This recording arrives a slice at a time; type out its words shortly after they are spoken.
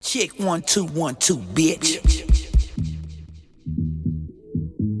Check 1 2 1 2, bitch.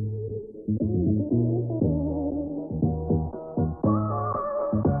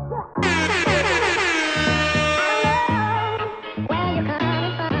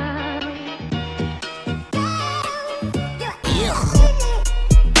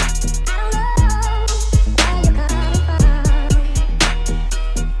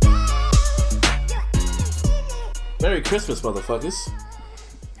 Merry Christmas, motherfuckers.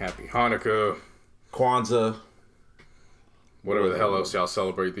 Happy Hanukkah. Kwanzaa. Whatever the hell else y'all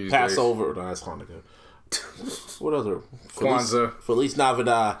celebrate these Passover. No, that's Hanukkah. What other? Kwanzaa. Feliz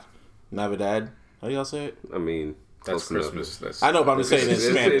Navidad. Navidad. How y'all say it? I mean, That's Christmas. That's, I know, but I'm just saying it in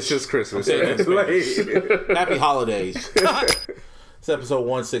Spanish. It's just Christmas. I'm saying it in Spanish. Happy holidays. It's episode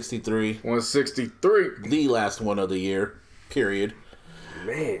 163. 163. The last one of the year. Period.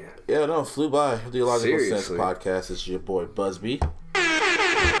 Man. Yeah, no, flew by. The iLLogical Sense Seriously. podcast. It's your boy Busby.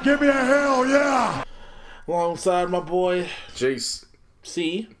 Give me a hell yeah! Alongside my boy Jace.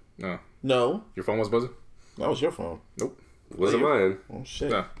 C. No. No. Your phone was buzzing? That was your phone. Nope. Wasn't mine. Oh, shit.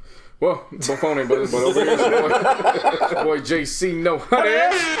 No. Well, my phone ain't buzzing, but over here, it's your boy JC No Honey.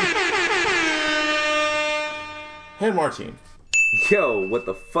 Hey, Martin. Yo, what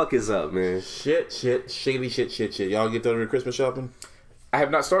the fuck is up, man? Shit. Y'all get done with your Christmas shopping? I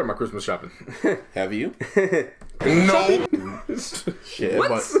have not started my Christmas shopping. Have you? No. Shit.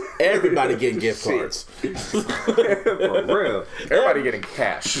 Everybody getting gift cards. For real. Everybody getting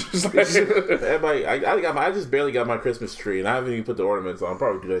cash. Everybody, I just barely got my Christmas tree, and I haven't even put the ornaments on. I'll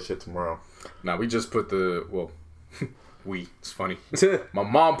probably do that shit tomorrow. Nah, we just put it's funny. My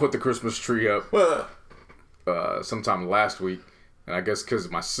mom put the Christmas tree up sometime last week, and I guess because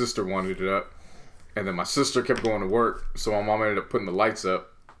my sister wanted it up, and then my sister kept going to work, so my mom ended up putting the lights up,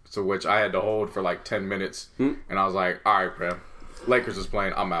 so which I had to hold for like 10 minutes, and I was like, all right, Prem, Lakers is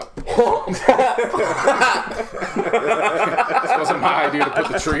playing, I'm out. This wasn't my idea to put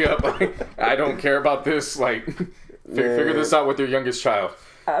the tree up. I don't care about this. Figure this out with your youngest child.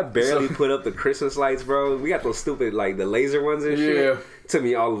 I barely put up the Christmas lights, bro. We got those stupid, the laser ones and shit. Yeah. Took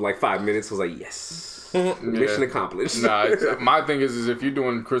me all of 5 minutes. I was like, yes. Mission accomplished. Nah, my thing is if you're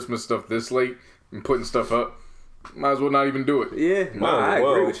doing Christmas stuff this late and putting stuff up, might as well not even do it. Yeah, no, I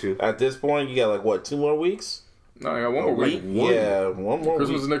agree with you. At this point, you got 2 more weeks? No, I got one more week. Yeah, one more Christmas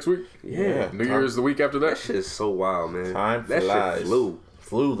week. is next week. Yeah. New Year is the week after that. That shit is so wild, man. Time that flies. shit flew.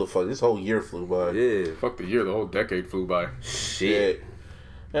 Flew the fuck. This whole year flew by. Yeah. Fuck the year, the whole decade flew by. Shit.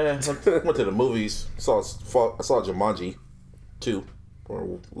 Yeah, went to the movies. I saw Jumanji 2,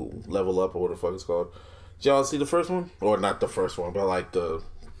 or Level Up, or what the fuck it's called. Did y'all see the first one? Or not the first one, but the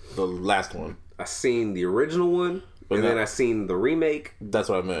last one. I seen the original one, then I seen the remake. That's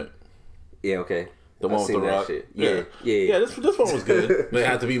what I meant. Yeah, okay. The one with the rock. Shit. Yeah. This one was good. They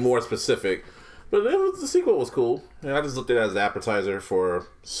had to be more specific, but the sequel was cool. And I just looked at it as an appetizer for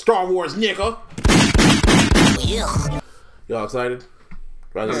Star Wars, nigga. Y'all excited?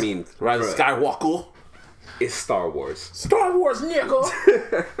 Rise of Skywalker. It's Star Wars. Star Wars,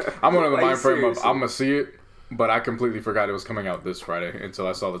 nigga. I'm one of the mind frame of I'm gonna see it, but I completely forgot it was coming out this Friday until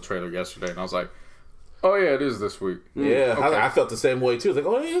I saw the trailer yesterday, and I was like, oh yeah, it is this week. Yeah, okay. I felt the same way too. It's like,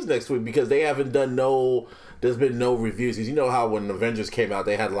 oh, it is next week because they haven't done there's been no reviews. Because you know how when Avengers came out,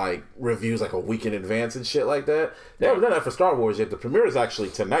 they had reviews a week in advance and shit like that. They haven't done that for Star Wars yet. The premiere is actually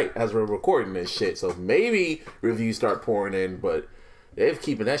tonight as we're recording this shit. So maybe reviews start pouring in, but they're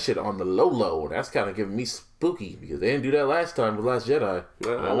keeping that shit on the low. And that's kind of giving me spooky because they didn't do that last time with Last Jedi.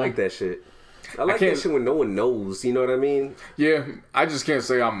 I like that shit. I like that shit when no one knows. You know what I mean? Yeah, I just can't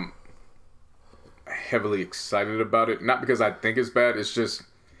say I'm heavily excited about it. Not because I think it's bad. It's just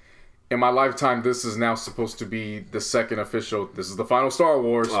in my lifetime, this is now supposed to be the second official. This is the final Star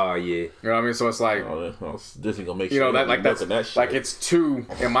Wars. Oh yeah. You know what I mean? So it's like, this is gonna make that's shit. It's 2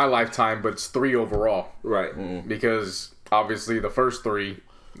 in my lifetime, but it's 3 overall. Right. Because obviously the first 3,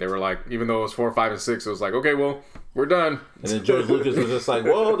 they were even though it was 4, 5, and 6, it was like, okay, well, we're done. And then George Lucas was just like,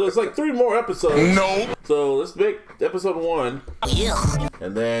 well, there's 3 more episodes. No. So let's make episode 1. Yeah.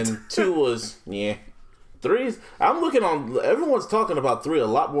 And then 2 was 3's. I'm looking on. Everyone's talking about 3 a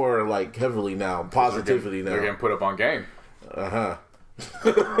lot more heavily now. Positivity now. They're getting put up on game.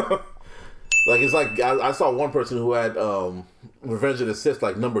 It's I saw one person who had Revenge of the Sith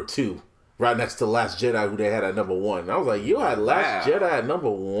number 2, right next to Last Jedi, who they had at number 1. And I was like, you had Last Jedi at number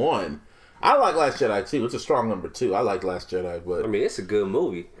 1. I like Last Jedi too. It's a strong number 2. I like Last Jedi, but I mean, it's a good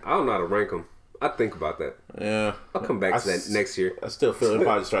movie. I don't know how to rank them. I think about that. Yeah, I'll come back to that next year. I still feel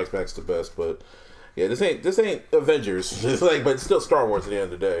Empire Strikes Back's the best, but yeah, this ain't Avengers. But it's still Star Wars at the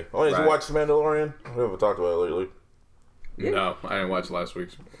end of the day. Oh, did you watch The Mandalorian? We haven't talked about it lately. Yeah. No, I didn't watch last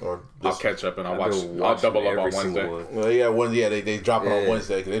week's. Or I'll catch up and I'll been watch. I'll watching double up on every single Wednesday. one. Well, yeah, they drop it on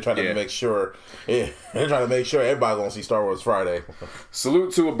Wednesday because they're trying to make sure. Yeah, they're trying to make sure everybody gonna see Star Wars Friday.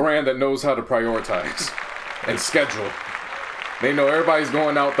 Salute to a brand that knows how to prioritize and schedule. They know everybody's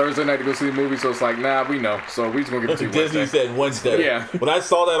going out Thursday night to go see the movie, so it's like, nah, we know. So we just gonna give it to you Disney Wednesday. said Wednesday. Yeah. When I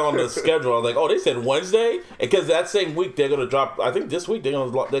saw that on the schedule, I was like, oh, they said Wednesday, because that same week they're gonna drop. I think this week they're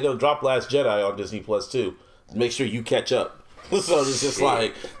gonna drop Last Jedi on Disney Plus too. Make sure you catch up. So it's just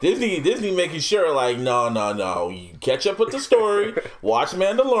like Disney making sure, like, no, you catch up with the story, watch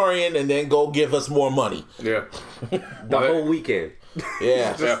Mandalorian, and then go give us more money. Yeah. The whole weekend.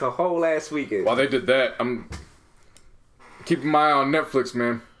 Yeah. Just the whole last weekend. While they did that, I'm keeping my eye on Netflix,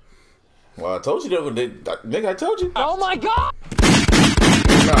 man. Well, I told you nigga, I told you. Oh my god!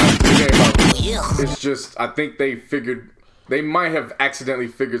 It's just, I think they might have accidentally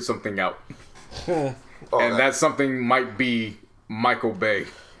figured something out. And that something might be Michael Bay.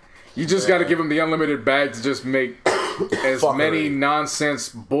 You just got to give him the unlimited bag to just make as many nonsense,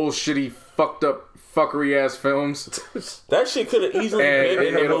 bullshitty, fucked up, fuckery ass films. That shit could have easily been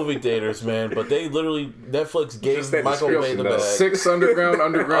in the movie theaters, man. But they literally, Netflix gave Michael Bay the bag. 6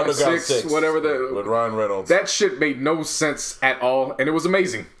 Underground 6, whatever that. With Ryan Reynolds. That shit made no sense at all, and it was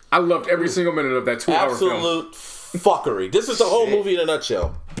amazing. I loved every single minute of that 2-hour film. Absolute fuckery. This is the whole movie in a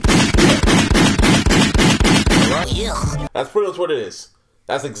nutshell. That's pretty much what it is.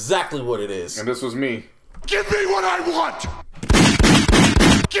 That's exactly what it is. And this was me. Give me what I want!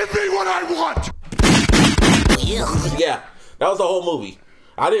 Give me what I want! Yeah, that was the whole movie.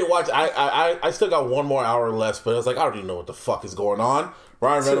 I didn't watch. I still got 1 more hour left, but I was like, I don't even know what the fuck is going on.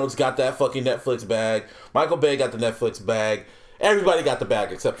 Ryan Reynolds got that fucking Netflix bag. Michael Bay got the Netflix bag. Everybody got the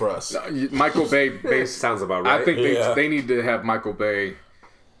bag except for us. Michael Bay sounds about right. I think they need to have Michael Bay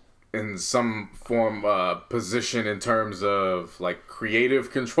in some form position in terms of like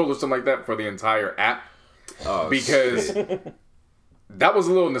creative control or something like that for the entire app. Because that was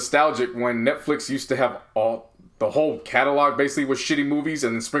a little nostalgic when Netflix used to have the whole catalog basically was shitty movies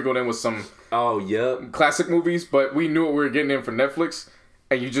and then sprinkled in with some classic movies, but we knew what we were getting in for Netflix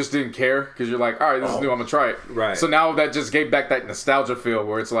and you just didn't care because you're like, all right, this is new, I'm gonna try it. Right. So now that just gave back that nostalgia feel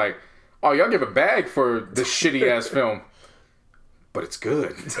where it's like, oh, y'all give a bag for this shitty ass film. But it's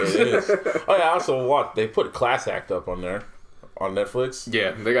good. It is. Oh yeah, I also watched. They put Class Act up on there, on Netflix.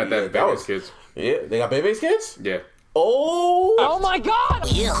 Yeah, they got that Baby's Kids. Yeah, they got Baby's Kids? Yeah. Oh my god!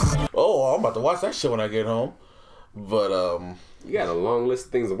 Oh, I'm about to watch that shit when I get home. But you got a long list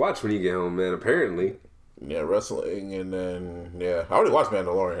of things to watch when you get home, man. Apparently. Yeah, wrestling, and then I already watched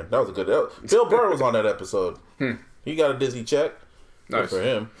Mandalorian. That was a good. Bill Burr was on that episode. He got a Disney check. Nice for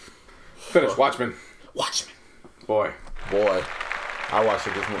him. Finished Watchmen. Boy. I watched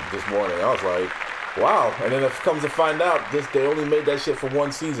it this morning. I was like, wow. And then it comes to find out, they only made that shit for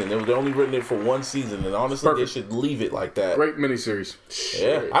 1 season. They only written it for 1 season. And honestly, They should leave it like that. Great miniseries.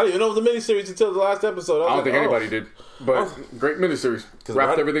 Yeah. I didn't even know it was a miniseries until the last episode. I don't think anybody did. But great miniseries.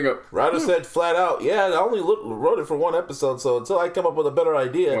 Wrapped everything up. Ryder said flat out, I only wrote it for 1 episode. So until I come up with a better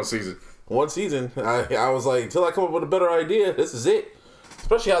idea. 1 season. I was like, until I come up with a better idea, this is it.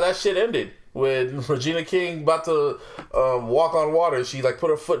 Especially how that shit ended. When Regina King about to walk on water, she like she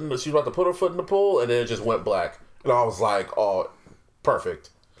was about to put her foot in the pool, and then it just went black. And I was like, oh, perfect.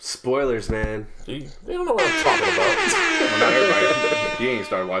 Spoilers, man. They don't know what I'm talking about. Well, not everybody. He ain't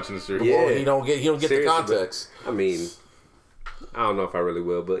started watching the series. Yeah, he don't get the context. I mean, I don't know if I really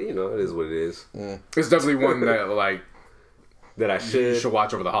will, but it is what it is. It's definitely one that that I should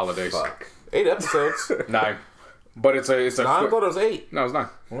watch over the holidays. Fuck. 8 episodes. 9. But it's a 9? I thought it was 8. No, it's 9.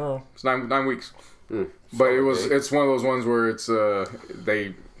 Well, it's 9 weeks. But it's one of those ones where it's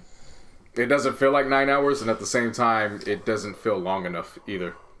it doesn't feel like 9 hours, and at the same time it doesn't feel long enough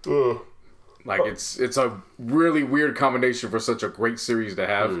either. Like it's a really weird combination for such a great series to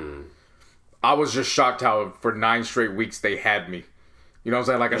have. I was just shocked how for 9 straight weeks they had me. You know what I'm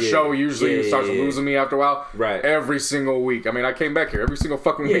saying? Like a show usually starts losing me after a while. Right. Every single week. I mean, I came back here every single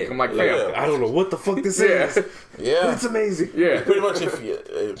fucking week. I'm like, fam. I don't know what the fuck this is. Yeah. It's amazing. Yeah. Pretty much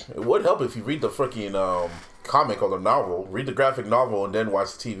it would help if you read the freaking comic or the novel. Read the graphic novel and then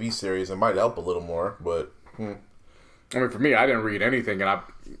watch the TV series. It might help a little more, but... I mean, for me, I didn't read anything, and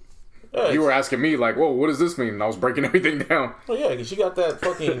you were asking me, like, whoa, what does this mean? And I was breaking everything down. Oh, yeah, because you got that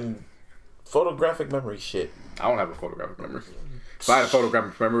fucking photographic memory shit. I don't have a photographic memory. If I had a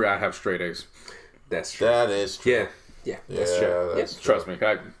photographic memory, I'd have straight A's. That's true. That is true. Yeah. That's true. That's true. Trust me.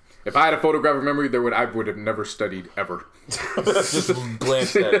 If I had a photographic memory, I would have never studied ever. Just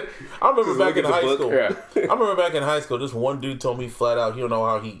glanced at it. I remember back in high school. Yeah. I remember back in high school, this one dude told me flat out, he don't know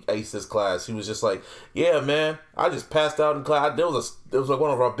how he aced his class. He was just like, yeah, man, I just passed out in class. There was like one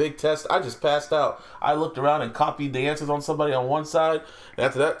of our big tests. I just passed out. I looked around and copied the answers on somebody on one side. And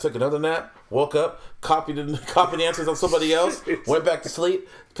after that, took another nap, woke up, copied the answers on somebody else, went back to sleep,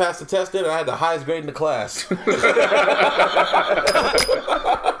 passed the test in, and I had the highest grade in the class.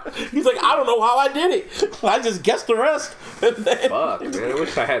 He's like, I don't know how I did it. I just guessed the rest. And then, Fuck, man. I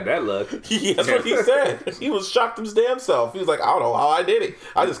wish I had that luck. Yeah, that's what he said. He was shocked his damn self. He was like, I don't know how I did it.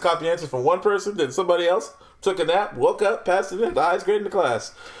 I just copied answers from one person, then somebody else, took a nap, woke up, passed it in, the highest grade in the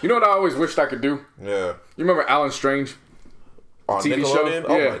class. You know what I always wished I could do? Yeah. You remember Alan Strange? On TV Nickelodeon? show?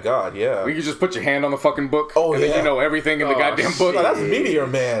 Oh Yeah. my god, yeah. We could just put your hand on the fucking book. Oh, and yeah. then you know everything in the goddamn book. No, that's Meteor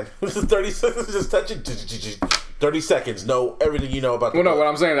Man. This is 30 seconds, just touch it. 30 seconds, know everything you know about the Well, no, book. what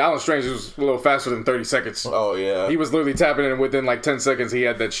I'm saying, Alan Strange was a little faster than 30 seconds. Oh, yeah. He was literally tapping in, and within like 10 seconds, he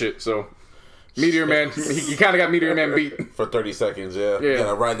had that shit. So, Meteor Man, he kind of got Meteor Man beat. For 30 seconds, yeah. Yeah. You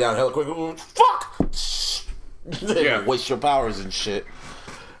gotta ride down hella quick. Fuck! Yeah. Waste your powers and shit.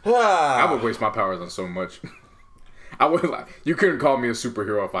 I would waste my powers on so much. I would like. You couldn't call me a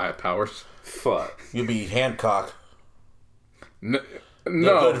superhero if I had powers. Fuck. You'd be Hancock. No, The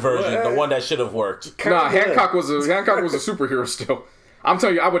good version. What? The one that should have worked. nah. Hancock was a superhero still. I'm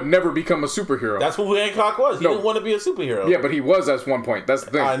telling you, I would never become a superhero. That's who Hancock was. He didn't want to be a superhero. Yeah, but he was at one point. That's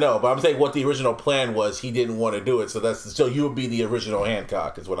the thing. I know, but I'm saying what the original plan was. He didn't want to do it, so you would be the original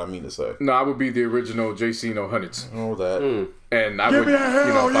Hancock, is what I mean to say. No, I would be the original JC No Hundreds. Oh, that. And I would, me a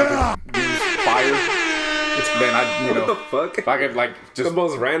hell if I could use fire, then I'd, What the fuck? if I could like The just,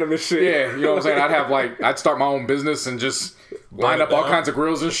 most randomest shit. yeah, you know what I'm saying? I'd have like, I'd start my own business and just line it up all down. kinds of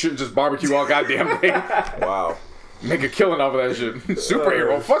grills and shit and just barbecue all goddamn day. Wow. Make a killing off of that shit.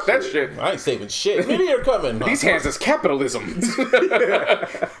 Superhero, fuck that shit. I ain't saving shit. Meteor coming. These hands is capitalism.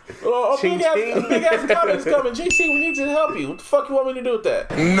 Oh, Ching, big ching. ass comments coming. JC, we need to help you. What the fuck you want me to do with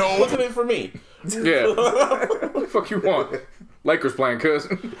that? No. What's in it for me? Yeah. What the fuck you want? Lakers playing, cuz.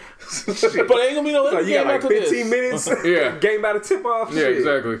 But ain't gonna be no Like, you got game like after 15 this. minutes. Yeah. Game about to tip off. Yeah, Shit.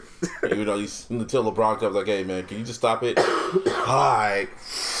 exactly. You know, until LeBron comes like, hey man, can you just stop it? Alright.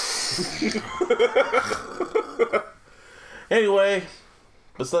 Anyway,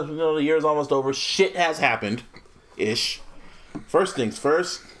 but stuff, you know, the year's almost over. Shit has happened. Ish. First things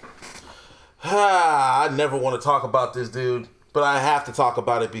first. I never want to talk about this dude, but I have to talk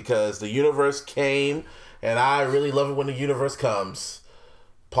about it because the universe came, and I really love it when the universe comes.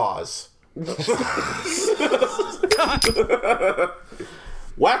 Pause.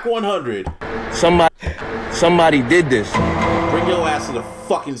 Wack 100. Somebody did this. Bring your ass to the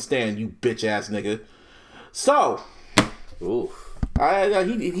fucking stand, you bitch ass nigga. So, Ooh.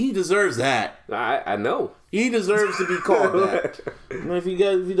 he deserves that. I know. He deserves to be called that. If you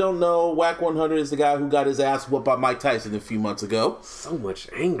don't know, Wack 100 is the guy who got his ass whooped by Mike Tyson a few months ago. So much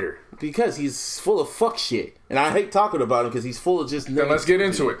anger. Because he's full of fuck shit. And I hate talking about him because he's full of just... Then let's get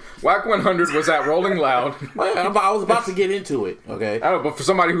into it. Wack 100 was at Rolling Loud. I was about to get into it, okay? I don't know, but for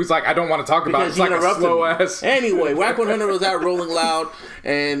somebody who's like, I don't want to talk about it, Because it's you like a interrupted slow me. ass. Anyway, Wack 100 was at Rolling Loud,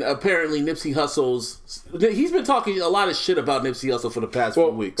 and apparently Nipsey Hussle's... He's been talking a lot of shit about Nipsey Hussle for the past few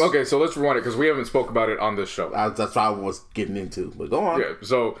weeks. Okay, so let's rewind it because we haven't spoke about it on this show. That's what I was getting into. But go on. Yeah,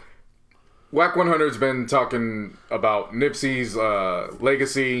 so Wack 100's been talking about Nipsey's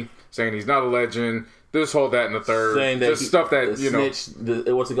legacy, saying he's not a legend, this whole, that, and the third. Saying that just stuff that, the you know. snitch,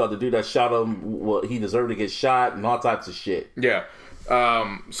 what's it called? The dude that shot him, well, he deserved to get shot and all types of shit. Yeah.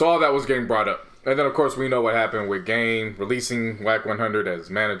 So all that was getting brought up. And then, of course, we know what happened with Game releasing Wack 100 as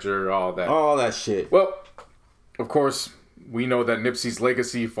manager, all that. All that shit. Well, of course, we know that Nipsey's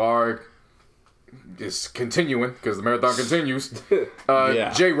legacy far is continuing because the marathon continues.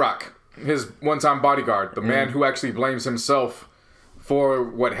 Yeah. J-Rock, his one-time bodyguard, the man who actually blames himself for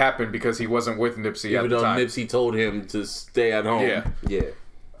what happened because he wasn't with Nipsey Even at the though time. Nipsey told him to stay at home. Yeah. Yeah.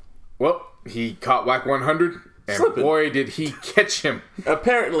 Well, he caught Wack 100, and Slipping. boy, did he catch him.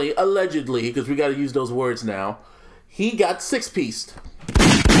 Apparently, allegedly, because we got to use those words now, he got six-pieced.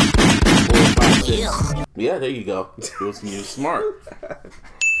 Yeah, there you go. You're smart.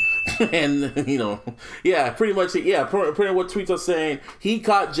 And pretty much what tweets are saying. He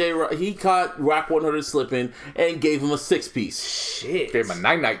caught Wack 100 slipping and gave him a six-piece. Shit. Gave him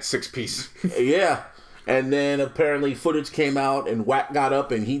a night 6-piece. Yeah, and then apparently footage came out and Wack got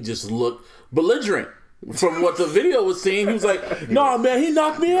up and he just looked belligerent. From what the video was saying, he was like, "Nah, man, he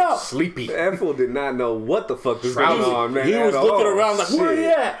knocked me out." Sleepy. That fool did not know what the fuck was going on, man. He was looking around like, shit. "Where he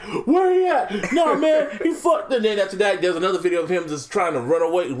at? Where he at?" No, man, he fucked. And then after that, there's another video of him just trying to run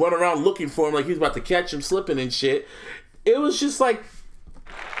around looking for him, like he's about to catch him slipping and shit. It was just like,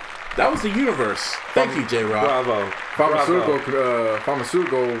 that was the universe. Thank you, J-Rock. Bravo.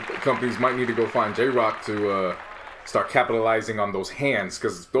 Pharmaceutical companies might need to go find J-Rock to start capitalizing on those hands,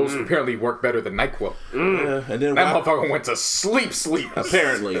 because those apparently work better than NyQuil. Yeah, and then That motherfucker went to sleep.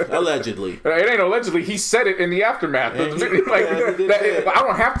 Apparently, allegedly. It ain't allegedly. He said it in the aftermath. I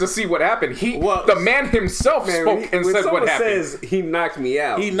don't have to see what happened. The man himself spoke and said what happened. Says he knocked me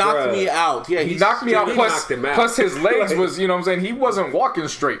out. He knocked me out. Yeah, he knocked me out. Plus his legs was, you know what I'm saying, he wasn't walking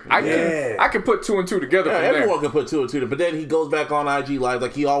straight. I could put two and two together from there. Everyone can put two and two together. But then he goes back on IG Live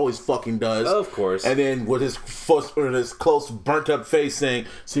like he always fucking does. Of course. And then with his close burnt up face saying,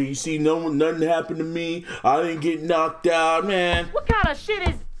 "So you see, nothing happened to me. I didn't get knocked out, man." What kind of shit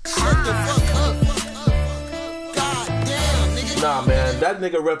is... Nah, man, that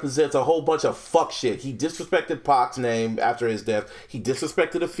nigga represents a whole bunch of fuck shit. He disrespected Pac's name after his death. He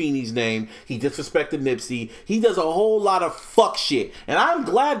disrespected Afeni's name. He disrespected Nipsey. He does a whole lot of fuck shit. And I'm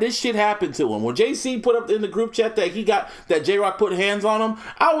glad this shit happened to him. When JC put up in the group chat that J-Rock put hands on him,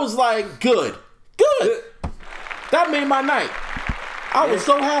 I was like, good. That made my night. I was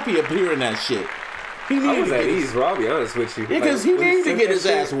so happy of hearing that shit. I was at ease, bro. I'll be honest with you. Because he needs to get his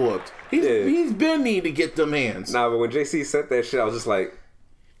ass whooped. He's been needing to get them hands. Nah, but when JC said that shit, I was just like,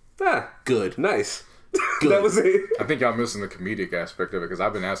 good. Nice. Good. That was it. I think y'all missing the comedic aspect of it, because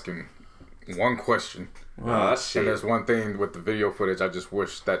I've been asking one question. Shit. And there's one thing with the video footage, I just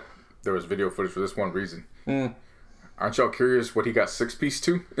wish that there was video footage for this one reason. Aren't y'all curious what he got 6-piece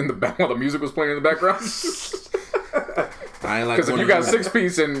to in the back while the music was playing in the background? Because if you got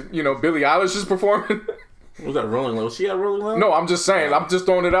 6-piece and, you know, Billie Eilish is performing. Was that Rolling Loud? Was she at Rolling Loud? No, I'm just saying. I'm just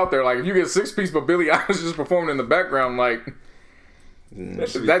throwing it out there. Like, if you get 6-piece but Billie Eilish is performing in the background, like,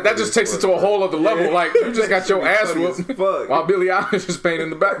 that just takes it to a whole other level. Yeah. Like, you just got your ass whooped while Billie Eilish is playing in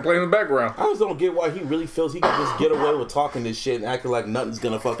the background. I just don't get why he really feels he can just get away with talking this shit and acting like nothing's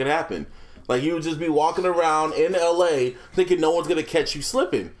gonna fucking happen. Like, you would just be walking around in LA thinking no one's gonna catch you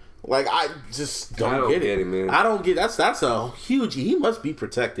slipping. Like, I just don't get it, man. I don't get that's a huge. He must be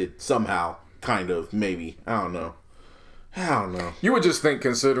protected somehow, kind of, maybe. I don't know. You would just think,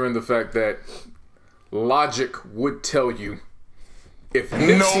 considering the fact that logic would tell you if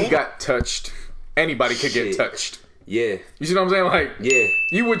Nipsey got touched, anybody could get touched. Yeah. You see what I'm saying? Like, yeah.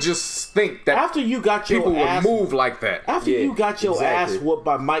 You would just think that after you got your people ass, would move like that. After you got your ass whooped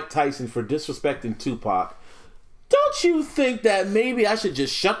by Mike Tyson for disrespecting Tupac, don't you think that maybe I should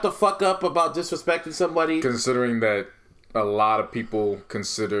just shut the fuck up about disrespecting somebody? Considering that a lot of people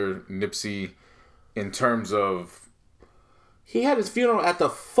consider Nipsey in terms of... He had his funeral at the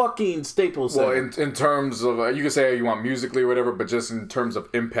fucking Staples Center. Well, in terms of... you can say you want musically or whatever, but just in terms of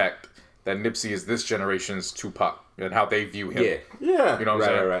impact, that Nipsey is this generation's Tupac and how they view him. Yeah. You know what I'm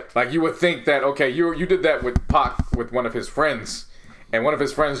saying? Right. Like, you would think that, okay, you did that with Pac with one of his friends, and one of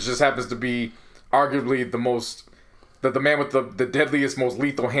his friends just happens to be arguably the man with the deadliest, most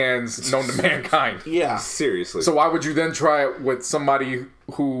lethal hands known to mankind. Yeah. Seriously. So why would you then try it with somebody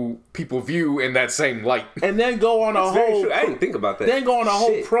who people view in that same light? And then go on a whole... I didn't think about that. Then go on a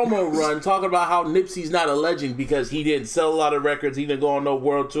whole promo run talking about how Nipsey's not a legend because he didn't sell a lot of records, he didn't go on no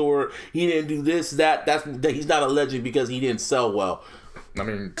world tour, he didn't do this, that. He's not a legend because he didn't sell well. I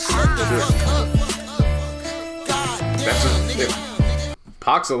mean... That's just...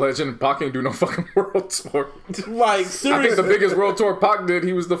 Pac's a legend. Pac ain't do no fucking world tour. Like, seriously. I think the biggest world tour Pac did,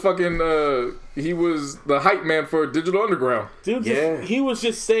 he was the fucking, he was the hype man for Digital Underground. Dude, he was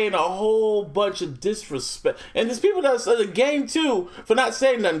just saying a whole bunch of disrespect. And there's people that's in the game, too, for not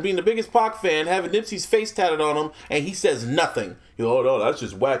saying nothing, being the biggest Pac fan, having Nipsey's face tatted on him, and he says nothing. You know, oh, no, that's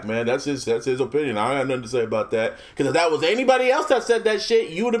just whack, man. That's his opinion. I got nothing to say about that. Because if that was anybody else that said that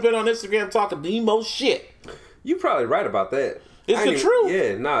shit, you would have been on Instagram talking the most shit. You're probably right about that. It's the truth.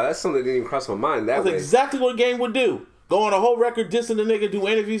 Yeah, nah, that's something that didn't even cross my mind that way. That's exactly what a game would do. Go on a whole record dissing the nigga, do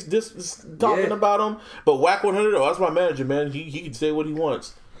interviews talking about him. But Wack 100, that's my manager, man. He can say what he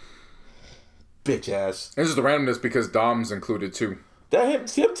wants. Bitch ass. It's just the randomness because Dom's included too. That him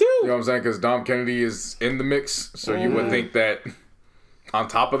too. You know what I'm saying? Because Dom Kennedy is in the mix. So you would think that on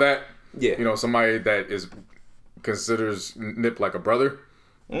top of that, you know, somebody that considers Nip like a brother.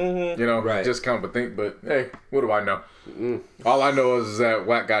 You know, just kind of a think, but hey, what do I know? All I know is that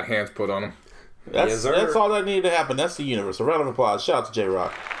Wack got hands put on him. That's all that needed to happen. That's the universe. A round of applause. Shout out to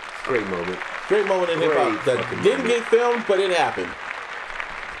J-Rock. Great moment. Great moment in hip hop that didn't get filmed, but it happened.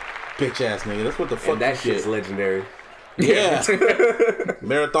 bitch ass nigga. That's what the fuck And that you shit's get. legendary. Yeah.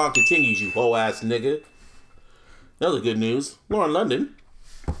 Marathon continues, you whole ass nigga. That was good news. Lauren London.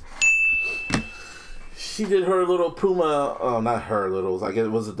 She did her little Puma. Oh, not her little. I guess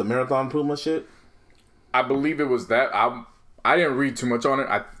was it the Marathon Puma shit? I believe it was that. I didn't read too much on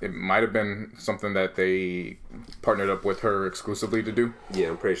it. It might have been something that they partnered up with her exclusively to do. Yeah,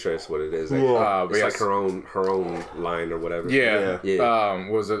 I'm pretty sure that's what it is. Yeah. It's like her own line or whatever. Yeah. Yeah.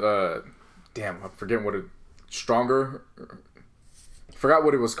 Was it? Damn, I'm forgetting what it. Stronger. Forgot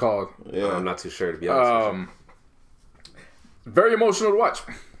what it was called. Yeah, I'm not too sure to be honest. Very emotional to watch.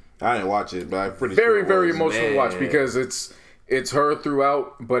 I didn't watch it, but I'm pretty Very, sure. very emotional to watch Man. because it's her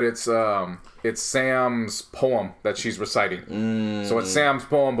throughout, but it's Sam's poem that she's reciting. So it's Sam's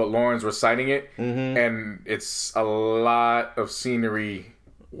poem, but Lauren's reciting it, and it's a lot of scenery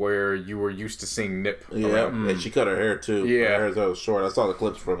where you were used to seeing Nip. Yeah, around. and she cut her hair too. Yeah. Her hair was short. I saw the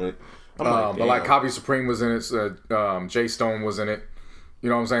clips from it. But like Copy Supreme was in it, Jay Stone was in it. You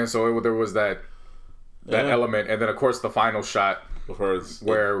know what I'm saying? So there was that element, and then of course the final shot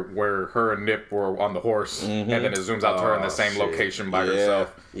where her and Nip were on the horse, and then it zooms out to her in the same location by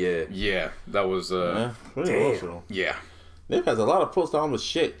herself. Yeah, that was pretty emotional. yeah. Nip has a lot of post-album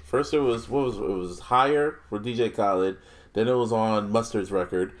shit. First it was Higher for DJ Khaled, then it was on Mustard's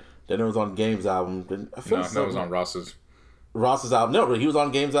record, then it was on Game's album. Then That was on Ross's album. No, but he was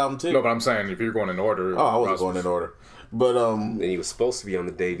on Game's album too. No, but I'm saying if you're going in order. I wasn't going in order. But And he was supposed to be on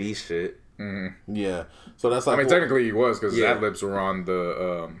the Dave East shit. yeah. So that's like. I mean, technically he was because his Yeah. ad-libs were on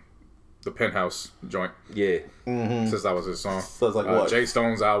the Penthouse joint. Yeah. Since that was his song. So it's like what? Jay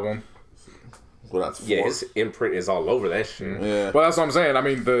Stone's album. Well, that's Yeah, four. his imprint is all over that shit. Yeah. Well, that's what I'm saying. I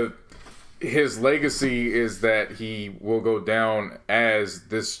mean, his legacy is that he will go down as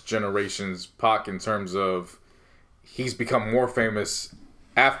this generation's Pac in terms of he's become more famous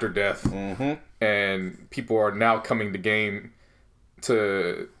after death, and people are now coming to Game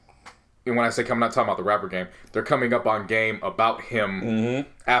to. And when I say come, I'm not talking about the rapper Game. They're coming up on Game about him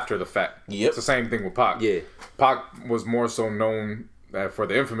after the fact. Yep. It's the same thing with Pac. Yeah. Pac was more so known for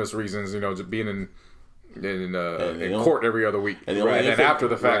the infamous reasons, just being in court every other week. And the And only then after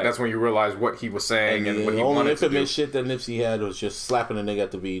the fact, right. that's when you realize what he was saying and what he the only wanted to do. infamous shit that Nipsey had was just slapping a nigga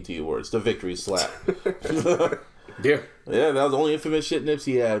at the BET Awards. The victory slap. Yeah. Yeah, that was the only infamous shit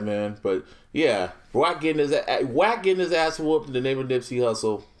Nipsey had, man. But yeah, Wack getting his ass whooped in the name of Nipsey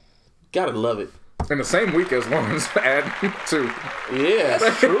Hussle. Gotta love it. In the same week as Lauren's ad, too. Yeah,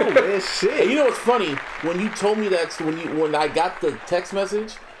 that's true, man. Shit. And you know what's funny? When you told me that, when I got the text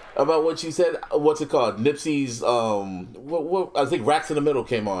message about what you said, what's it called? Nipsey's what I think Racks in the Middle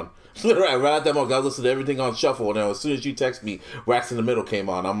came on. right at that moment, I listened to everything on shuffle, and as soon as you text me, Racks in the Middle came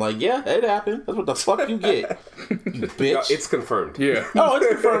on. I'm like, yeah, it happened. That's what the fuck you get, you bitch. It's confirmed. Yeah. Oh, it's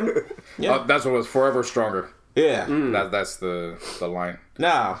confirmed. Yeah, That's what was Forever Stronger. yeah. That's the line.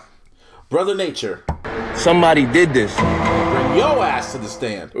 Now, Brother Nature, Somebody did this. bring your ass to the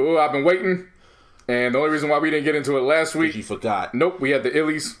stand. Ooh, I've been waiting. And the only reason why we didn't get into it last You week, forgot. nope, we had the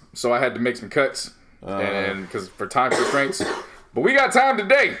illies, so I had to make some cuts. And because for time constraints. But we got time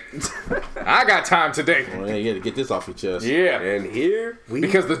today. I got time today. Oh, yeah, you had to get this off your chest. Yeah. And here we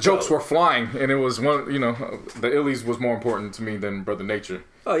Because the jokes were flying, and it was the illies was more important to me than Brother Nature.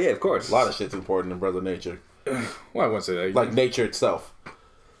 Oh yeah, of course. A lot of shit's important than Brother Nature. Well, I wouldn't say that. Like nature itself.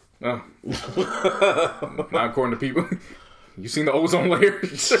 No. Not according to people. You seen the ozone layer?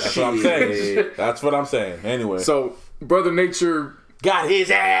 That's what I'm saying. That's what I'm saying. Anyway. So, Brother Nature... Got his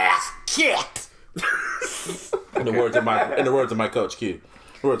ass kicked. in the words of my coach Q.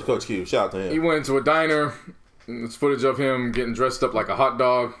 Words of Coach Q. Shout out to He him. went into a diner. There's footage of him getting dressed up like a hot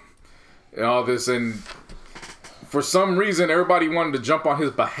dog and all this. And for some reason, everybody wanted to jump on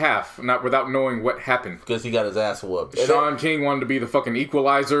his behalf, not without knowing what happened. Because he got his ass whooped. And Sean King wanted to be the fucking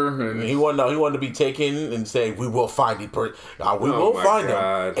equalizer. And he wanted to be taken and say, we will find the person. We Oh will my find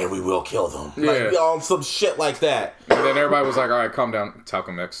God. them and we will kill them. Yeah. Like, on some shit like that. then everybody was like, all right, calm down.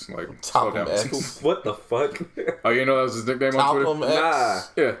 Talcum X. Like, slow Talcum down. X. What the fuck? Oh, you know that was his nickname on Talcum Twitter?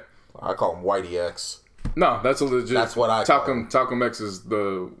 X. Nah. Yeah. I call him Whitey X. No, that's a legit... That's what I call him. Talcum X is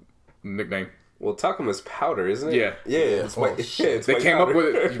the nickname. Well, talcum is powder, isn't it? Yeah. Yeah. It's Oh, white. Yeah, shit. it's They white came up powder.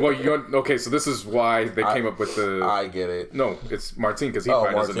 with it. Well, okay, so this is why they came up with the... I get it. No, it's Martine because he Oh,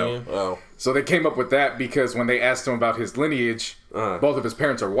 probably doesn't know. Martine. Oh. So they came up with that because when they asked him about his lineage, both of his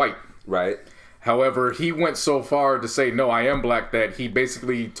parents are white. Right. However, he went so far to say, no, I am black, that he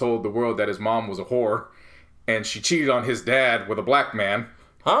basically told the world that his mom was a whore and she cheated on his dad with a black man.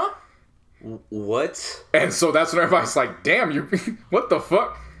 Huh? What? And so that's when everybody's like, damn, you, what the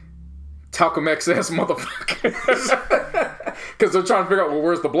fuck? Talcum X ass motherfucker. Because they're trying to figure out, well,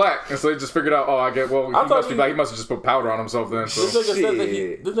 where's the black? And so they just figured out, he must be black. He must have just put powder on himself then. So. This nigga said that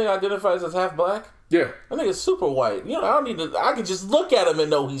this nigga identifies as half black? Yeah. I think it's super white. You know, I can just look at him and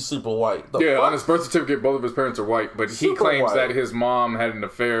know he's super white. On his birth certificate, both of his parents are white, but he claims that his mom had an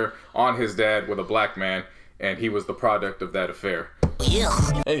affair on his dad with a black man, and he was the product of that affair.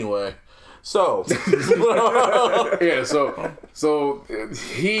 Anyway, so yeah, so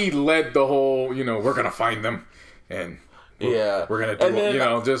he led the whole, we're gonna find them, and we're gonna do it,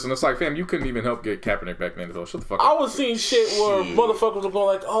 and it's like, fam, you couldn't even help get Kaepernick back then, though. Shut the fuck up. I was seeing shit where motherfuckers were going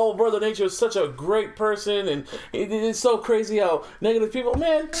like, "Oh, Brother Nature is such a great person, and it's so crazy how negative people,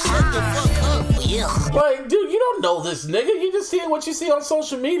 man." Shut the fuck up. Like, dude, you don't know this nigga. You just see what you see on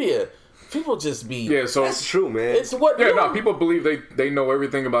social media. People just be... Yeah, so... That's true, man. It's what... Yeah, no, people believe they know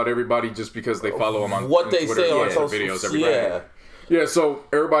everything about everybody just because they follow them on what they Twitter, say on social videos every day. Yeah, so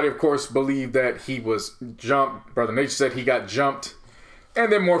everybody, of course, believed that he was jumped. Brother Nature said he got jumped.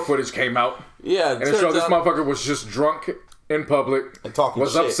 And then more footage came out. Yeah. And it showed this motherfucker was just drunk in public. And talking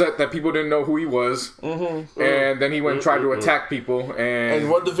was shit. Upset that people didn't know who he was. Mm-hmm. And then he went and tried to attack people. And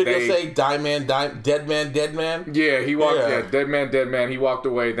what did the video say? Dead man, dead man? Yeah, he walked, dead man. He walked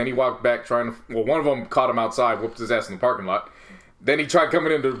away. Then he walked back one of them caught him outside, whooped his ass in the parking lot. Then he tried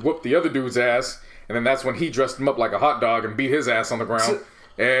coming in to whoop the other dude's ass. And then that's when he dressed him up like a hot dog and beat his ass on the ground.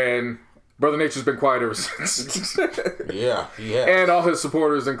 And Brother Nature's been quiet ever since. Yeah. And all his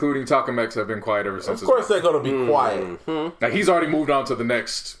supporters, including Takamex, have been quiet ever since. Of course they're going to be quiet. Now, he's already moved on to the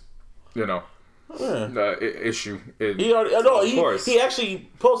next, issue. He actually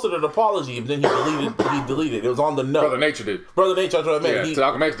posted an apology, and then he deleted. It was on the note. Brother Nature did. Brother Nature, that's what I meant. Yeah,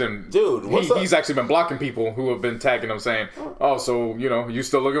 Takamex didn't. Dude, he's actually been blocking people who have been tagging him, saying, "Oh, so you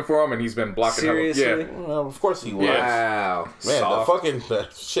still looking for him?" And he's been blocking him. Yeah, well, of course he was. Wow, man,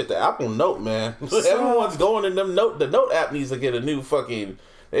 the Apple Note, man. Everyone's going in them Note. The Note app needs to get a new fucking.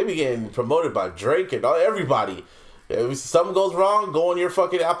 They be getting promoted by Drake and everybody. If something goes wrong, go on your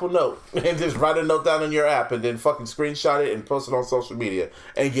fucking Apple Note and just write a note down in your app and then fucking screenshot it and post it on social media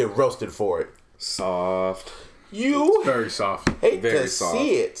and get roasted for it. Soft. It's very soft. Hate very to soft.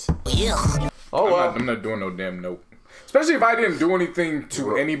 see it. Yeah. Oh, I'm not doing no damn note. Especially if I didn't do anything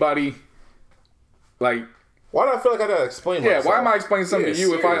to anybody. Like, why do I feel like I gotta explain myself? Yeah, why am I explaining something to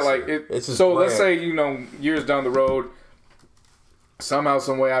you if I like it? So let's say years down the road, somehow,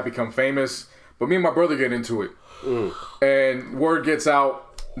 some way I become famous, but me and my brother get into it. And word gets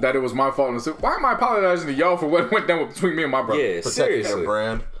out that it was my fault. And I said, why am I apologizing to y'all for what went down between me and my brother? Yeah, protecting their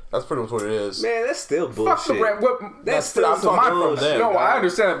brand. That's pretty much what it is. Man, that's still bullshit. Fuck the brand. That's still some bullshit. No, I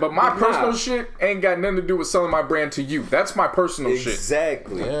understand, but my personal shit ain't got nothing to do with selling my brand to you. That's my personal shit.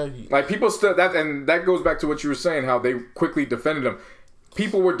 Exactly. Yeah. Like people still and that goes back to what you were saying, how they quickly defended him.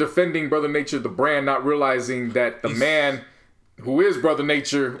 People were defending Brother Nature, the brand, not realizing that the man who is Brother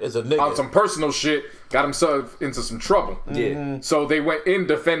Nature is a nigga. On some personal shit got himself into some trouble. Yeah. So they went in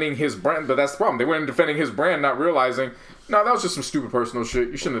defending his brand, but that's the problem. They went in defending his brand, not realizing, no, that was just some stupid personal shit.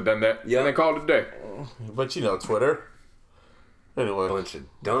 You shouldn't have done that. Yeah. And they called it a day. But Twitter. Anyway. Bunch of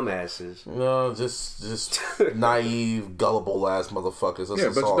dumbasses. No, just naive, gullible ass motherfuckers. Bunch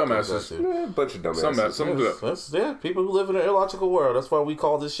of dumbasses. Bunch of dumbasses. Some people who live in an illogical world. That's why we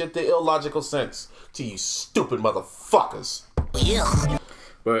call this shit the illogical sense. To you stupid motherfuckers. Yeah.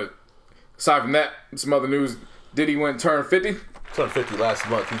 But aside from that, some other news. Diddy went and turned 50. Turned 50 last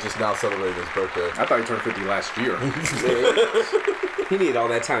month. He just now celebrated his birthday. I thought he turned 50 last year. He needed all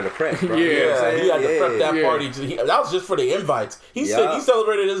that time to prep, bro. Yeah, he had to prep that party. That was just for the invites. He said he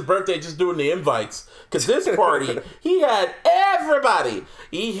celebrated his birthday just doing the invites. Because this party, he had everybody.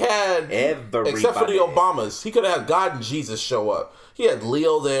 He had everybody. Except for the Obamas. He could have had God and Jesus show up. He had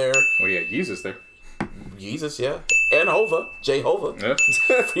Leo there. Well, he had Jesus there. Jesus, yeah. And Hova. Jehovah. Yeah.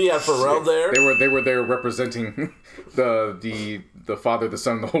 He had Pharrell there. They were there representing the Father, the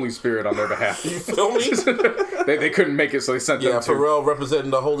Son, and the Holy Spirit on their behalf. You feel me? they couldn't make it, so they sent them to. Pharrell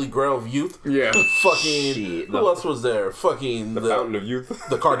representing the Holy Grail of youth. Yeah. Fucking shit. Who else was there? Fucking the Fountain of Youth.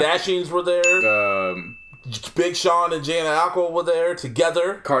 The Kardashians were there. Big Sean and Jana Alco were there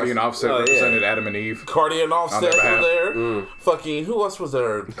together. Cardi and Offset represented Adam and Eve. Cardi and Offset were there. Fucking who else was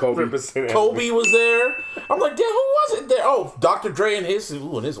there? Kobe was there. I'm like, damn, who was it there? Oh, Dr. Dre and his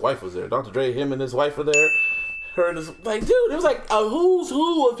wife was there. Dr. Dre, him and his wife were there. Her and his, like, dude, it was like a who's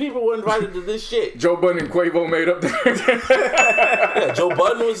who of people were invited to this shit. Joe Budden and Quavo made up there. Yeah, Joe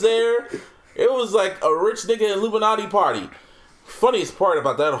Budden was there. It was like a rich nigga Illuminati party. Funniest part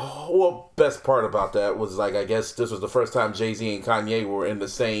about that, best part about that was, like, I guess this was the first time Jay-Z and Kanye were in the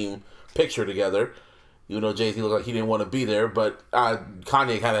same picture together. Even though Jay-Z looked like he didn't want to be there, but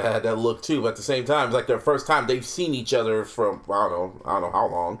Kanye kind of had that look too. But at the same time, it's like their first time they've seen each other from I don't know how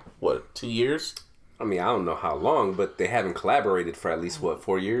long. What, 2 years? I mean, I don't know how long, but they haven't collaborated for at least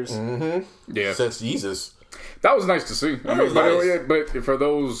 4 years. Mm-hmm. Yeah, since Jesus. That was nice to see. I mean, nice. but for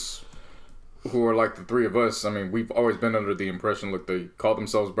those who are like the three of us, I mean, we've always been under the impression, look, they call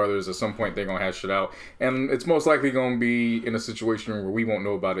themselves brothers. At some point, they're going to hash it out. And it's most likely going to be in a situation where we won't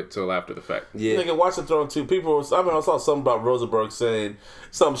know about it till after the fact. Yeah. Nigga, Watch the Throne 2, I saw something about Rosenberg saying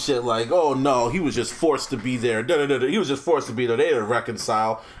some shit like, oh, no, he was just forced to be there. He was just forced to be there. They didn't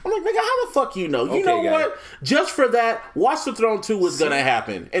reconcile. I'm like, nigga, how the fuck you know? You know what? Just for that, Watch the Throne 2 was going to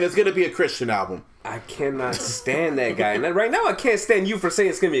happen. And it's going to be a Christian album. I cannot stand that guy. And right now, I can't stand you for saying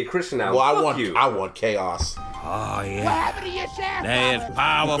it's gonna be a Christian album. Well, I want chaos. Oh yeah. There's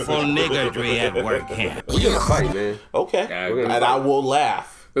powerful niggardry at work here. We're gonna fight, man. Okay, and I will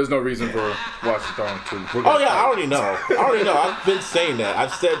laugh. There's no reason for Watch the Throne 2. Oh yeah, I already know. I've been saying that.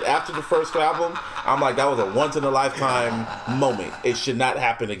 I've said after the first album, I'm like, that was a once in a lifetime moment. It should not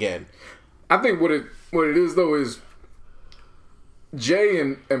happen again. I think what it is though is Jay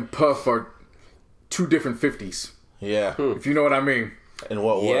and Puff are two different 50s. Yeah. If you know what I mean. And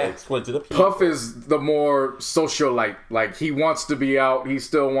what way? Explain to the people. Puff is the more socialite. Like, he wants to be out. He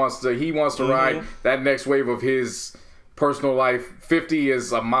wants to ride that next wave of his personal life. 50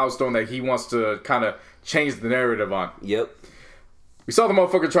 is a milestone that he wants to kind of change the narrative on. Yep. We saw the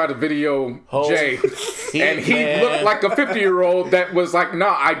motherfucker try to video Jay, and he looked like a 50-year-old that was like,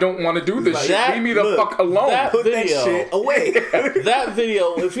 nah, I don't want to do this shit. Leave me the fuck alone. Put that shit away. That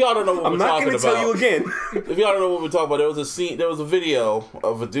video, if y'all don't know what we're talking about. I'm not going to tell you again. If y'all don't know what we're talking about, there was a video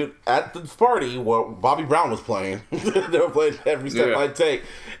of a dude at the party where Bobby Brown was playing. They were playing Every Step I Take.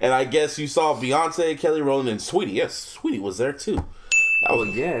 And I guess you saw Beyonce, Kelly Rowland, and Sweetie. Yes, Sweetie was there too.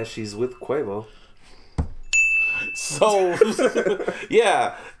 Yeah, she's with Quavo. So,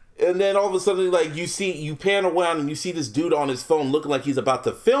 yeah. And then all of a sudden, like, you pan around and you see this dude on his phone looking like he's about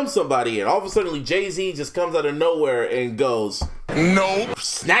to film somebody. And all of a sudden, Jay-Z just comes out of nowhere and goes, "No!"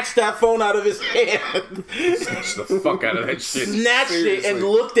 Snatched that phone out of his hand. Snatched the fuck out of that shit. Snatched it and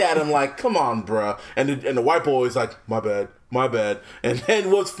looked at him like, come on, bruh. And the white boy is like, my bad. And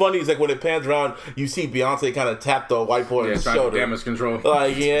then what's funny is like when it pans around, you see Beyonce kind of tap the white boy on the shoulder. Damage control.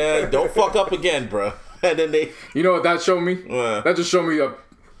 Like, yeah, don't fuck up again, bruh. And then you know what that showed me? That just showed me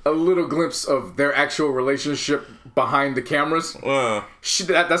a little glimpse of their actual relationship behind the cameras.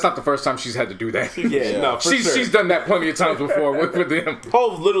 That's not the first time she's had to do that. No, she's done that plenty of times before with him.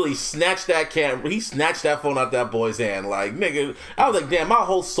 Hov literally snatched that camera. He snatched that phone out that boy's hand. Like, nigga, I was like, damn, my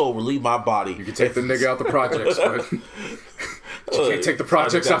whole soul would leave my body. You can take the nigga out the projects, but you can't take the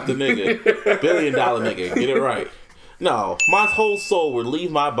projects out the nigga. $1 billion nigga. Get it right. No, my whole soul would leave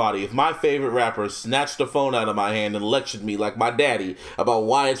my body if my favorite rapper snatched the phone out of my hand and lectured me like my daddy about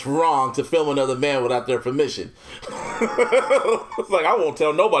why it's wrong to film another man without their permission. It's like, I won't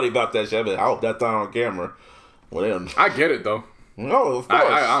tell nobody about that shit. I hope that's not on camera. Well, I get it, though. No, of course.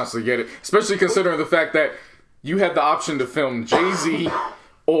 I honestly get it. Especially considering the fact that you had the option to film Jay-Z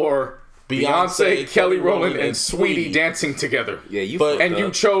or Beyonce, Kelly Rowland, and Sweetie dancing together. Yeah,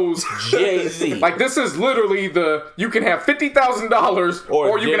 you chose Jay-Z. Like, this is literally you can have $50,000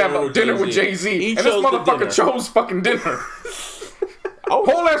 or you can have a dinner with Jay-Z. And this motherfucker chose fucking dinner.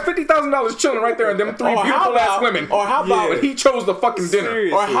 Whole ass $50,000 chilling right there and them three beautiful ass women. Or how about but he chose the fucking dinner.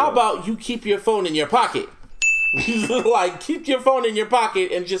 Seriously. Or how about you keep your phone in your pocket? Like, keep your phone in your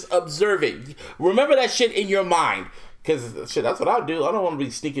pocket and just observe it. Remember that shit in your mind. Because, shit, that's what I do. I don't want to be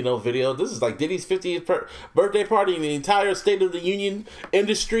sneaking no video. This is like Diddy's 50th birthday party, and the entire State of the Union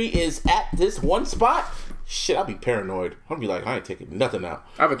industry is at this one spot. Shit, I'd be paranoid. I'd be like, I ain't taking nothing out.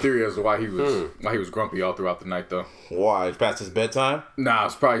 I have a theory as to why he was grumpy all throughout the night, though. Why? It's past his bedtime? Nah,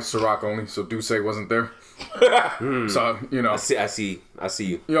 it's probably Ciroc only, so Duce wasn't there. So, you know. I see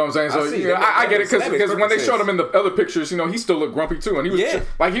you. You know what I'm saying? So, I get it, because when they showed him in the other pictures, you know, he still looked grumpy, too. And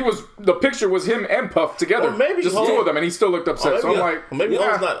he was, the picture was him and Puff together. Or maybe just the two of them, and he still looked upset. So I'm like,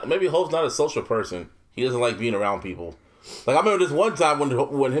 maybe Hov's not a social person. He doesn't like being around people. Like, I remember this one time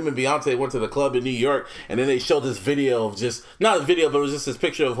when him and Beyonce went to the club in New York, and then they showed this video of just, not a video, but it was just this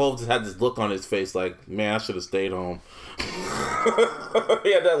picture of Hov just had this look on his face like, man, I should have stayed home.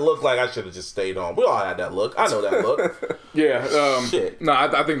 He had that look like, I should have just stayed home. We all had that look. I know that look. Yeah. Shit. No,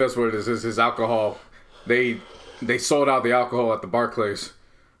 I think that's what it is. It's his alcohol. They sold out the alcohol at the Barclays.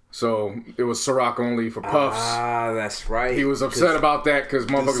 So it was Ciroc only for Puffs. Ah, that's right. He was upset about that because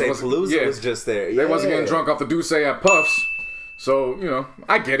motherfuckers was just there. They wasn't getting drunk off the Douce at Puffs. So, you know,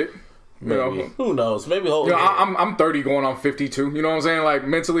 I get it. You know, who knows? Maybe I'm 30 going on 52. You know what I'm saying? Like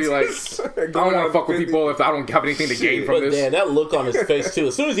mentally, like I don't want to fuck with people if I don't have anything to gain from this. Man, that look on his face too.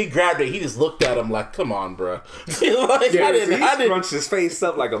 As soon as he grabbed it, he just looked at him like, "Come on, bro." Like, I didn't scrunch his face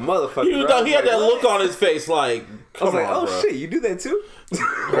up like a motherfucker. He had that look on his face like, "Come on, "Oh bro. shit, you do that too?"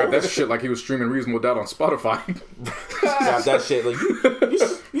 Grab that shit like he was streaming Reasonable Doubt on Spotify. Grab that shit like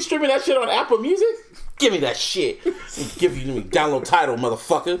you streaming that shit on Apple Music? Give me that shit. Give you download title,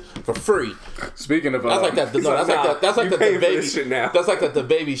 motherfucker, for free. Speaking of, that's like that. That's like the baby shit now. That's like the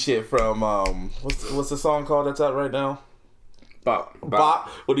baby shit from what's the song called that's out right now? Bop.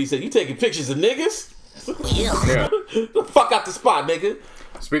 What he said? You taking pictures of niggas? Yeah. The fuck out the spot, nigga.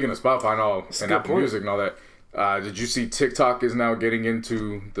 Speaking of Spotify and all, and Apple Music and all that, did you see TikTok is now getting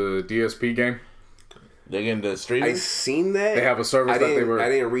into the DSP game? They get into streaming. I seen that. They have a service that they were. I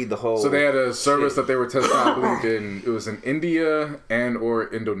didn't read the whole. So they had a service that they were testing. I believe it was in India and or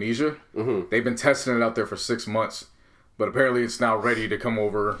Indonesia. Mm-hmm. They've been testing it out there for 6 months, but apparently it's now ready to come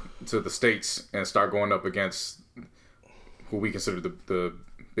over to the States and start going up against who we consider the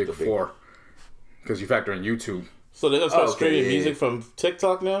big four, because you factor in YouTube. So they're gonna start streaming music from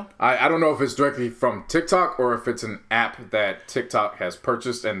TikTok now? I don't know if it's directly from TikTok or if it's an app that TikTok has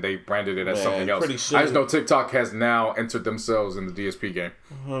purchased and they branded it as something else. I just know TikTok has now entered themselves in the DSP game.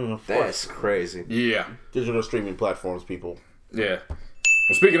 That's crazy. Yeah. Digital streaming platforms, people. Yeah. Well,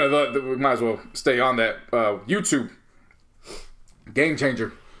 speaking of that, we might as well stay on that. YouTube. Game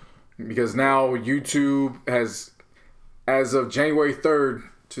changer. Because now YouTube has, as of January 3rd,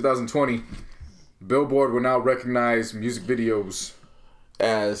 2020... Billboard will now recognize music videos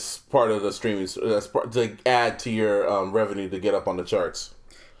as part of the streaming, to add to your revenue to get up on the charts.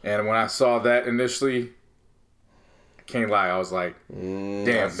 And when I saw that initially, I can't lie, I was like,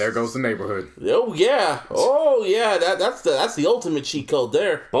 "Damn, there goes the neighborhood." Oh yeah, that's the ultimate cheat code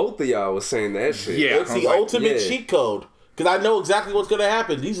there. Both of y'all was saying that shit. Yeah, it's the ultimate cheat code. Because I know exactly what's gonna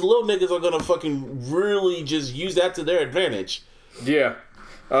happen. These little niggas are gonna fucking really just use that to their advantage. Yeah.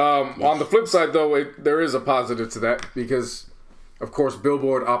 On the flip side, though, there is a positive to that because, of course,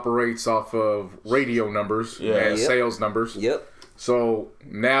 Billboard operates off of radio numbers and sales numbers. Yep. So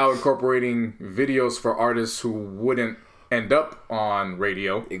now incorporating videos for artists who wouldn't end up on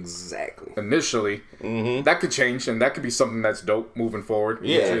radio. Exactly. Initially, that could change, and that could be something that's dope moving forward.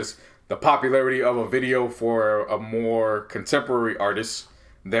 Yeah. Which is the popularity of a video for a more contemporary artist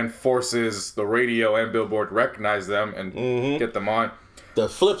then forces the radio and Billboard to recognize them and get them on. The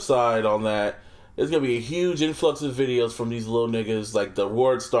flip side on that, there's going to be a huge influx of videos from these little niggas, like the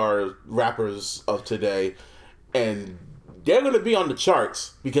word star rappers of today, and they're going to be on the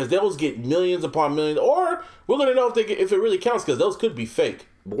charts because those get millions upon millions, or we're going to know if it really counts because those could be fake.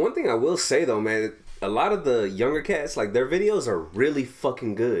 But one thing I will say, though, man, a lot of the younger cats, like, their videos are really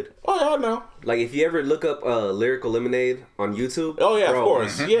fucking good. Oh, yeah, I know. Like, if you ever look up Lyrical Lemonade on YouTube. Oh, yeah, of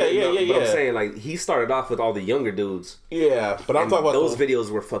course. Yeah. But I'm saying, like, he started off with all the younger dudes. Yeah, but I'm talking about those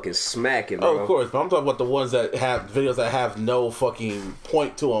videos were fucking smacking, bro. Oh, of course, but I'm talking about the ones that have videos that have no fucking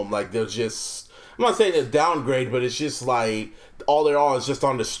point to them. Like, they're just... I'm not saying it's downgrade, but it's just like... all they're on is just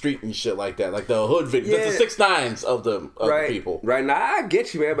on the street and shit like that. Like the hood video. The 6ix9ines of the people. Right, now I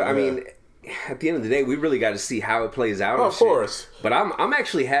get you, man, but I mean... at the end of the day, we really got to see how it plays out. Of course. But I'm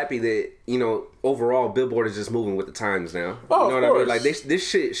actually happy that, overall, Billboard is just moving with the times now. Oh, you know what I mean? Like, this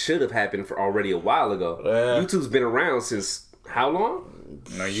shit should have happened for already a while ago. Yeah. YouTube's been around since how long?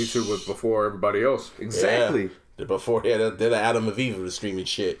 YouTube was before everybody else. Exactly. Yeah. Before, they're the Adam and Eve of the streaming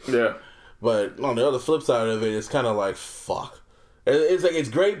shit. Yeah. But on the other flip side of it, it's kind of like, fuck. It's like, it's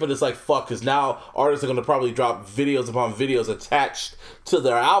great, but it's like, fuck, because now artists are going to probably drop videos upon videos attached to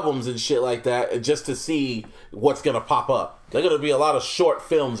their albums and shit like that, and just to see what's going to pop up. They're going to be a lot of short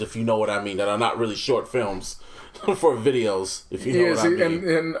films, if you know what I mean, that are not really short films for videos, if you know what I mean.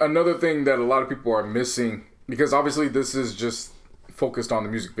 And another thing that a lot of people are missing, because obviously this is just focused on the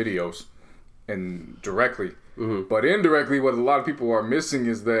music videos and directly, but indirectly what a lot of people are missing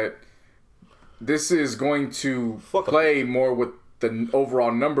is that this is going to play more with the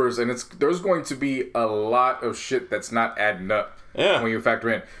overall numbers, and there's going to be a lot of shit that's not adding up when you factor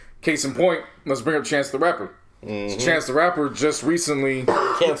in. Case in point, let's bring up Chance the Rapper. Chance the Rapper just recently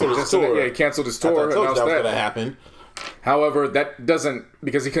canceled his tour. Canceled his tour. I thought that was going to happen. However, that doesn't,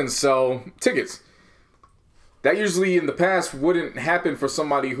 because he couldn't sell tickets. That usually in the past wouldn't happen for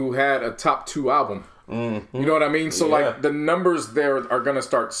somebody who had a top 2 album. You know what I mean? So like the numbers there are gonna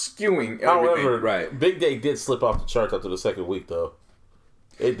start skewing everything. However, Big Day did slip off the charts after the second week, though.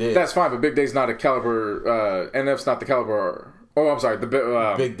 It did. That's fine, but Big Day's not a caliber. NF's not the caliber. Oh, I'm sorry.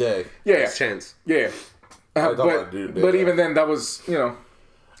 The Big Day. Yeah, Chance. Yeah. But even then, that was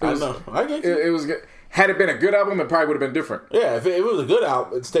I know. I get you. It was good. Had it been a good album, it probably would have been different. Yeah, if it was a good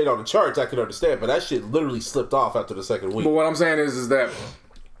album, it stayed on the charts, I could understand. But that shit literally slipped off after the second week. But what I'm saying is that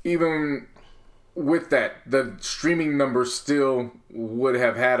even with that, the streaming numbers still would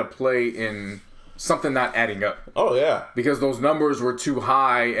have had a play in something not adding up. Oh, yeah. Because those numbers were too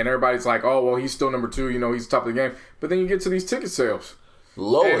high, and everybody's like, oh, well, he's still number 2, he's top of the game. But then you get to these ticket sales.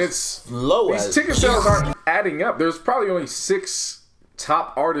 These ticket sales aren't adding up. There's probably only 6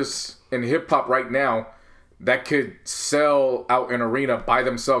 top artists in hip-hop right now that could sell out an arena by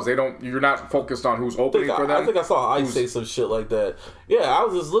themselves. You're not focused on who's opening for them. I think I saw Ice say some shit like that. Yeah, I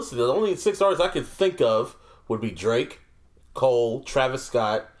was just listening. The only 6 artists I could think of would be Drake, Cole, Travis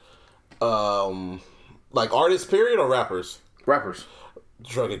Scott, like artists, period, or rappers? Rappers.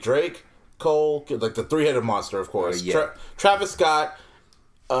 Drake, Cole, like the three-headed monster, of course. Yeah. Travis Scott,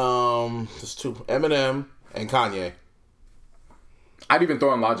 there's 2, Eminem, and Kanye. I'd even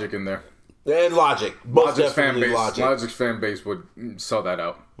throw in Logic in there. And Logic. Logic's fan base would sell that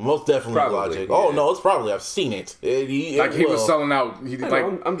out. Most definitely Probably, Logic. yeah. Oh, no, it's probably. I've seen it. He was selling out.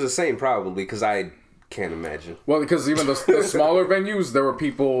 I'm just saying probably because I can't imagine. Well, because even the smaller venues, there were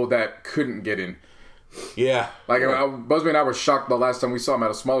people that couldn't get in. Yeah. Busby and I were shocked the last time we saw him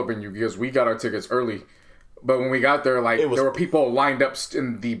at a smaller venue because we got our tickets early. But when we got there, there were people lined up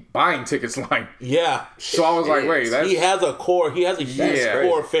in the buying tickets line. Yeah. So I was like, wait, he has a huge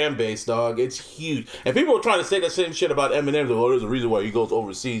core fan base, dog. It's huge. And people were trying to say the same shit about Eminem. There's a reason why he goes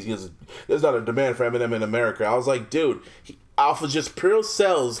overseas. There's not a demand for Eminem in America. I was like, dude, off of just pure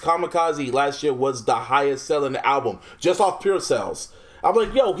sales, Kamikaze last year was the highest selling album. Just off pure sales. I'm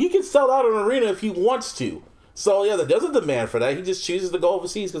like, yo, he can sell out an arena if he wants to. So, yeah, there's a demand for that. He just chooses to go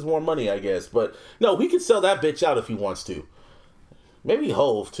overseas because more money, I guess. But, no, he can sell that bitch out if he wants to. Maybe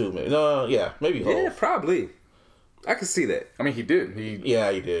Hove, too. Maybe Hove. Yeah, probably. I can see that. I mean, he did. He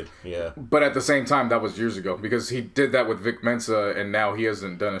did. Yeah. But at the same time, that was years ago. Because he did that with Vic Mensa, and now he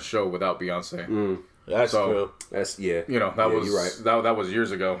hasn't done a show without Beyonce. That's true. That's, yeah. You're right. That was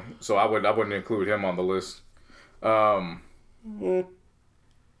years ago. So I wouldn't include him on the list. I'm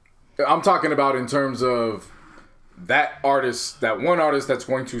talking about in terms of that one artist that's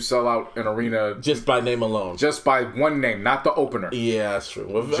going to sell out an arena just by name alone, just by one name, not the opener. Yeah, that's true.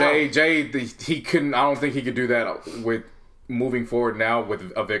 He couldn't. I don't think he could do that with moving forward now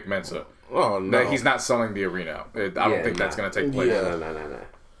with a Vic Mensa. Oh no, he's not selling the arena. I don't think that's going to take place. Yeah,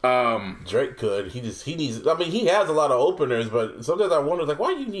 no. Drake could. He needs. I mean, he has a lot of openers, but sometimes I wonder, like,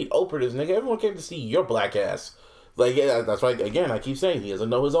 why do you need openers, nigga? Everyone came to see your black ass. Like, yeah, that's why. Again, I keep saying he doesn't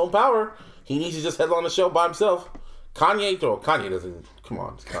know his own power. He needs to just headline the show by himself. Kanye doesn't. Come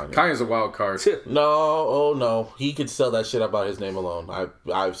on, Kanye. Kanye's a wild card. No. He could sell that shit out by his name alone.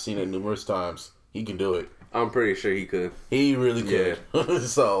 I've seen it numerous times. He can do it. I'm pretty sure he could. He really could. Yeah.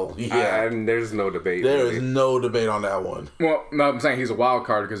 So, yeah. There's no debate. There is no debate on that one. Well, no, I'm saying he's a wild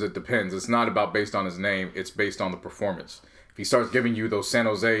card because it depends. It's not about based on his name. It's based on the performance. If he starts giving you those San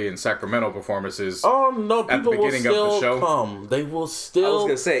Jose and Sacramento performances people at the beginning will still of the show, come. They will still. I was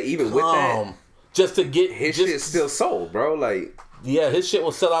gonna say, even with that, just to get his shit's still sold, bro. Like, yeah, his shit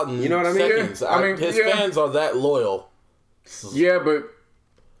will sell out in what I mean? seconds. Yeah. His fans are that loyal. Yeah, but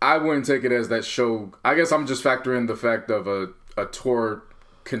I wouldn't take it as that show. I guess I'm just factoring the fact of a tour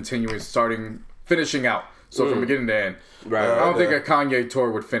continuing, finishing out. So from beginning to end, right? I don't think a Kanye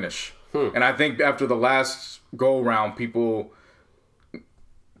tour would finish. And I think after the last go around, people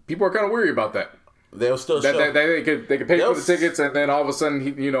are kind of weary about that. They'll still show. They could pay for the tickets, and then all of a sudden,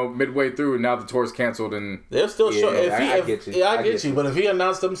 midway through, and now the tour's canceled, and they'll still show. I get you. I get you. But if he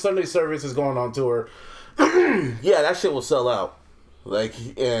announced them Sunday service is going on tour, yeah, that shit will sell out. Like,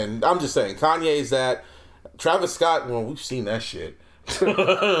 and I'm just saying, Kanye's that. Travis Scott, well, we've seen that shit.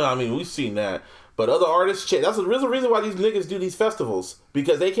 I mean, we've seen that. But other artists, that's the reason why these niggas do these festivals,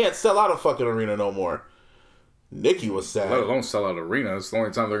 because they can't sell out a fucking arena no more. Nicki was sad. Let alone sell out arena. It's the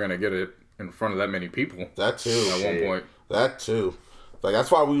only time they're gonna get it in front of that many people. That too. At one point. That too. Like, that's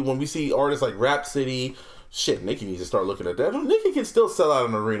why when we see artists like Rap City, Nicki needs to start looking at that. Nicki can still sell out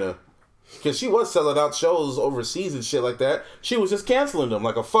an arena. Because she was selling out shows overseas and shit like that. She was just canceling them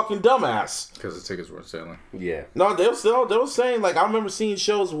like a fucking dumbass. Because the tickets weren't selling. Yeah. No, they were saying, like, I remember seeing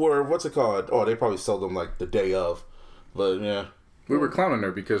shows where, what's it called? Oh, they probably sold them like the day of. But, yeah. We were clowning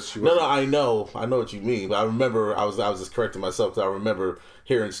her because she was. No, I know what you mean. But I remember I was just correcting myself because I remember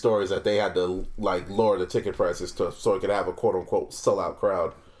hearing stories that they had to like lower the ticket prices so it could have a quote unquote sellout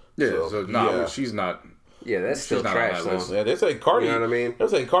crowd. Yeah, she's not. Yeah, that's still trash. Yeah, they say Cardi. You know what I mean? They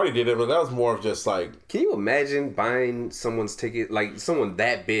say Cardi did it, but that was more of just like. Can you imagine buying someone's ticket, like someone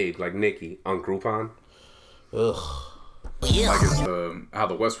that big, like Nicki, on Groupon? Ugh. Like it's how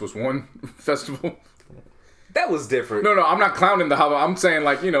the West Was Won festival. That was different. No, I'm not clowning the how. I'm saying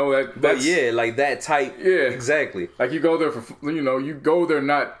like that's But yeah, like that type. Yeah, exactly. Like you go there for you go there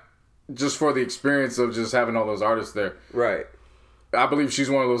not just for the experience of just having all those artists there. Right. I believe she's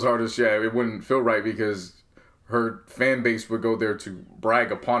one of those artists. Yeah, it wouldn't feel right because her fan base would go there to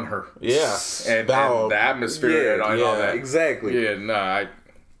brag upon her. Yeah, and the atmosphere and all that. Exactly. Yeah,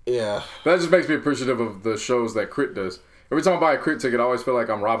 yeah. That just makes me appreciative of the shows that Crit does. Every time I buy a Crit ticket, I always feel like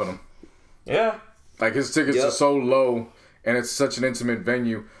I'm robbing him. Yeah. Like his tickets are so low, and it's such an intimate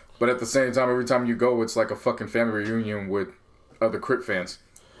venue. But at the same time, every time you go, it's like a fucking family reunion with other Crit fans.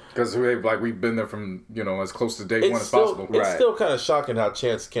 Because we've been there from as close to day one as possible. It's still kind of shocking how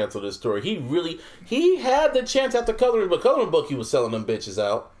Chance canceled his tour. He had the chance after Coloring Book. He was selling them bitches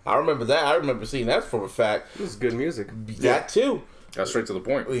out. I remember that. I remember seeing that for a fact. It was good music. That too. That's straight to the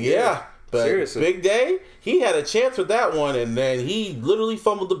point. Yeah. But seriously. Big Day, he had a chance with that one, and then he literally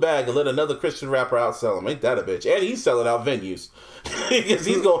fumbled the bag and let another Christian rapper outsell him. Ain't that a bitch? And he's selling out venues. Because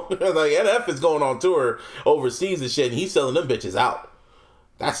he's going, like, NF is going on tour overseas and shit, and he's selling them bitches out.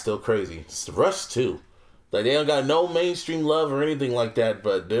 That's still crazy. It's Russ, too. Like, they don't got no mainstream love or anything like that,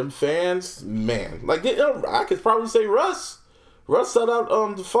 but them fans, man. Like, I could probably say Russ. Russ sold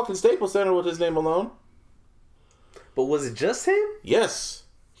out the fucking Staples Center with his name alone. But was it just him? Yes.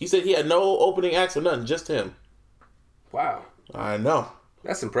 He said he had no opening acts or nothing, just him. Wow. I know.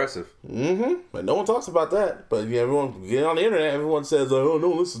 That's impressive. Mm-hmm. But no one talks about that. But yeah, everyone get on the internet, everyone says, "Oh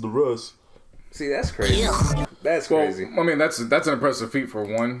no, this is the Russ." See, that's crazy. That's crazy. Well, I mean, that's an impressive feat for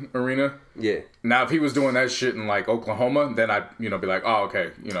one arena. Yeah. Now, if he was doing that shit in like Oklahoma, then I'd be like, oh, okay,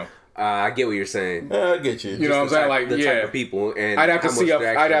 I get what you're saying. I get you. You know what I'm saying? Like, the type of people, and I'd have to see.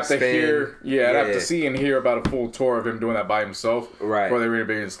 I'd have to spend. hear. Yeah, I'd have to see and hear about a full tour of him doing that by himself. Right. Before they really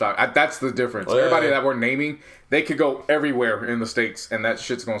be in stock. That's the difference. Oh, yeah. Everybody that we're naming, they could go everywhere in the States, and that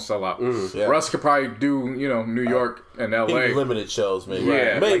shit's gonna sell out. Yeah. Russ could probably do, New York and L.A. Limited shows, maybe.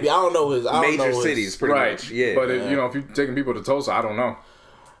 Yeah. Maybe. I don't know his Major cities, pretty much. Yeah. But if you're taking people to Tulsa, I don't know.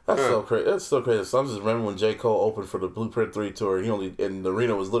 That's so crazy. That's so crazy. So I just remember when J. Cole opened for the Blueprint 3 tour, and the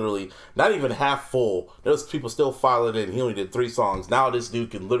arena was literally not even half full. There was people still filing in. He only did 3 songs. Now this dude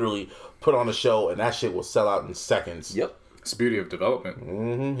can literally put on a show, and that shit will sell out in seconds. Yep. It's the beauty of development.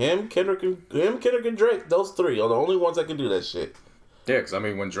 Mm-hmm. Him, Kendrick, and Drake. Those 3 are the only ones that can do that shit. Yeah, because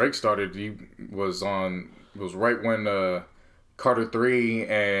when Drake started, he was right when Carter 3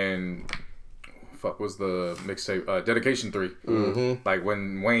 and was the mixtape Dedication 3. Mm-hmm. Like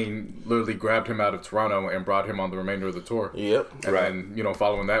when Wayne literally grabbed him out of Toronto and brought him on the remainder of the tour. Yep. And then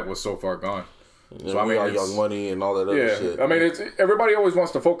following that was So Far Gone. So I mean, Young Money and all that other shit. I mean, it's everybody always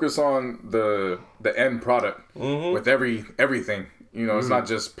wants to focus on the end product with everything. It's not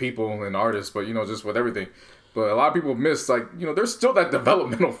just people and artists, but just with everything. But a lot of people miss there's still that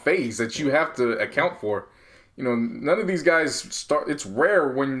developmental phase that you have to account for. None of these guys start. It's rare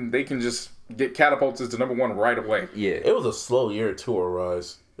when they can just get catapulted to number 1 right away. Yeah, it was a slow year tour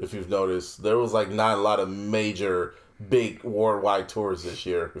rise. If you've noticed, there was not a lot of major, big worldwide tours this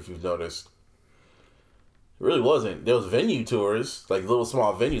year. If you've noticed, it really wasn't. There was venue tours, like little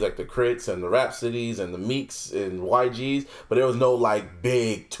small venues, like the Crits and the Rhapsodies and the Meeks and YGs, but there was no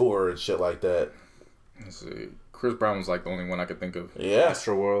big tour and shit like that. Let's see. Chris Brown was the only one I could think of. Yeah,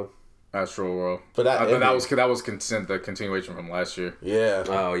 Astro World. But that was the continuation from last year. Yeah.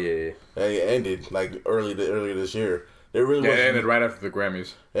 Oh yeah. It ended earlier this year. There really it ended right after the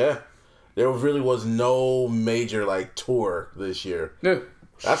Grammys. Yeah. There really was no major tour this year. Yeah.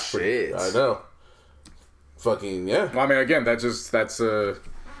 That's pretty. I know. Fucking yeah. Well, I mean, again, that's I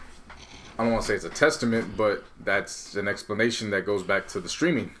don't want to say it's a testament, but that's an explanation that goes back to the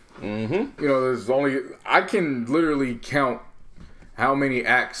streaming. Mm-hmm. I can literally count how many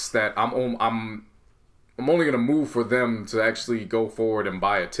acts that I'm only gonna move for them to actually go forward and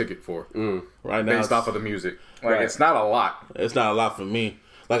buy a ticket for right now based off of the music. It's not a lot. It's not a lot for me.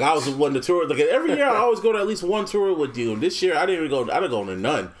 I was one to tour. Every year I always go to at least one tour with you. This year I didn't even go. I didn't go to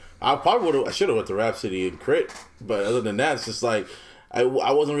none. I should have went to Rhapsody and Crit, but other than that, it's just I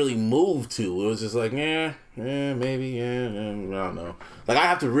wasn't really moved to. It was just maybe I don't know. I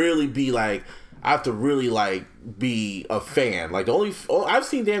have to really be be a fan. I've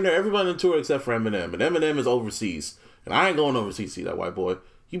seen damn near everybody on the tour except for Eminem, and Eminem is overseas, and I ain't going overseas to see that white boy.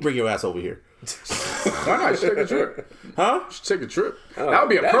 You bring your ass over here. Why not? You should take a trip. Huh? You should take a trip. That would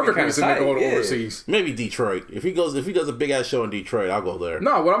be a perfect reason to go overseas. Maybe Detroit. If he does a big ass show in Detroit, I'll go there.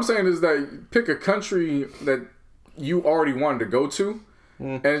 No, what I'm saying is that pick a country that you already wanted to go to,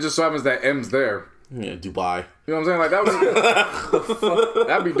 and it just so happens that M's there. Yeah, Dubai. You know what I'm saying? Like that was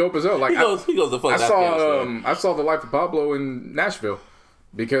that'd be dope as hell. Like he goes the fuck. I saw The Life of Pablo in Nashville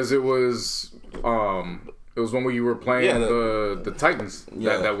because it was when we were playing the Titans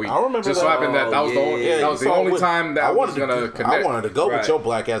that week. I remember just so happened that was the only time that I was gonna connect. I wanted to go with your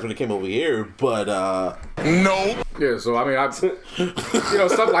black ass when it came over here, but No. Yeah, so I mean,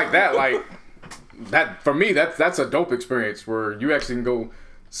 stuff like that, like that for me, that's a dope experience where you actually can go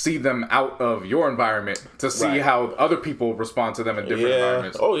see them out of your environment to see how other people respond to them in different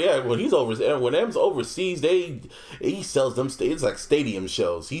environments. Oh yeah, when M's overseas, he sells them. It's like stadium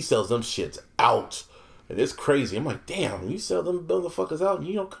shows. He sells them shits out. And it's crazy. I'm like, damn, you sell them motherfuckers out and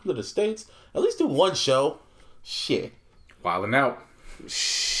you don't come to the States? At least do one show. Shit. Wilding out.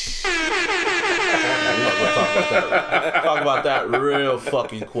 Talk about that real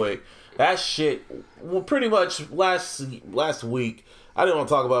fucking quick. That shit, well, pretty much last week, I didn't want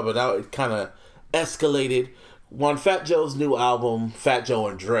to talk about it, but now it kind of escalated. On Fat Joe's new album, Fat Joe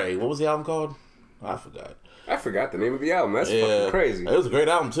and Dre. What was the album called? I forgot. I forgot the name of the album. That's fucking crazy. It was a great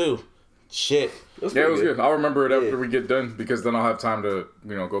album, too. Shit. It was good. I'll remember it after we get done because then I'll have time to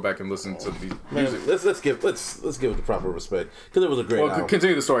go back and listen to the music. Let's give it the proper respect because it was a great album.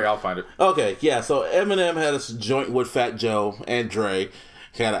 Continue the story. I'll find it. Okay, yeah. So Eminem had a joint with Fat Joe and Dre.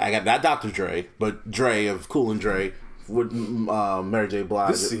 I got not Dr. Dre, but Dre of Cool and Dre with Mary J.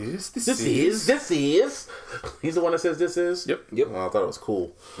 Blige. This is. He's the one that says this is. Yep. Oh, I thought it was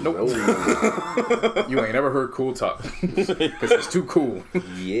cool. Nope. You ain't never heard cool talk because it's too cool.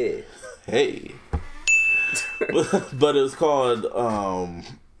 Yeah. Hey. But it was called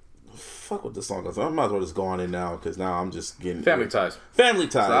fuck what the song is. I might as well just go on in now because now I'm just getting Family Ties. Family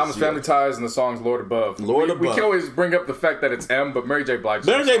Ties. So the album's Family Ties and the song's Lord Above. We can always bring up the fact that it's M, but Mary J. Blige.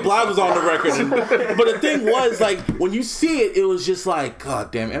 Mary J. Blige was on the record, but the thing was, like, when you see it, it was just like,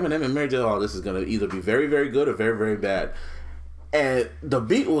 God damn, Eminem and Mary J. Oh, this is gonna either be very, very good or very, very bad. And the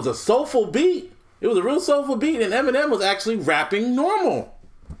beat was a soulful beat. It was a real soulful beat, and Eminem was actually rapping normal.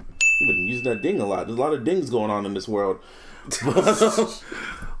 You've been using that ding a lot. There's a lot of dings going on in this world.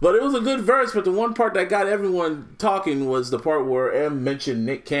 But it was a good verse, but the one part that got everyone talking was the part where M mentioned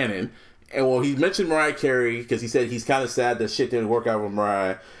Nick Cannon. And well, he mentioned Mariah Carey because he said he's kind of sad that shit didn't work out with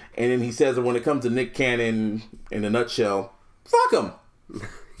Mariah. And then he says that when it comes to Nick Cannon, in a nutshell, fuck him.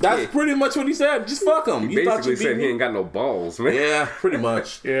 That's pretty much what he said. Just fuck him. He basically said he ain't got no balls, man. Yeah, pretty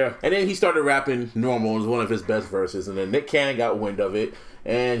much. Yeah. And then he started rapping normal. It was one of his best verses. And then Nick Cannon got wind of it.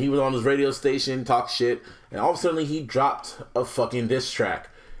 And he was on his radio station, talk shit. And all of a sudden, he dropped a fucking diss track.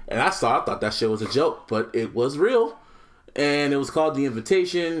 And I thought that shit was a joke. But it was real. And it was called The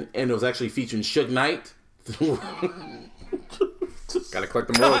Invitation. And it was actually featuring Suge Knight. Gotta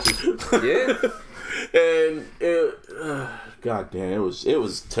collect the royalties. Yeah. And it, God damn, it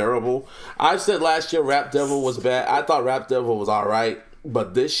was terrible. I said last year Rap Devil was bad. I thought Rap Devil was alright,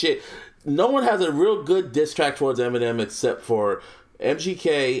 but this shit, no one has a real good diss track towards Eminem except for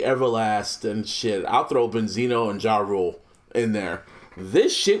MGK, Everlast, and shit. I'll throw Benzino and Ja Rule in there.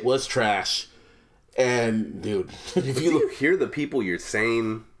 This shit was trash. And dude, if you hear the people you're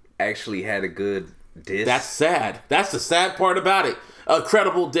saying actually had a good diss, that's sad. That's the sad part about it. A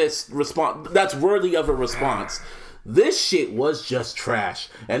credible diss response that's worthy of a response. This shit was just trash.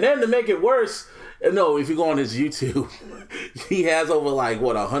 And then to make it worse, no, if you go on his YouTube, he has over like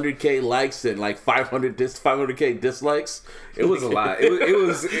what 100K likes and like 500K dislikes. It was a lot. It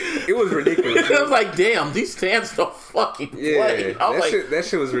was ridiculous. I was like, damn, these fans don't fucking play. That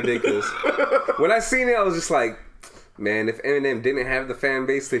shit was ridiculous. When I seen it, I was just like, man, if Eminem didn't have the fan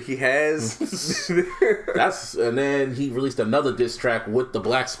base that he has, and then he released another diss track with the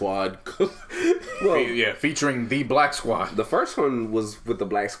Black Squad. Featuring the Black Squad. The first one was with the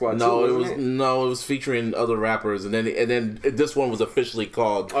Black Squad. It was featuring other rappers, and then this one was officially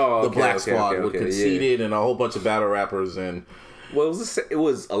called the Black Squad with Conceited and a whole bunch of battle rappers and. Well, it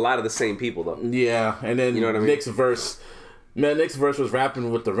was a lot of the same people though. Yeah, and then you know what I mean? Nick's verse was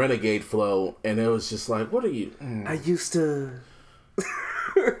rapping with the Renegade flow, and it was just like, what are you? I used to.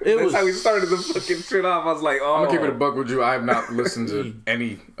 That's how we started the fucking shit off. I was like, oh. I'm gonna keep it a buck with you. I have not listened to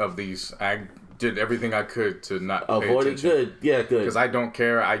any of these. I did everything I could to not avoid it. Good, yeah, good. Because I don't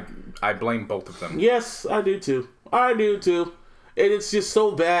care. I blame both of them. Yes, I do too. And it's just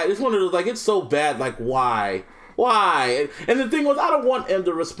so bad. It's one of those, like, it's so bad. Like, why? Why? And the thing was, I don't want him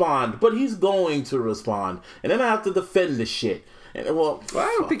to respond, but he's going to respond, and then I have to defend this shit. And I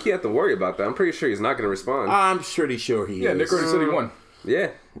don't think you have to worry about that. I'm pretty sure he's not going to respond. I'm pretty sure he is. Yeah, Nick already said he won.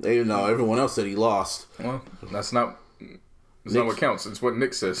 Yeah. Even though everyone else said he lost. Well, that's not what counts. It's what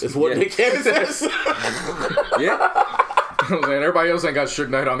Nick says. It's what Nick says. Yeah. And everybody else ain't got Suge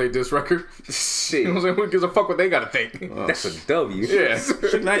Knight on their diss record. You know what I'm saying? Who gives a fuck what they gotta think? That's a W. Yeah.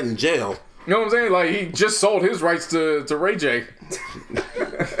 Suge Knight in jail. You know what I'm saying? Like, he just sold his rights to Ray J.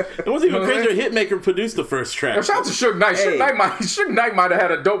 It wasn't even crazier. Hitmaker produced the first track. Shout out to Suge Knight. Hey. Suge Knight might have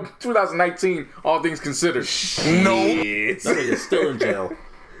had a dope 2019, all things considered. No. That nigga's still in jail.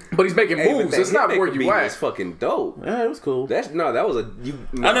 But he's making moves. It's not where you at. It's fucking dope. Yeah, it was cool. That was a...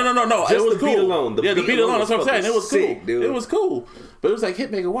 No. Just It was the cool. beat alone. The beat alone. That's what I'm saying. It was sick, cool. dude. It was cool. But it was like,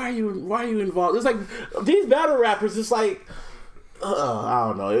 Hitmaker, why are you involved? It's like, these battle rappers, it's like, I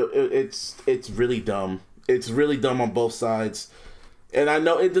don't know. It's really dumb. It's really dumb on both sides. And I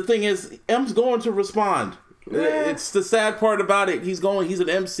know, the thing is, M's going to respond. Yeah. It's the sad part about it. He's an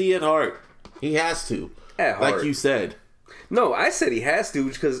MC at heart. He has to. At heart. Like you said. No, I said he has to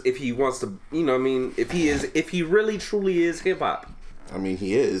because if he wants to, you know what I mean, if he really truly is hip hop. I mean,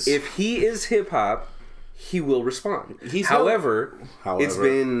 he is. If he is hip hop, he will respond. However, However, it's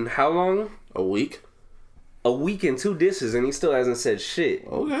been how long? A week? A week and 2 disses, and he still hasn't said shit.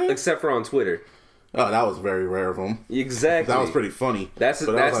 Okay. Except for on Twitter. Oh, that was very rare of him. Exactly. That was pretty funny. That's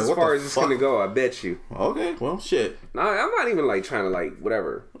But I was as like, far what as the it's fuck? gonna go. I bet you. Okay, well, shit. No, I'm not even like trying to like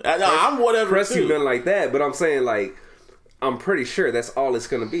whatever. I'm whatever Press too. you nothing like that, but I'm saying like I'm pretty sure that's all it's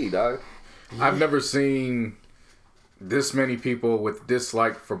gonna be, dog. I've never seen this many people with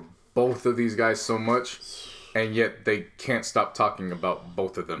dislike for both of these guys so much, and yet they can't stop talking about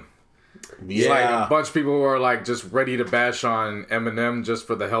both of them. It's like a bunch of people who are like just ready to bash on Eminem just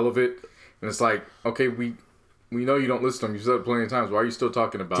for the hell of it, and it's like, okay, we know you don't listen to him. You've said it plenty of times. Why are you still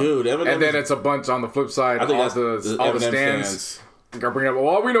talking about Dude, him? Eminem And then it's a bunch on the flip side. I think All that's the Eminem stands. Are bringing up, well,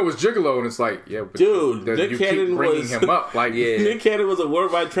 all we know is Gigolo, and it's like, yeah, but Dude, you Nick Cannon keep bringing was him up, like, Yeah. Nick Cannon was a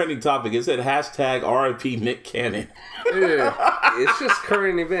worldwide trending topic. It said hashtag RIP Nick Cannon. yeah. It's just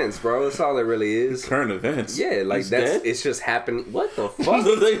current events, bro. That's all it really is. Current events. Yeah, like He's that's dead? it's just happening. What the fuck? What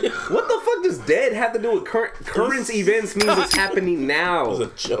the fuck does dead have to do with current events? Means it's happening now. It was a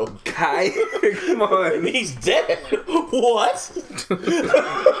joke. Kai, come on. He's dead. What?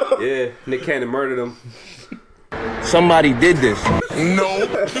 Yeah, Nick Cannon murdered him. Somebody did this. No.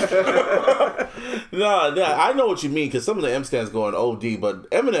 No, I know what you mean because some of the M stands going OD, but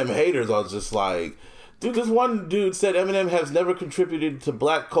Eminem haters are just like, dude, this one dude said Eminem has never contributed to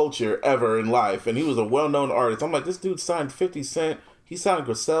black culture ever in life, and he was a well-known artist. I'm like, this dude signed 50 Cent. He signed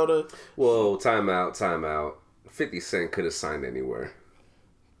Griselda. Whoa, time out. 50 Cent could have signed anywhere.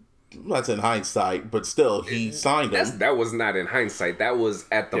 That's in hindsight, but still, he signed him. That was not in hindsight. That was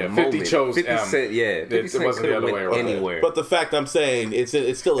at the 50 moment. chose 50 M. Cent, yeah. 50 It Cent wasn't could the have other went way around. anywhere. But the fact I'm saying, it's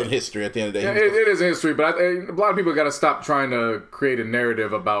still in history at the end of the day. It is history, but a lot of people got to stop trying to create a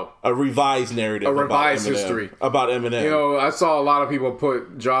narrative about A revised narrative. A revised about Eminem, history. About Eminem. You know, I saw a lot of people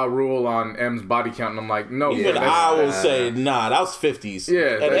put Ja Rule on M's body count, and I'm like, no. Even I will say, nah, that was 50s.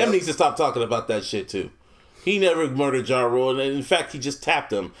 Yeah, and that's- M needs to stop talking about that shit too. He never murdered Ja Rule, and in fact, he just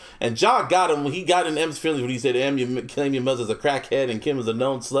tapped him. And Ja got him. He got in M's feelings when he said, "M, you claim your mother's a crackhead, and Kim is a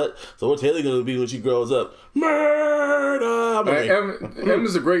known slut. So what's Haley gonna be when she grows up? Murder." M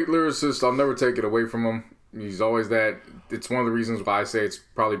is a great lyricist. I'll never take it away from him. He's always that. It's one of the reasons why I say it's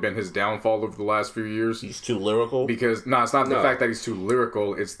probably been his downfall over the last few years. He's too lyrical. Because it's not the fact that he's too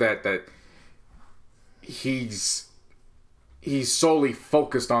lyrical. It's that he's solely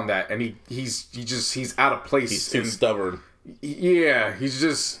focused on that, and he's out of place. He's too stubborn. Yeah, he's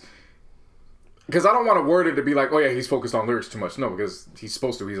just. Because I don't want to word it to be like, oh yeah, he's focused on lyrics too much. No, because he's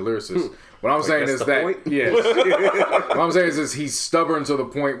supposed to. He's a lyricist. What I'm saying is that's the that point? yes. What I'm saying is he's stubborn to the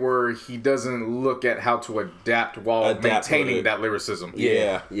point where he doesn't look at how to adapt while maintaining that lyricism.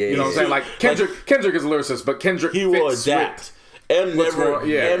 Yeah. You know what I'm saying? Like Kendrick is a lyricist, but Kendrick He will fits adapt. with- M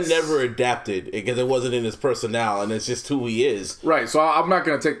never adapted because it wasn't in his personnel, and it's just who he is. Right. So I'm not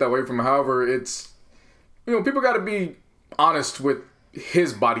going to take that away from him. However, it's people got to be honest with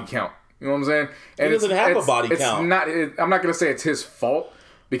his body count. You know what I'm saying? And He doesn't have a body count. I'm not going to say it's his fault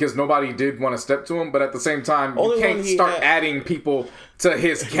because nobody did want to step to him, but at the same time, Only you can't when he start had- adding people to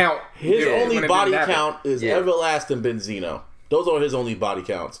his count. His when only it body didn't happen. count is Everlast and Benzino. Those are his only body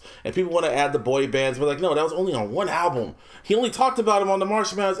counts. And people want to add the boy bands, but like, no, that was only on one album. He only talked about him on the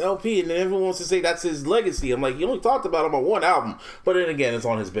Marshall Mathers LP, and then everyone wants to say that's his legacy. I'm like, he only talked about him on one album, but then again, it's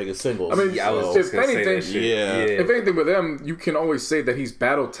on his biggest singles. I mean, I was if just gonna say anything, that shit. Yeah. if anything with him, you can always say that he's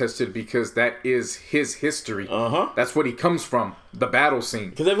battle tested because that is his history. That's what he comes from, the battle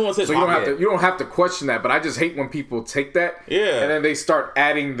scene. Because everyone says, So you don't have to question that. But I just hate when people take that, and then they start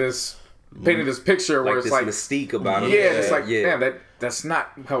adding this, painting this picture where Like it's this like mystique about him. yeah, it's like damn, that's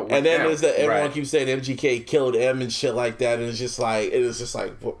not how it went and then down. there's everyone Right. keeps saying MGK killed M and shit like that, and it's just like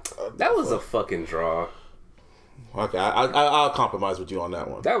That was a fucking draw. Okay, I'll compromise with you on that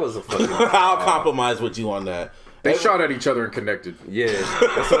one. That was a fucking. I'll compromise with you on that. They shot at each other and connected. Yeah,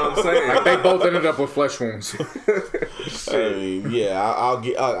 that's what I'm saying. Like they both ended up with flesh wounds. I mean, yeah,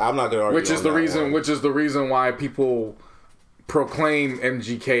 I'm not gonna argue. Which is the reason why people proclaim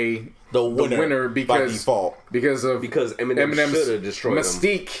MGK the winner because by default. Because Eminem should have destroyed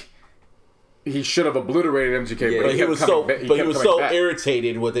mystique. He should have obliterated MGK, Yeah, but he was so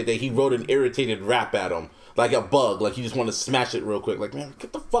irritated with it that he wrote an irritated rap at him, like a bug, like he just wanted to smash it real quick. Like, man,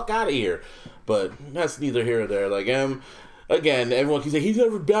 get the fuck out of here. But that's neither here or there. Like, again, everyone can say he's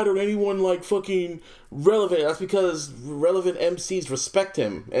never battled anyone like fucking relevant. That's because relevant MCs respect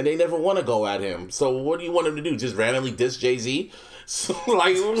him and they never want to go at him. So what do you want him to do? Just randomly diss Jay-Z? So,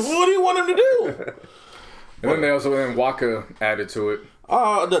 like, what do you want him to do? And then Waka added to it.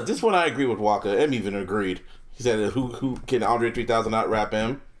 This one I agree with Waka. M even agreed. He said, "Who can Andre 3000 out rap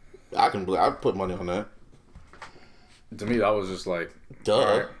him?" I'd put money on that. To me, that was just like, duh.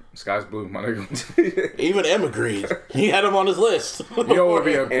 All right, sky's blue, my nigga. Even M agreed. He had him on his list. You know what would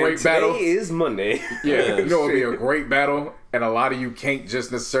be a great battle? Today is Monday. Yeah, you know what would be a great battle, and a lot of you can't just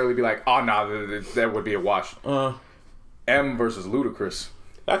necessarily be like, "Oh no, that would be a wash." M versus Ludacris.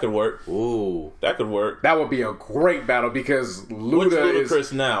 That could work. Ooh, that could work. That would be a great battle because Ludacris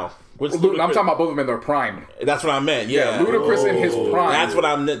is now. I'm talking about both of them in their prime. That's what I meant. Yeah, Ludacris in his prime. That's what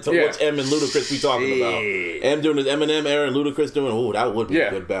I meant. To which M and Ludacris we talking about? M doing his Eminem era and Ludacris doing. Ooh, that would be a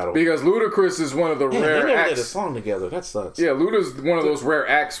good battle. Because Ludacris is one of the rare they never acts. did a song together. That sucks. Yeah, Luda's one of those rare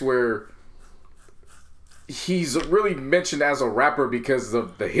acts where he's really mentioned as a rapper because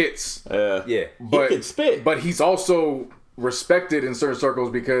of the hits. But he can spit. But he's also respected in certain circles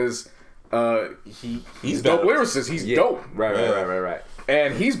because he's dope lyricist. He's dope. Right.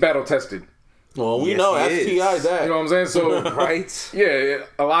 And he's battle tested. Well, we know STI that. You know what I'm saying? So right. Yeah,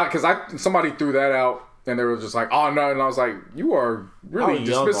 a lot because somebody threw that out and they were just like, "Oh no," and I was like, "You are really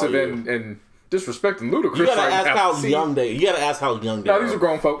dismissive and disrespecting Ludacris." You gotta ask how young they. You gotta ask how young they. No, these are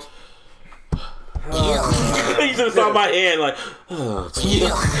grown folks. You should have saw my hand like. These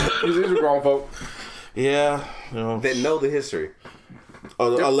are grown folks. Yeah, that know the history.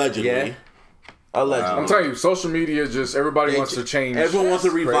 Allegedly. Yeah. Allegedly. I'm telling you, social media just everybody wants to change. Everyone wants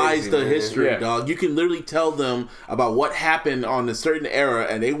to revise the history, Yeah. dog. You can literally tell them about what happened on a certain era,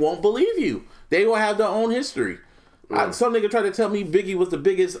 and they won't believe you. They will have their own history. Some nigga tried to tell me Biggie was the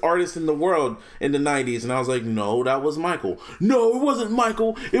biggest artist in the world in the 90s, and I was like, no, that was Michael. No, it wasn't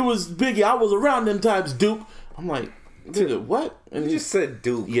Michael. It was Biggie. I was around them times, Duke. I'm like, nigga, what? And you just said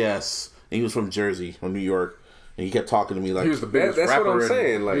Duke. Yes. And he was from Jersey or New York. And he kept talking to me like... He was the biggest rapper. That's what I'm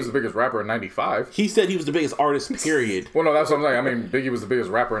saying. He was the biggest rapper in 95. He said he was the biggest artist, period. Well, no, that's what I'm saying. I mean, Biggie was the biggest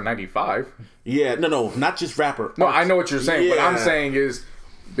rapper in 95. Yeah, no, not just rapper. No, I know what you're saying. What I'm saying is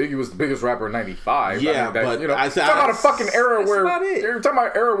Biggie was the biggest rapper in 95. Yeah, I mean, but... You're talking about a fucking era where... You're talking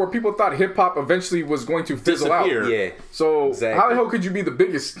about an era where people thought hip-hop eventually was going to fizzle out. Yeah. So, how the hell could you be the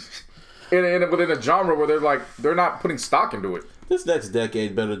biggest within a genre where they're not putting stock into it? This next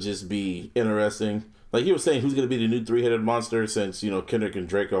decade better just be interesting. Like he was saying, who's going to be the new three-headed monster since, Kendrick and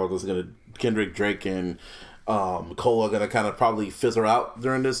Drake are all just going to... Kendrick, Drake, and Cole are going to kind of probably fizzle out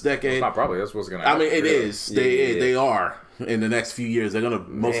during this decade. Well, not probably. That's what's going to happen. I mean, it is. They are. In the next few years, they're going to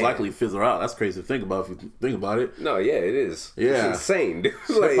most likely fizzle out. That's crazy to think about if you think about it. No, yeah, it is. Yeah. It's insane, dude.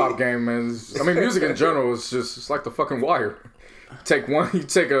 Hip-hop game is... I mean, music in general is just... It's like the fucking Wire. You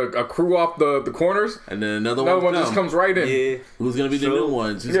take a crew off the corners, and then another one just comes right in. Yeah. Who's gonna be the new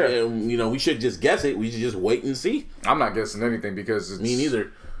ones? Yeah. We should just guess it. We should just wait and see. I'm not guessing anything because it's... Me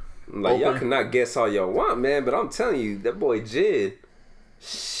neither. Like y'all cannot guess all y'all want, man. But I'm telling you, that boy Jid,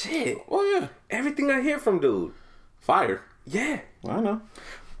 shit. Oh yeah. Everything I hear from dude, fire. Yeah, I know.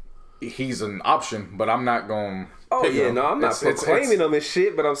 He's an option, but I'm not going. Oh yeah, no, I'm not proclaiming him and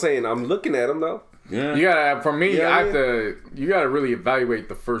shit. But I'm saying I'm looking at him though. Yeah. You gotta, for me, you gotta really evaluate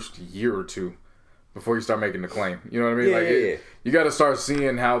the first year or two before you start making the claim. You know what I mean? You gotta start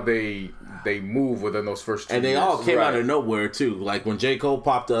seeing how they move within those first 2 years. And they all came out of nowhere too. Like when J. Cole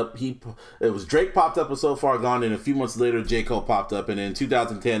popped up, it was Drake popped up with So Far Gone, and a few months later J. Cole popped up, and in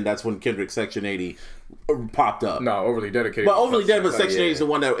 2010 that's when Kendrick's Section 80 popped up. No, Overly Dedicated. But Overly Dedicated, but Section 80 is the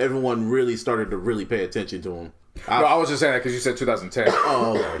one that everyone really started to really pay attention to him. I was just saying that because you said 2010.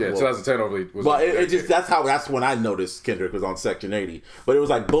 Oh, yeah, 2010 Overly was. But it just that's when I noticed Kendrick was on Section 80. But it was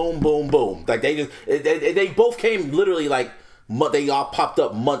like boom, boom, boom. Like they both came literally like they all popped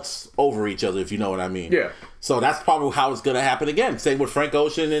up months over each other, if you know what I mean. Yeah. So that's probably how it's gonna happen again. Same with Frank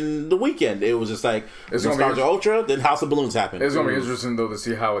Ocean and The Weeknd. It was just like Nostalgia Ultra, then House of Balloons happened. It's gonna be interesting though to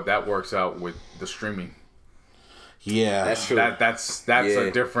see how that works out with the streaming. Yeah, That's true. That's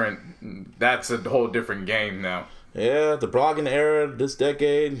a different. That's a whole different game now. Yeah, the blogging era, this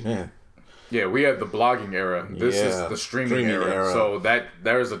decade, man. Yeah, we had the blogging era. This is the streaming era. So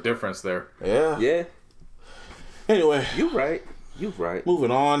there's a difference there. Yeah. Yeah. Anyway, You right.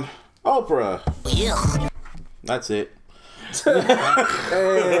 moving on. Oprah. Yeah. That's it. And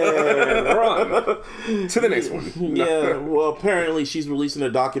run to the next one. Yeah, well, apparently she's releasing a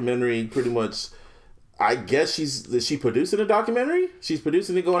documentary. Pretty much, I guess is she producing a documentary? She's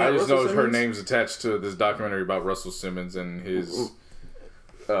producing it going. I at just Russell know her Simmons? name's attached to this documentary about Russell Simmons and his,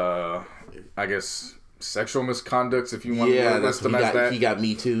 I guess, sexual misconducts. If you want to list him as that, he got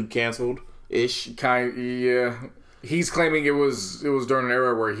Me Too canceled ish. Yeah. He's claiming it was during an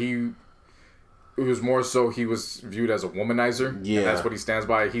era where it was more so he was viewed as a womanizer. Yeah. And that's what he stands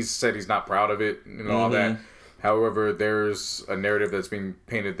by. He said he's not proud of it and all that. However, there's a narrative that's being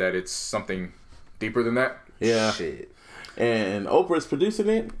painted that it's something deeper than that. Yeah. Shit. And Oprah's producing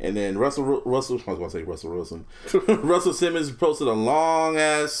it, and then Russell Simmons posted a long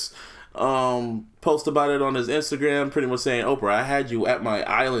ass post about it on his Instagram, pretty much saying, Oprah, I had you at my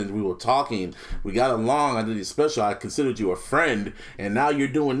island, we were talking, we got along, I did it special, I considered you a friend, and now you're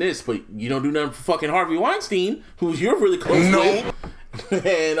doing this, but you don't do nothing for fucking Harvey Weinstein, who you're really close with,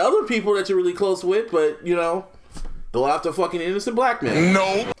 and other people that you're really close with, but you know, go after fucking innocent black men.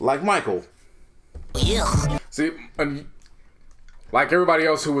 No. Like Michael. Yeah. See, like everybody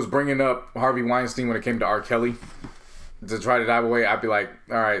else who was bringing up Harvey Weinstein when it came to R. Kelly, to try to dive away, I'd be like,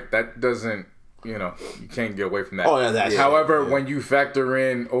 all right, that doesn't, you can't get away from that. Oh, yeah, that's However, when you factor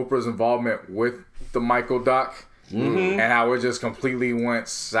in Oprah's involvement with the Michael doc and how it just completely went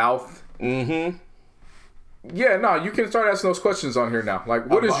south, yeah, no, you can start asking those questions on here now. Like,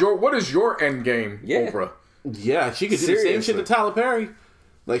 what is your end game, Oprah? Yeah, she could do the same shit to Tyler Perry.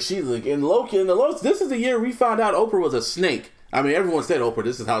 Like, she's like, in the this is the year we found out Oprah was a snake. I mean, everyone said Oprah,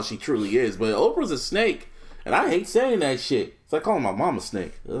 this is how she truly is, but Oprah's a snake. And I hate saying that shit. It's like calling my mom a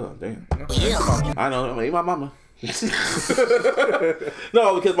snake. Oh, damn. Yeah. I know. I ain't my mama.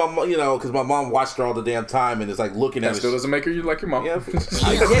 No, because my mom watched her all the damn time and it's like looking at That still doesn't make her like your mom. Yeah,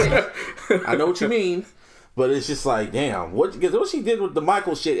 I get it. I know what you mean. But it's just like, damn, what she did with the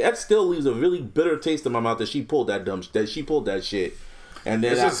Michael shit, that still leaves a really bitter taste in my mouth that she pulled that shit. And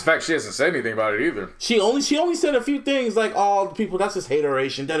then it's just the fact she hasn't said anything about it either. She only said a few things like, "Oh, people, that's just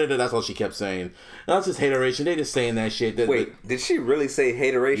hateration." That's all she kept saying. That's just hateration. They just saying that shit. Wait, did she really say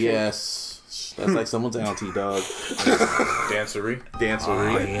hateration? Yes, that's like someone's auntie, dog. Dancery. There's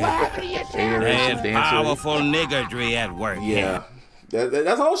powerful niggardry at work. Yeah.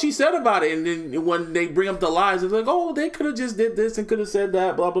 That's all she said about it. And then when they bring up the lies, it's like, oh, they could have just did this and could have said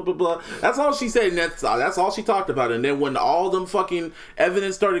that, blah, blah, blah, blah. That's all she said, and that's all she talked about. And then when all them fucking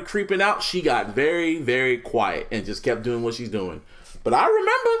evidence started creeping out, she got very, very quiet and just kept doing what she's doing. But I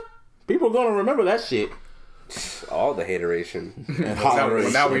remember. People are going to remember that shit. All the hateration. And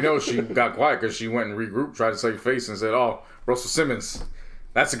now we know she got quiet because she went and regrouped, tried to save face, and said, oh, Russell Simmons,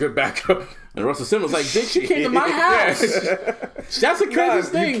 that's a good backup. And Russell Simmons was like, bitch, you came to my house. That's the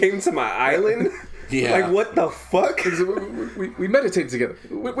craziest thing. You came to my island? Yeah. Like, what the fuck? We meditated together.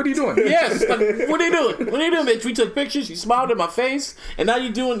 What are you doing? Yes. Like, what are you doing? What are you doing, bitch? We took pictures. You smiled in my face. And now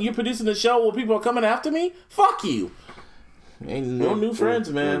you're producing a show where people are coming after me? Fuck you. Ain't no new friends,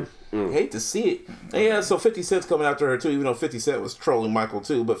 man. Hate to see it. And yeah, so 50 Cent's coming after her, too, even though 50 Cent was trolling Michael,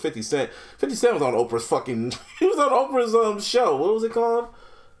 too. But 50 Cent was on Oprah's fucking... He was on Oprah's show. What was it called?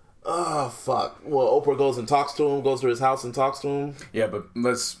 Oh, fuck. Well, Oprah goes and talks to him, goes to his house and talks to him. Yeah, but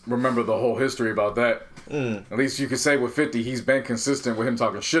let's remember the whole history about that. At least you could say with 50, he's been consistent with him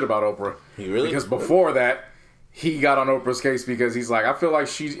talking shit about Oprah. He really? Because before that, he got on Oprah's case because he's like, I feel like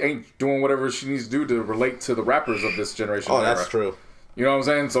she ain't doing whatever she needs to do to relate to the rappers of this generation. Oh, that's true. You know what I'm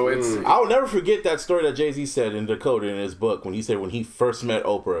saying? So it's... I'll never forget that story that Jay-Z said in Dakota in his book when he said when he first met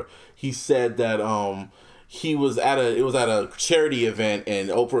Oprah, he said that he was at a charity event and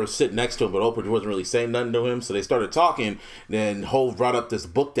Oprah was sitting next to him, but Oprah wasn't really saying nothing to him, so they started talking. Then Hov brought up this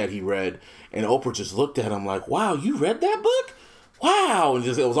book that he read, and Oprah just looked at him like, "Wow, you read that book? Wow!" And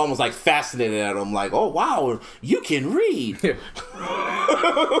it was almost like fascinated at him, like, "Oh wow, you can read." Yeah.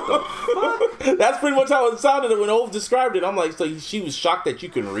 That's pretty much how it sounded when Hov described it. I'm like, so she was shocked that you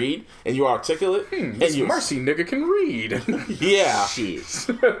can read and you're articulate. And you Marcy nigga can read. Yeah. Shit.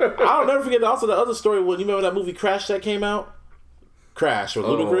 I'll never forget also the other story when you remember that movie Crash that came out? Crash with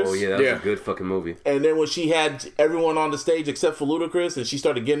Ludacris. Oh yeah, that was a good fucking movie. And then when she had everyone on the stage except for Ludacris and she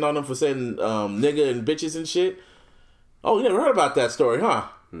started getting on them for saying nigga and bitches and shit. Oh, you never heard about that story, huh?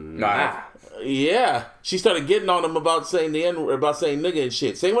 Nah. Yeah, she started getting on him about saying about saying nigga and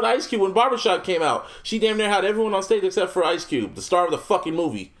shit. Same with Ice Cube when Barbershop came out. She damn near had everyone on stage except for Ice Cube, the star of the fucking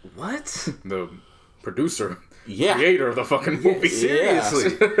movie. What? The producer. Yeah. Creator of the fucking movie.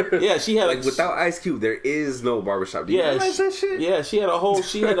 Seriously. Yeah, she had Like without Ice Cube, there is no Barbershop. Do you realize that shit? Yeah, she had a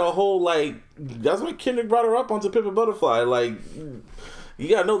whole like. That's why Kendrick brought her up onto Pimp a Butterfly. Like, you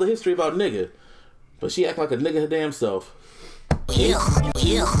gotta know the history about nigga, but she act like a nigga her damn self.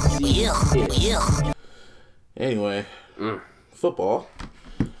 Anyway, football.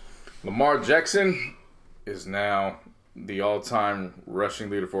 Lamar Jackson is now the all-time rushing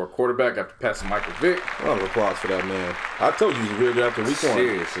leader for a quarterback after passing Michael Vick. Round of applause for that man. I told you he was weird after week one.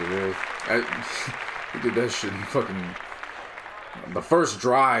 Seriously, man. He did that shit in fucking... The first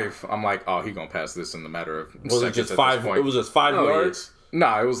drive, I'm like, oh, he gonna pass this in the matter of Was seconds it just at five? this point. It was just 5 yards.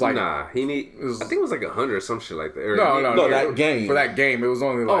 Nah, it was like... Nah, I think it was like 100 or some shit like that. Or No, that game. For that game, it was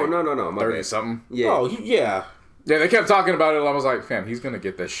only like... Oh, no, my 30 bad. something. Yeah. Oh, yeah. Yeah, they kept talking about it, and I was like, fam, he's gonna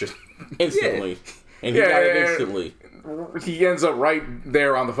get that shit. Instantly. And he got it instantly. He ends up right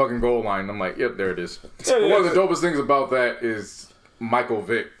there on the fucking goal line. I'm like, yep, there it is. One of the dopest things about that is Michael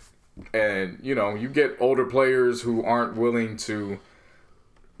Vick. And, you get older players who aren't willing to,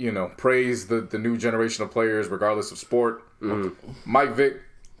 praise the new generation of players regardless of sport. Mike Vick's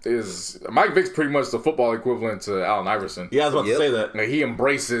pretty much the football equivalent to Allen Iverson. Yeah, I was about to say that. Like, he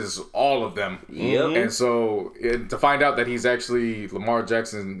embraces all of them. Yep. And so to find out that he's actually Lamar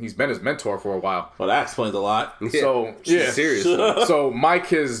Jackson, he's been his mentor for a while. Well, that explains a lot. So, yeah. Seriously. So Mike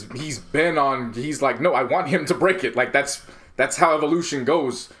he's like, no, I want him to break it. Like, that's how evolution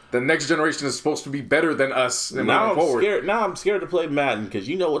goes. The next generation is supposed to be better than us. And Now moving forward. Now I'm scared to play Madden because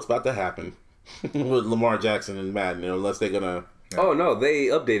you know what's about to happen with Lamar Jackson and Madden, unless they're gonna. Oh no, they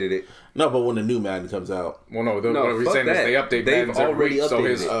updated it. No, but when the new Madden comes out. Well, no, what we're fuck saying is that. they update They've Maddens every already week, so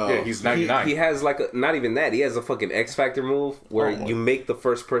updated he's 99. He has not even that. He has a fucking X Factor move where you make the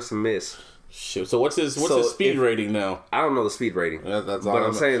first person miss. Shit. So what's his speed rating now? I don't know the speed rating. That's but all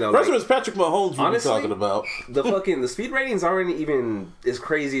I'm saying though. First one is Patrick Mahomes. Honestly, talking about the speed ratings aren't even as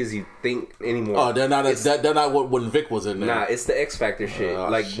crazy as you think anymore. Oh, they're not. They're not what when Vic was in there. Nah, it's the X Factor shit.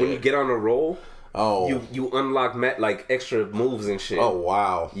 Shit. When you get on a roll. Oh, you unlock extra moves and shit. Oh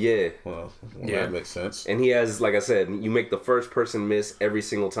wow. Yeah. Well, that makes sense. And he has, like I said, you make the first person miss every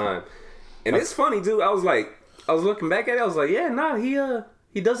single time. And it's funny, dude. I was looking back at it. I was like, yeah, nah, he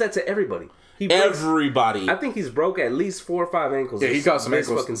does that to everybody. Everybody. I think he's broke at least 4 or 5 ankles. Yeah, he caught some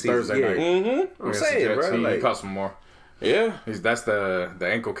ankles Thursday night. Mm-hmm. I'm saying, bro. He caught some more. Yeah. That's the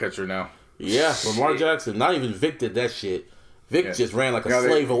ankle catcher now. Yeah, Lamar Jackson. Not even Vic did that shit. Vic just ran like a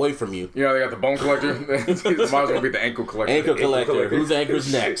slave away from you. They got the bone collector. Might as well be the ankle collector. Ankle collector. Whose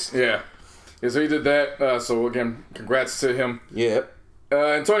anchor's next? Yeah. So he did that. So again, congrats to him. Yeah.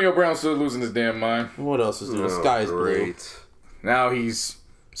 Antonio Brown's still losing his damn mind. What else is there? The sky is blue. Now he's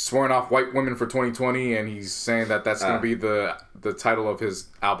swearing off white women for 2020, and he's saying that's going to be the title of his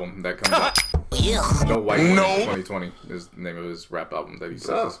album that comes out. No White Women 2020 is the name of his rap album that he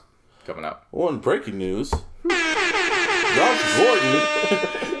says is coming out. One breaking news. Josh Gordon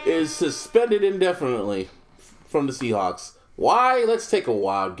is suspended indefinitely from the Seahawks. Why? Let's take a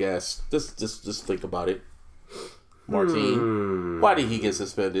wild guess. Just think about it. Martine, why did he get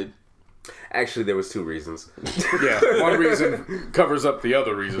suspended? Actually, there was 2 reasons. Yeah, one reason covers up the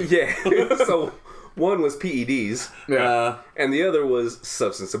other reason. Yeah, so one was PEDs, and the other was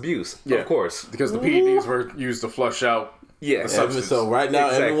substance abuse, of course. Because the PEDs were used to flush out the substance. So right now,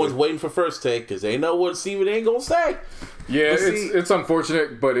 everyone's waiting for first take because they know what Steven ain't going to say. Yeah, it's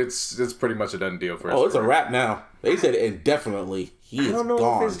unfortunate, but it's pretty much a done deal for us. Oh, it's a wrap now. They said indefinitely. He is gone. I don't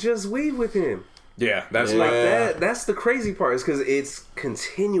know if it's just weed with him. Yeah, that's like that. That's the crazy part, is because it's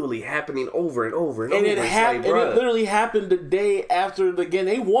continually happening over and over and over. And it literally happened the day after the game.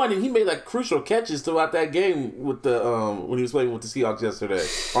 They won, and he made crucial catches throughout that game with the when he was playing with the Seahawks yesterday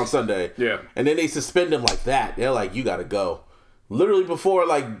on Sunday. Yeah, and then they suspend him like that. They're like, you got to go. Literally before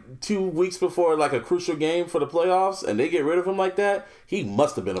 2 weeks before a crucial game for the playoffs, and they get rid of him like that. He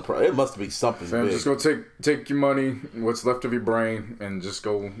must have been it must be something big. Just go take your money, what's left of your brain, and just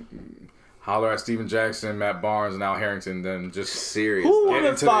go holler at Steven Jackson, Matt Barnes, and Al Harrington. Then just serious. Who would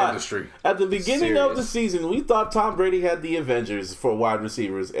have thought? The industry. At the beginning of the season, we thought Tom Brady had the Avengers for wide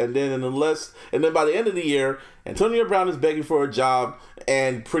receivers, and then by the end of the year, Antonio Brown is begging for a job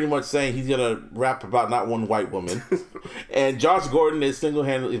and pretty much saying he's gonna rap about not one white woman, and Josh Gordon is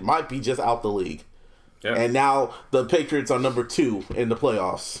single-handedly might be just out the league. Yeah. And now the Patriots are number 2 in the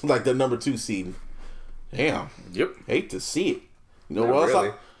playoffs, like the number 2 seed. Damn. Yep. Hate to see it. You know what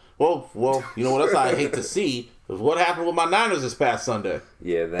else? Well, you know what else I hate to see? What happened with my Niners this past Sunday?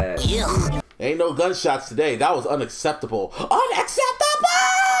 Yeah, that. Ain't no gunshots today. That was unacceptable. Unacceptable!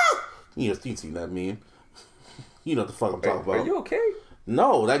 You've seen that meme. You know what the fuck I'm talking about. Are you okay?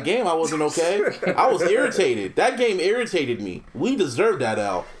 No, that game I wasn't okay. I was irritated. That game irritated me. We deserved that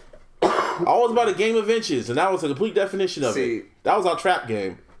L. Always about a game of inches, and that was a complete definition of it. That was our trap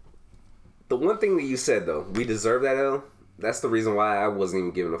game. The one thing that you said, though, we deserve that L. That's the reason why I wasn't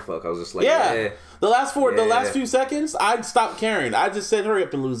even giving a fuck. I was just like, The last few seconds, I stopped caring. I just said, hurry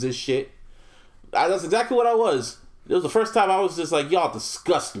up and lose this shit. That's exactly what I was. It was the first time I was just like, y'all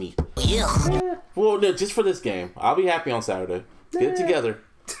disgust me. Well, no, just for this game. I'll be happy on Saturday. Let's get it together.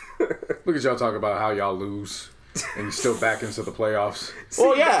 Look at y'all talk about how y'all lose. And you still back into the playoffs.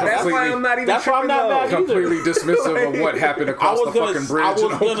 Well, yeah. That's why I'm not even That's why I'm not mad either. Completely dismissive of what happened across the fucking bridge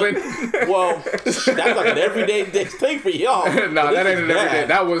in Oakland. Well, that's like an everyday thing for y'all. No, that ain't an everyday.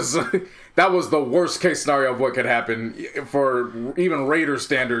 That was the worst case scenario of what could happen for even Raider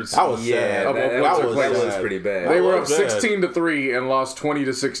standards. That was sad. That was pretty bad. They were up 16-3 and lost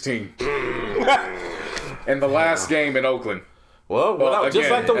 20-16 in the last game in Oakland. Well, went out just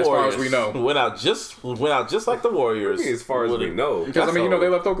like the Warriors. As far as we know. Went out just like the Warriors. As far as we know. Because, I mean, they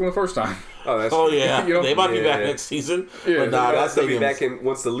left Oakland the first time. Oh yeah. They might be back next season. Yeah. But nah, that's they'll be back in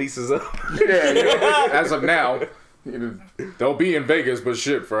once the lease is up. As of now, they'll be in Vegas, but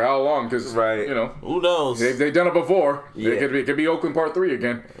shit, for how long? Because, who knows? They've done it before. Yeah. It could be Oakland Part 3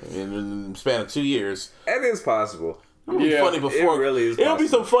 again. In the span of 2 years. That is possible. It'll be funny before. It really is It'll be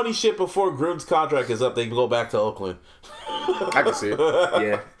some funny shit before Gruden's contract is up. They can go back to Oakland. I can see it.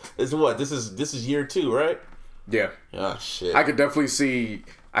 Yeah. It's what? This is year 2, right? Yeah. Oh shit. I could definitely see.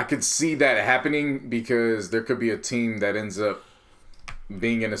 I could see that happening because there could be a team that ends up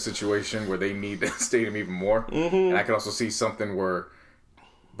being in a situation where they need the stadium even more. Mm-hmm. And I could also see something where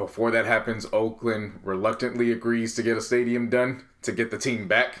before that happens, Oakland reluctantly agrees to get a stadium done to get the team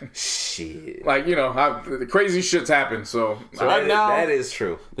back. Shit. Like, the crazy shit's happen. So right now, that is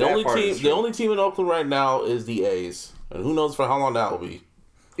true. The only team in Oakland right now is the A's. And who knows for how long that will be.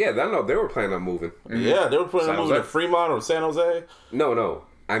 Yeah, I know they were planning on moving. Mm-hmm. Yeah, they were planning on moving to Fremont or San Jose. No.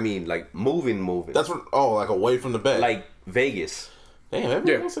 I mean, like, moving. That's what, like away from the Bay. Like Vegas. Damn,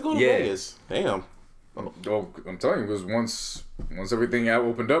 everyone wants to go to Vegas. Damn. Oh, I'm telling you, because once everything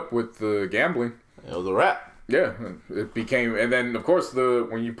opened up with the gambling, it was a wrap. Yeah, it became, and then of course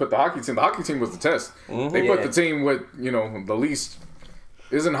when you put the hockey team was the test. Mm-hmm. They put the team with the least.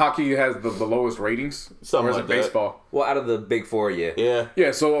 Isn't hockey has the lowest ratings? Something or is like it baseball? Well, out of the big 4, yeah.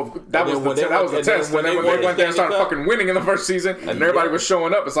 Yeah. So that was the test. When they went there and started fucking winning in the first season, and everybody was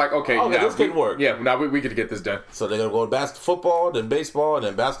showing up, it's like, okay, this could work. Yeah, now we could get this done. So they're gonna go to football, then baseball, and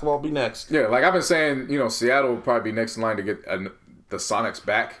then basketball will be next. Yeah, like I've been saying, Seattle will probably be next in line to get the Sonics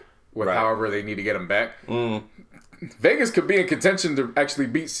back with however they need to get them back. Mm. Vegas could be in contention to actually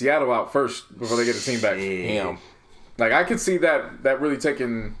beat Seattle out first before they get the team back. Damn. Like, I could see that really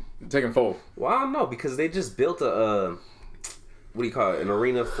taking fold. Well, I don't know, because they just built an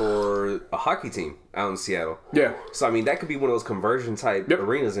arena for a hockey team out in Seattle. Yeah. So, I mean, that could be one of those conversion type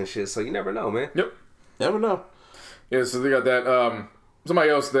arenas and shit, so you never know, man. Yep. Never know. Yeah, so they got that. Somebody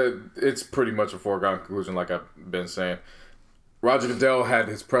else that it's pretty much a foregone conclusion, like I've been saying. Roger Goodell had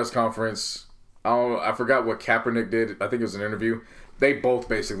his press conference. I forgot what Kaepernick did. I think it was an interview. They both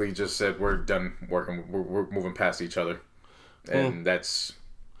basically just said, we're done working. We're moving past each other. And that's...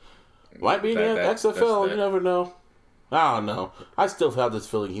 Might be in the XFL. You never know. I don't know. I still have this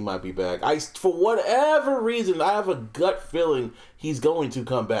feeling he might be back. For whatever reason, I have a gut feeling he's going to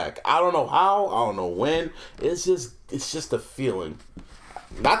come back. I don't know how. I don't know when. It's just a feeling.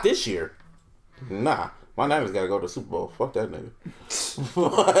 Not this year. Nah. My Niners got to go to the Super Bowl. Fuck that nigga.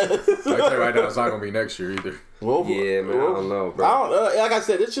 I tell you right now, it's not going to be next year either. Well, man, I don't know, bro. Like I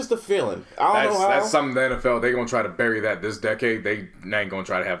said, it's just a feeling. I don't know how. That's something the NFL, they're going to try to bury that this decade. They ain't going to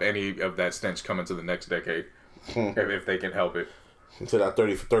try to have any of that stench come into the next decade. If they can help it. Until that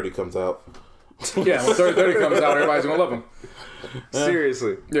 30 for 30 comes out. Yeah, when 30 comes out, everybody's going to love him.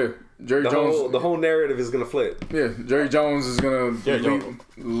 Seriously. Yeah. Jerry Jones. The whole narrative is going to flip. Yeah, Jerry Jones is going to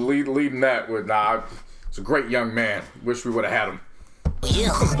leading that with, it's a great young man. Wish we would have had him.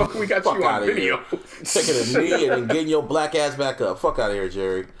 Yeah. We got you on video. Taking a knee and then getting your black ass back up. Fuck out of here,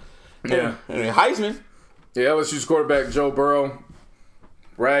 Jerry. Yeah. And Heisman. Yeah, LSU's quarterback, Joe Burrow,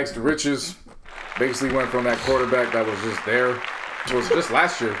 rags to riches. Basically went from that quarterback that was just there. It was just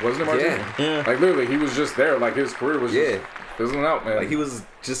last year, wasn't it, Martin? Yeah. Like, literally, he was just there. Like, his career was just fizzling out, man. Like, he was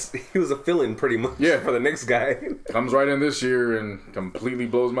a fill-in pretty much for the next guy. Comes right in this year and completely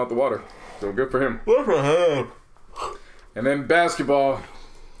blows him out the water. So good for him. Good for him. And then basketball,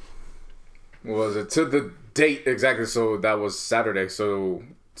 what was it? To the date exactly. So that was Saturday. So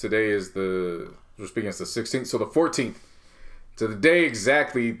today is we're speaking, it's the 16th. So the 14th. To the day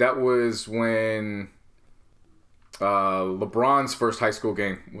exactly, that was when LeBron's first high school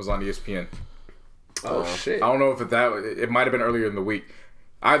game was on ESPN. Oh shit! I don't know if it might have been earlier in the week.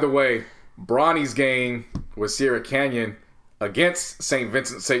 Either way, Bronny's game with Sierra Canyon against St.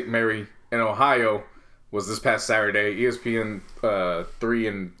 Vincent St. Mary in Ohio was this past Saturday. ESPN 3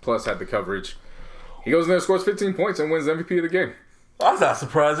 and Plus had the coverage. He goes in there, scores 15 points, and wins the MVP of the game. That's not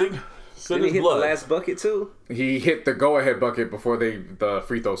surprising. Did he hit the last bucket too? He hit the go-ahead bucket before the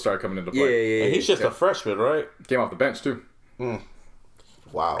free throws started coming into play. Yeah. And he's just a freshman, right? Came off the bench too.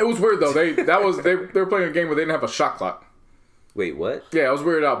 Wow. It was weird though. They were playing a game where they didn't have a shot clock. Wait, what? Yeah, I was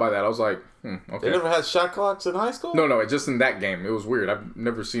weirded out by that. I was like, okay. They never had shot clocks in high school? No, just in that game. It was weird. I've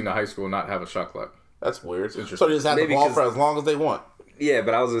never seen a high school not have a shot clock. That's weird. Interesting. So they just have the ball for as long as they want. Yeah,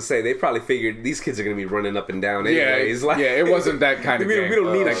 but I was gonna say they probably figured these kids are gonna be running up and down anyways. Yeah, it wasn't that kind of game. We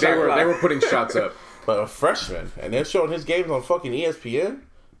don't need a shot clock. They were putting shots up. But a freshman, and they're showing his games on fucking ESPN?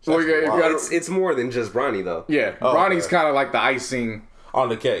 Well, It's more than just Bronny though. Yeah, Ronnie's kind of like the icing on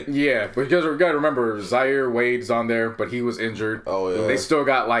the cake. Yeah, but you gotta remember Zaire Wade's on there, but he was injured. Oh yeah. They still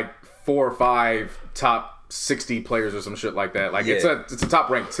got like 4 or 5 top 60 players or some shit like that. Like it's a top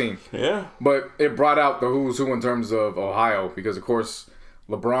ranked team. Yeah. But it brought out the who's who in terms of Ohio because of course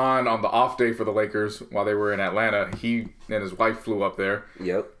LeBron on the off day for the Lakers while they were in Atlanta, he and his wife flew up there.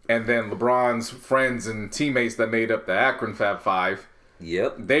 Yep. And then LeBron's friends and teammates that made up the Akron Fab Five.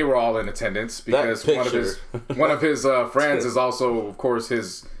 Yep. They were all in attendance because one of his friends is also, of course,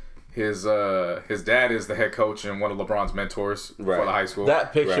 his dad is the head coach and one of LeBron's mentors for the high school.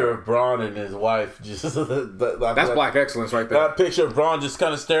 That picture of Bron and his wife just that's black excellence right there. That picture of Bron just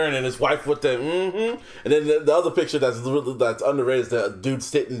kind of staring and his wife with the and then the other picture that's underrated is the dude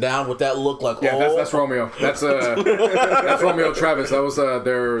sitting down with that look like that's Romeo. That's Romeo Travis. That was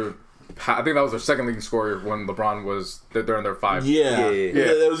I think that was their second leading scorer when LeBron was during their 5. Yeah.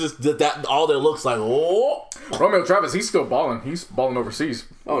 It was just that all their looks like Romeo Travis, he's still balling. He's balling overseas.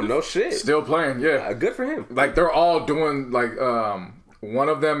 Oh no shit. Still playing, yeah. Good for him. Like they're all doing like one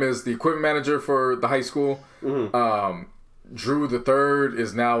of them is the equipment manager for the high school. Mm-hmm. Drew the third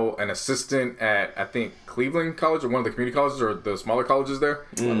is now an assistant at I think Cleveland College or one of the community colleges or the smaller colleges there.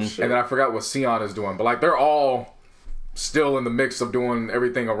 And then I forgot what Sion is doing, but like they're all still in the mix of doing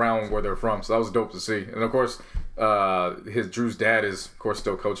everything around where they're from. So that was dope to see. And of course, Drew's dad is of course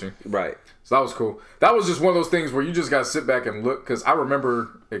still coaching. Right. So that was cool. That was just one of those things where you just got to sit back and look because I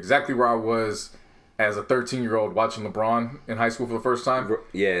remember exactly where I was as a 13-year-old watching LeBron in high school for the first time.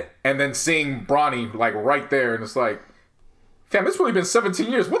 Yeah. And then seeing Bronny like right there and it's like, fam, it's really been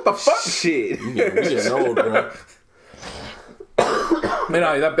 17 years. What the fuck? Shit. We getting old, bro.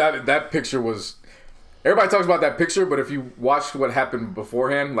 Man, that picture was... Everybody talks about that picture, but if you watched what happened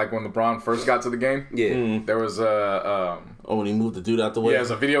beforehand, like when LeBron first got to the game, there was a... when he moved the dude out the way? Yeah,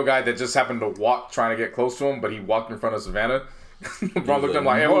 there's a video guy that just happened to walk trying to get close to him, but he walked in front of Savannah. LeBron looked at him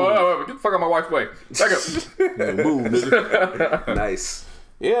like, hey, whoa, get the fuck out of my wife's way. Back up. Move, nigga. Nice.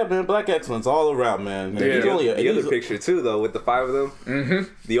 Yeah, man, black excellence all around, man. The other picture, too, though, with the 5 of them,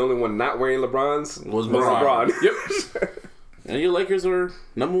 the only one not wearing LeBron's was LeBron. Yep. And your Lakers are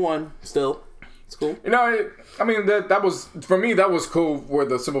number 1 still. It's cool. You know, I mean, that was, for me, that was cool where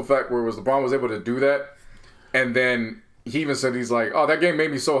the simple fact where it was LeBron was able to do that. And then he even said, he's like, oh, that game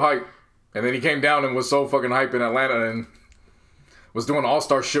made me so hype. And then he came down and was so fucking hype in Atlanta and was doing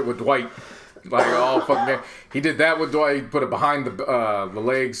all-star shit with Dwight. Like, all fucking game. He did that with Dwight. He put it behind the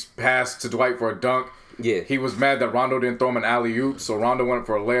legs pass to Dwight for a dunk. Yeah. He was mad that Rondo didn't throw him an alley-oop, so Rondo went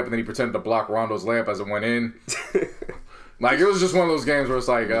for a layup, and then he pretended to block Rondo's layup as it went in. Like, it was just one of those games where it's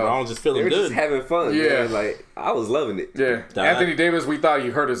like... I was just feeling they were good. just having fun. Yeah. Man. Like, I was loving it. Yeah. Anthony Davis, we thought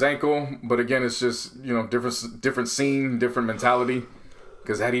he hurt his ankle, but again, it's just, you know, different scene, different mentality.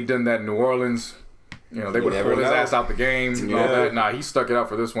 Because had he done that in New Orleans, you know, they would have pulled his ass out the game and all that. Nah, he stuck it out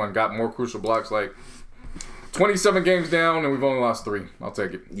for this one, got more crucial blocks. Like, 27 games down, and we've only lost 3. I'll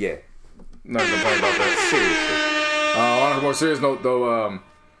take it. Yeah. Not gonna complain about that. Seriously. On a more serious note, though,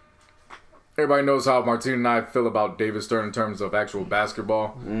 everybody knows how Martine and I feel about David Stern in terms of actual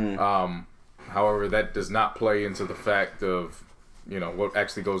basketball. However, that does not play into the fact of, you know, what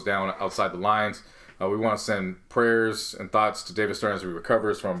actually goes down outside the lines. We want to send prayers and thoughts to David Stern as he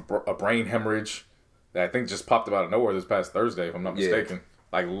recovers from a brain hemorrhage that I think just popped up out of nowhere this past Thursday, if I'm not mistaken.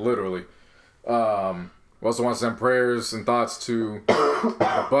 Like, literally. We also want to send prayers and thoughts to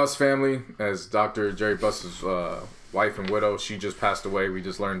the Buss family, as Dr. Jerry Buss's wife and widow, she just passed away, we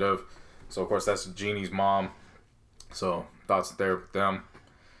just learned of. So, of course, that's Jeannie's mom. So, thoughts there with them.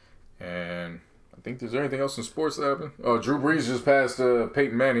 And think there's anything else in sports that happened. Oh, Drew Brees just passed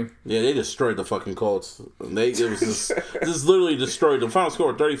Peyton Manning. Yeah, they destroyed the fucking Colts. It was just literally destroyed. The final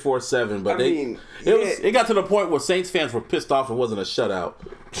score 34-7. But it got to the point where Saints fans were pissed off. It wasn't a shutout.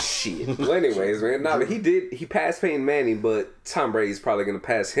 Shit. Well, anyways, man. Nah, but he passed Peyton Manning, but Tom Brady's probably gonna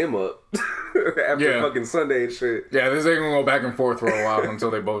pass him up after fucking Sunday and shit. Yeah, this ain't gonna go back and forth for a while until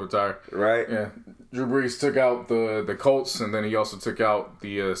they both retire. Right? Yeah. Drew Brees took out the Colts, and then he also took out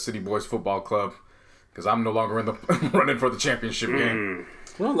the City Boys Football Club. Because I'm no longer in the running for the championship game.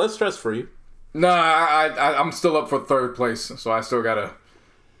 Well, less stress for you. Nah, I'm still up for third place, so I still gotta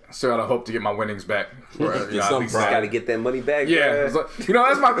hope to get my winnings back. At least gotta get that money back. Yeah,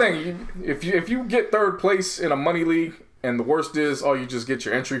 that's my thing. If you get third place in a money league, and the worst is, you just get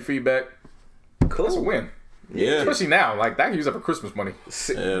your entry fee back. Cool. That's a win. Yeah, especially now, like that can use up for Christmas money.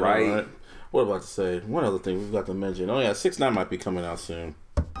 Yeah, right. What about to say? One other thing we've got to mention. Oh yeah, 6ix9ine might be coming out soon.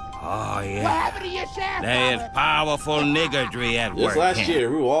 Oh, yeah. What happened to your shaft? There's powerful niggardry at work. Just last year,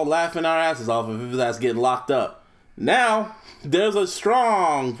 we were all laughing our asses off of his ass getting locked up. Now, there's a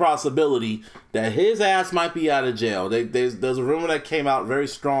strong possibility that his ass might be out of jail. There's a rumor that came out, very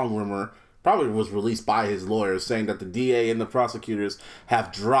strong rumor, probably was released by his lawyers, saying that the DA and the prosecutors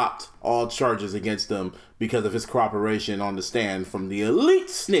have dropped all charges against him because of his cooperation on the stand from the elite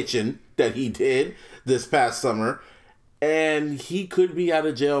snitching that he did this past summer. And he could be out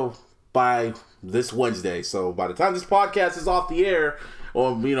of jail by this Wednesday. So by the time this podcast is off the air,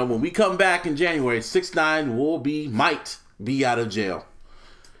 or when we come back in January, 6ix9ine might be out of jail.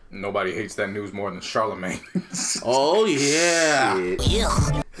 Nobody hates that news more than Charlemagne. Oh yeah.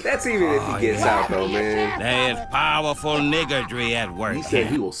 That's even if he gets out though, man. There's powerful niggardry at work. He said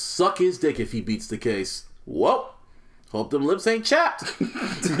he will suck his dick if he beats the case. Well, hope them lips ain't chapped.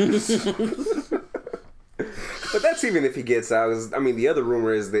 But that's even if he gets out. The other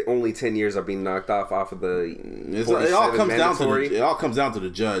rumor is that only 10 years are being knocked off of the. It all comes down to the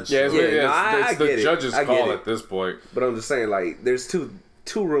judge. Yeah, I it's the get it. judge's call at this point. But I'm just saying, like, there's two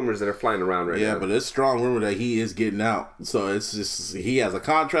rumors that are flying around right now. Yeah, but it's strong rumor that he is getting out. So it's just he has a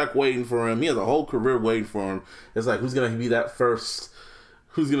contract waiting for him. He has a whole career waiting for him. It's like who's gonna be that first?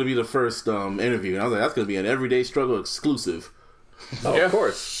 Who's gonna be the first interview? And I was like, that's gonna be an Everyday Struggle exclusive. Oh, yeah. Of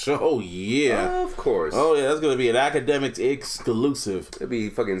course. Oh, yeah. Of course. Oh, yeah, that's going to be an Academics exclusive. It'll be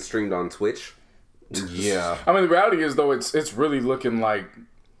fucking streamed on Twitch. Yeah. The reality is, though, it's really looking like,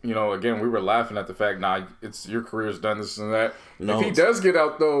 again, we were laughing at the fact, it's your career's done, this and that. No, if he does get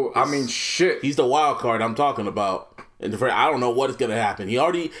out, though, shit. He's the wild card I'm talking about. And I don't know what is going to happen. He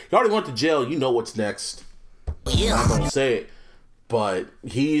already went to jail. You know what's next. Yeah. I'm not going to say it. But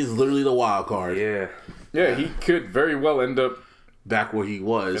he is literally the wild card. Yeah. Yeah, he could very well end up back where he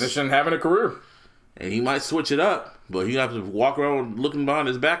was. Finishing having a career. And he might switch it up, but he have to walk around looking behind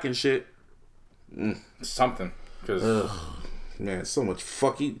his back and shit. Something. Man, so much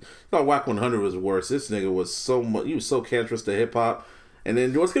Wack 100 was worse. This nigga was he was so cancerous to hip hop. And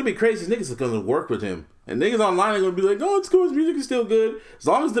then what's gonna be crazy is niggas are gonna work with him. And niggas online are gonna be like, oh, it's cool, his music is still good. As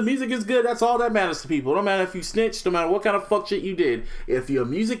long as the music is good, that's all that matters to people. No matter if you snitched, no matter what kind of fuck shit you did. If your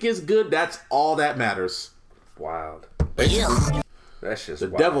music is good, that's all that matters. Wild. That's just the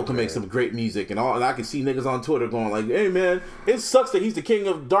devil can make some great music and I can see niggas on Twitter going like, hey man, it sucks that he's the king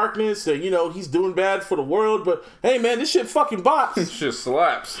of darkness and he's doing bad for the world, but hey man, this shit fucking bops. This shit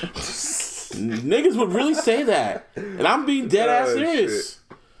slaps. Niggas would really say that. And I'm being dead ass serious. Shit.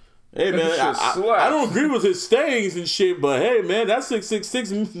 Hey man, I don't agree with his stayings and shit, but hey man, that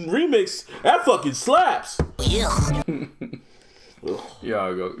 666 remix, that fucking slaps. Yeah,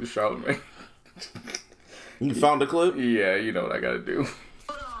 I'll go Charlemagne. You found the clip? Yeah, you know what I gotta do.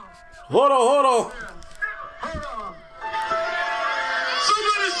 Hold on.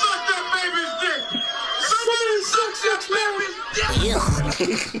 Somebody suck that baby's dick!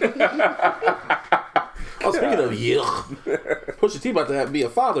 Oh, speaking of yuck, Pusha T about to be a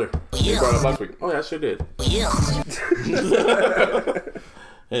father. You brought it up last week. Oh yeah, I sure did.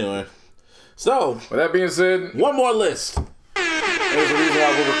 Anyway, so with that being said, one more list. There's a reason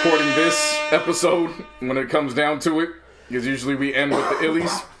why we're recording this episode when it comes down to it, because usually we end with the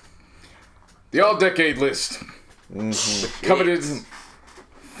Illies. The all-decade list. The coveted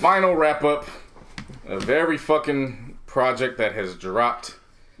final wrap-up of every fucking project that has dropped.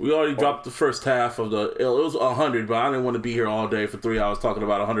 We already dropped the first half of it was 100, but I didn't want to be here all day for 3 hours talking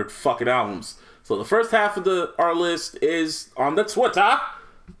about 100 fucking albums. So the first half of our list is on the Twitter.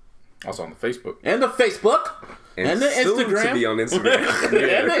 Also on the Facebook. And the Facebook. And the Instagram. To be on Instagram.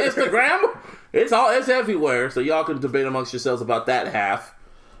 And the Instagram. It's everywhere. So y'all can debate amongst yourselves about that half.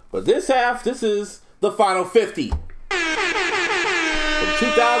 But this half, this is the final 50. From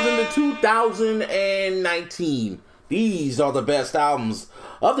 2000 to 2019. These are the best albums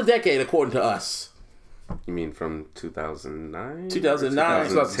of the decade, according to us. You mean from 2009? 2009.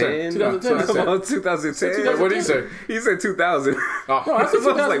 2010? 2010. Come on, 2010. What did he say? He said 2000. Oh. No, I said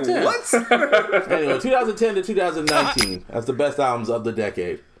 2010. I was like, what? Anyway, 2010 to 2019. That's the best albums of the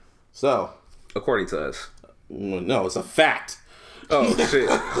decade. So, According to us. no, it's a fact. Oh, shit.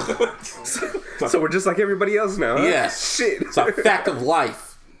 So we're just like everybody else now, huh? Yes. Shit. It's a fact of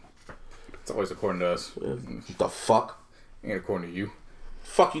life. It's always according to us. What the fuck? Ain't according to you.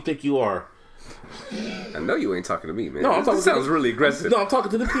 Fuck you think you are? I know you ain't talking to me, man. No, I'm talking This sounds really aggressive. No, I'm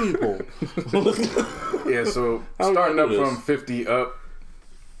talking to the people. Yeah, so How starting do up we do from 50 up,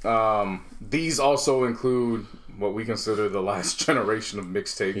 these also include what we consider the last generation of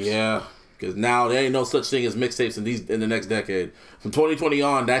mixtapes. Yeah, because now there ain't no such thing as mixtapes in the next decade. From 2020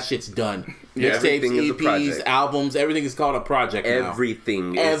 on, that shit's done. Yeah, Mixtapes, everything is a EPs, project. albums, everything is called a project now.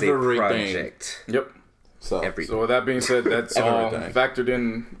 Everything is a project. Yep. So, Everything. So with that being said, that's all Everything. factored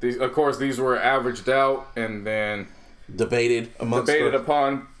in. Of course, these were averaged out and then debated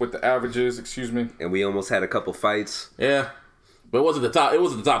upon with the averages. Excuse me. And we almost had a couple fights. Yeah. But it wasn't the top. It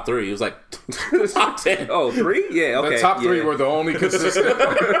wasn't the top 3. It was like top 10. Oh, 3? Yeah, okay. The top 3 yeah. were the only consistent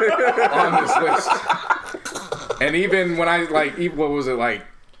on this list. And even when what was it, like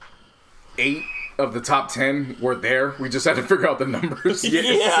 8 of the top 10 were there. We just had to figure out the numbers.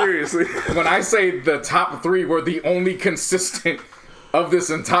 Yeah. Seriously. When I say the top 3 were the only consistent of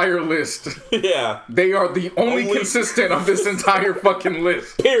this entire list, Yeah. they are the only consistent of this entire fucking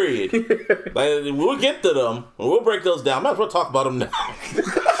list. Period. Like, we'll get to them. We'll break those down. Might as well talk about them now.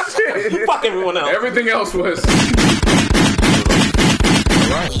 Fuck everyone else. Everything else was.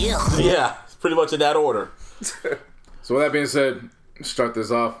 Yeah. It's pretty much in that order. So with that being said, start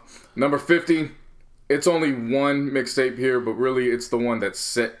this off. Number 50. It's only one mixtape here, but really it's the one that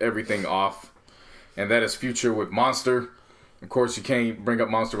set everything off. And that is Future with Monster. Of course, you can't bring up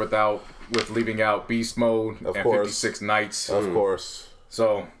Monster with leaving out Beast Mode and 56 Nights. Of course.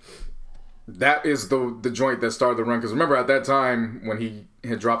 So that is the joint that started the run. Because remember, at that time, when he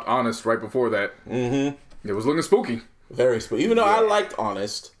had dropped Honest right before that, it was looking spooky. Very spooky. Even though I liked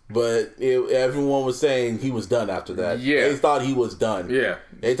Honest, but everyone was saying he was done after that. Yeah. They thought he was done. Yeah.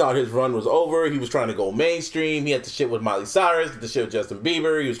 They thought his run was over. He was trying to go mainstream. He had the shit with Miley Cyrus, the shit with Justin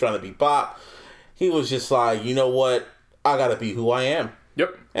Bieber. He was trying to be pop. He was just like, you know what? I gotta be who I am.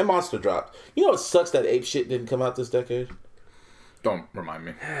 Yep. And Monster dropped. You know what sucks that Ape Shit didn't come out this decade? Don't remind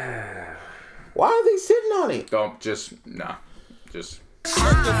me. Why are they sitting on it? Don't just nah. Just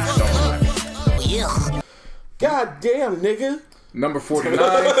God damn, nigga. number 49.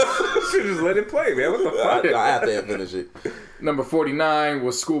 Should just let it play, man. What the fuck? I have to finish it. Number 49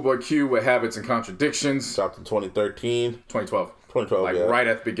 was Schoolboy Q with Habits and Contradictions. Dropped in 2013. 2012. 2012, Like yeah. right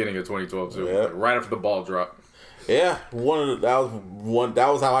at the beginning of 2012 too. Yeah. Like right after the ball drop. Yeah, that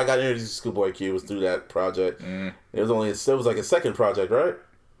was how I got introduced to Schoolboy Q, was through that project. It was like a second project, right?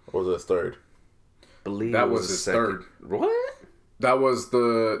 Or was it a third? Believe That it was his second. third. What? That was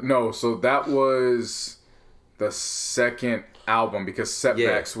that was the second album because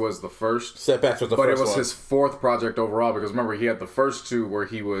Setbacks was the first. Setbacks was the But first it was one. his fourth project overall because remember he had the first 2 where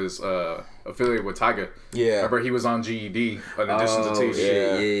he was affiliated with Tyga. Yeah. Remember he was on GED in addition to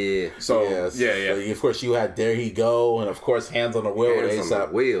T. Yeah. So Yes. yeah. So, of course, you had There He Go, and of course, Hands on the Wheel with Hands on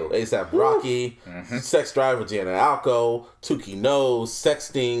the Wheel. ASAP Rocky, Sex Drive with Janet Alco, Tukey Knows,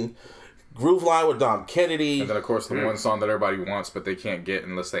 Sexting, Groove Line with Dom Kennedy. And then of course the one song that everybody wants but they can't get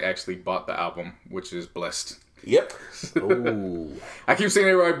unless they actually bought the album, which is Blessed. Yep. Ooh. I keep saying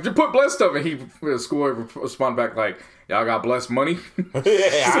everybody, just put Blessed up, and Schoolboy respond back like, y'all got Blessed money? Yeah,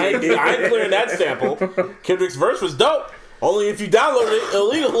 I ain't clearing that sample. Kendrick's verse was dope. Only if you download it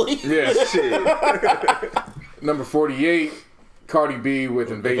illegally. Yeah, shit. Number 48, Cardi B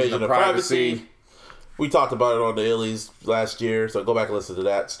with Invasion of Privacy. We talked about it on the Illies last year, so go back and listen to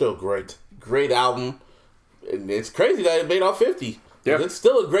that. Still great. Great album. And it's crazy that it made all 50. Yeah. It's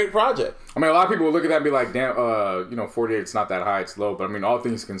still a great project. I mean, a lot of people will look at that and be like, damn, 48, it's not that high, it's low. But I mean, all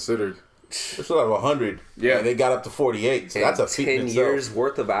things considered. It's still out of 100. Yeah. And they got up to 48. So that's a feat in 10 itself. years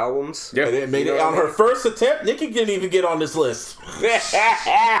worth of albums. Yeah. And it made it on her first attempt. Nicki didn't even get on this list.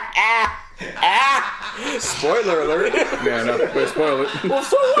 Spoiler alert. Yeah, no, but spoil it. Well,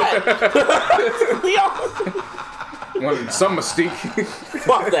 so what? We all... Wanted some mystique.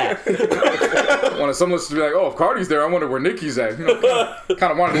 Fuck that. Wanted some listeners to be like, oh, if Cardi's there, I wonder where Nicki's at. You know,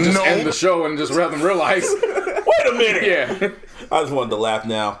 kind of wanted to just end the show and just have them realize. Wait a minute. Yeah. I just wanted to laugh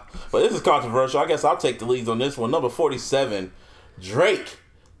now. But this is controversial. I guess I'll take the leads on this one. Number 47, Drake.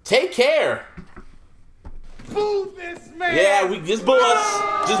 Take Care. Boo this man! Yeah, we just boo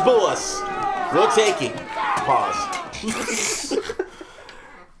us. Just boo us. We'll take it. Pause.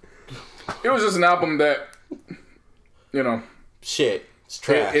 It was just an album that, you know, Shit. It's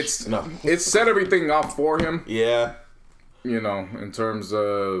trash. It set everything off for him. Yeah. You know, in terms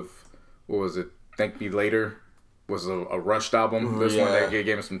of, what was it? Thank Me Later was a rushed album. This one that gave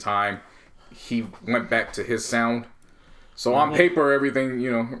him some time. He went back to his sound. So on paper, everything,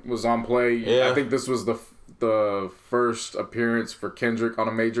 you know, was on play. Yeah. I think this was the first appearance for Kendrick on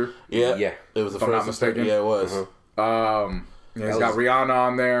a major. Yeah. Yeah. It was the If I'm first not mistaken. Yeah, it was. He's got Rihanna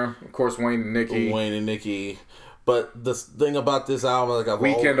on there. Of course, Wayne and Nicki. Wayne and Nicki. But the thing about this album, like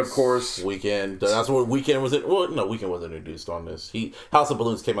Weekend, of course. Weekend. That's what Weekend was. Well, no, Weekend wasn't introduced on this. House of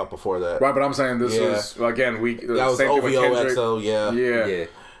Balloons came out before that. Right, but I'm saying this was, again, That was same thing with OVO Kendrick. XO, yeah. Yeah.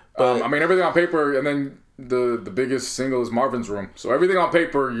 But, I mean, everything on paper, and then the biggest single is Marvin's Room. So everything on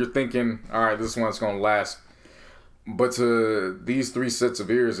paper, you're thinking, all right, this one's going to last. But to these 3 sets of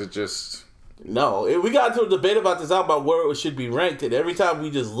ears, it just... No, we got into a debate about this album, about where it should be ranked, and every time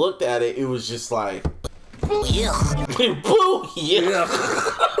we just looked at it, it was just like... Boo, yeah. Boo, yeah.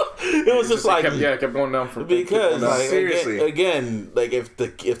 It was just like... it kept going down from... Because, like, Seriously. again, like, if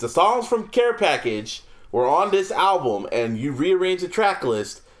the songs from Care Package were on this album, and you rearrange the track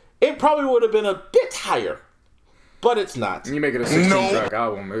list, it probably would have been a bit higher. But it's not. You make it a 16-track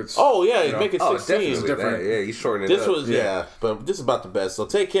album. It's, Oh, yeah, you know. make it 16. Definitely different. that. Yeah, you shorten it This up. was, but this is about the best. So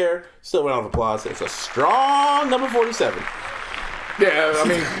take care. Still round of applause. It's a strong number 47. Yeah, I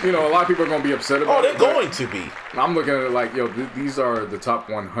mean, you know, a lot of people are going to be upset about Oh, it. they're going to be. I'm looking at it like, yo, these are the top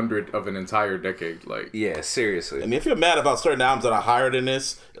 100 of an entire decade. Like, Yeah, seriously. And if you're mad about certain albums that are higher than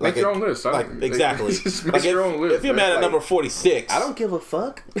this, make your own list. Like, exactly. Just make Like, your own list. if you're mad at number 46, I don't give a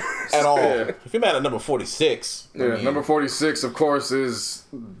fuck. at all. If you're mad at number 46, I mean, Number 46, of course, is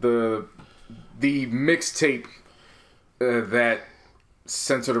the mixtape that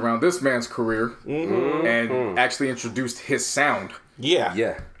centered around this man's career and actually introduced his sound. yeah.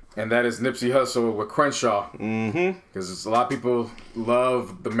 Yeah. And that is Nipsey Hussle with Crenshaw. Because a lot of people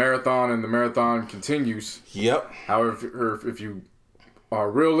love the marathon, and the marathon continues. Yep. However, if you are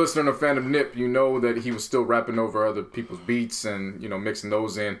a real listener and a fan of Nip, you know that he was still rapping over other people's beats and, you know, mixing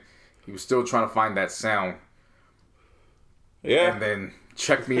those in. He was still trying to find that sound. Yeah. And then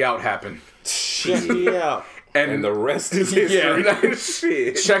Check Me Out happened. Yeah. And the rest is history. Yeah.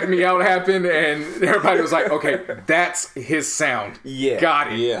 Shit. Check Me Out happened, and everybody was like, okay, that's his sound. Yeah.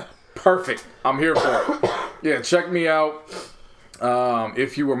 Got it. Yeah. Perfect. I'm here for it. Yeah, Check Me Out.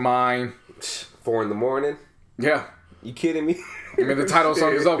 If You Were Mine. 4 a.m. Yeah. You kidding me? I mean, the title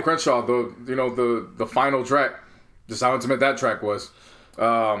song is up, Crenshaw. The final track. Just how intimate that track was.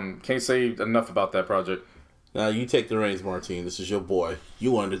 Can't say enough about that project. Now you take the reins, Martine. This is your boy.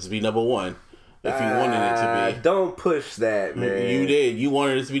 You wanted it to be number 1. If you wanted it to be. Don't push that, man. You did. You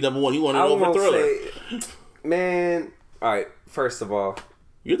wanted it to be number 1. You wanted it I over won't Thriller. Man, all right. First of all,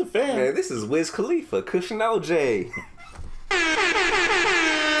 You're the fan. man, this is Wiz Khalifa, Cushion OJ.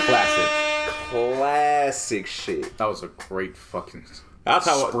 Classic shit. That was a great fucking That's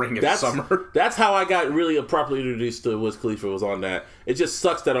how spring and summer. That's how I got really properly introduced to Wiz Khalifa, was on that. It just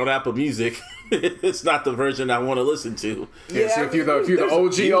sucks that on Apple Music, it's not the version I want to listen to. Yeah, see, if you're the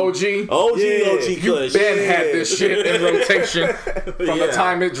OG, OG you Kush. Ben had this shit in rotation from the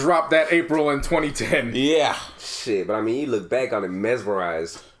time it dropped that April in 2010. Yeah. Shit, but I mean, you look back on it,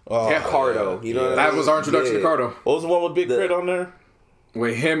 mesmerized. Oh, Cardo, you know what I That mean? was our introduction to Cardo. What was the one with Big Crit on there?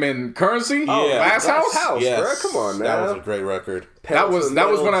 With him and Currency? Oh, yeah. Glass House? Yes. Bro, come on, man. That was a great record. That was when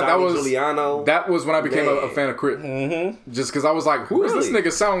Giuliano. that was when I became a fan of Crit. Just because I was like, who is this Really?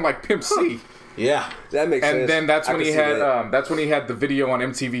 nigga sounding like Pimp C? Yeah. That makes sense. And then that's I when can he see had that. that's when he had the video on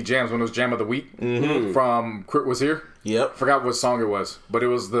MTV Jams when it was Jam of the Week from Crit Was Here. Yep. Forgot what song it was, but it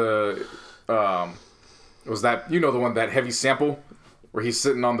was it was that, you know, the one, that heavy sample where he's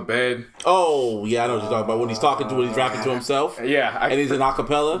sitting on the bed. Oh, yeah, I know what you're talking about. When he's when he's rapping to himself. Yeah, And he's in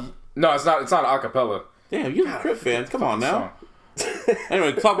acapella. no, it's not a cappella. Damn, you're a Crit fan. Come on now.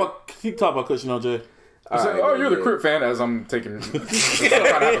 Anyway, keep talking about Cushion OJ. You're the Crit fan, as I'm taking trying to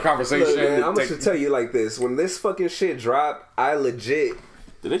have a conversation. Look, man, I'm gonna tell you like this: when this fucking shit dropped, I legit.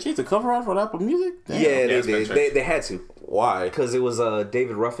 Did they change the cover art for Apple Music? Damn. Yeah, it's they been did. changed. They had to Why? because it was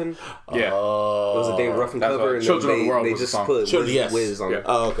David Ruffin. Yeah. It was a David Ruffin That's cover, what- and Children of they, the World they was the just song. put Children, yes. Wiz on Yeah. it.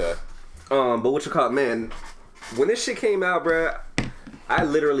 Oh, okay. But what you call it, man? When this shit came out, bruh, I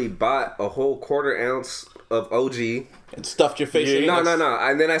literally bought a whole quarter ounce of OG. And stuffed your face in it? No.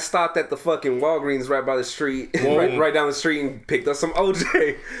 And then I stopped at the fucking Walgreens right by the street, right down the street, and picked up some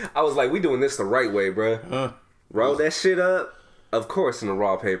OJ. I was like, we doing this the right way, bruh. Roll that shit up, of course, in the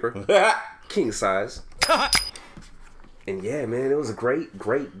raw paper. King size. And yeah, man, it was a great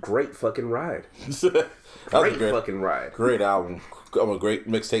fucking ride. That was Great fucking ride. Great album. A great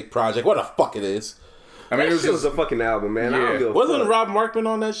mixtape project. What the fuck it is. I mean, That shit was a fucking album, man. I don't give a Wasn't fuck. Rob Markman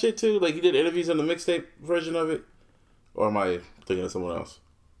on that shit too? Like he did interviews on the mixtape version of it? Or am I thinking of someone else?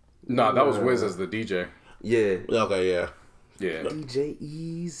 No, that was Wiz as the DJ. Yeah. Okay, yeah. Yeah. DJ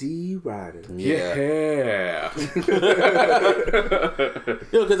Easy Rider. Yeah.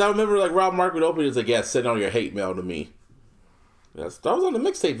 Yo, because I remember like Rob Markman opened it, it's like, yeah, send all your hate mail to me. That was on the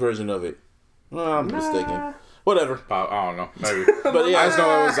mixtape version of it. Oh, I'm mistaken. Whatever. I don't know. Maybe. But yeah,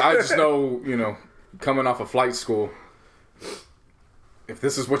 I just know, you know, coming off of flight school, if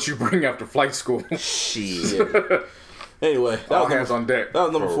this is what you bring after flight school, Shit. anyway, all hands on deck. that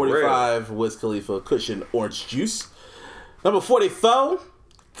was number For 45, Wiz Khalifa, Cushion Orange Juice. Number 44,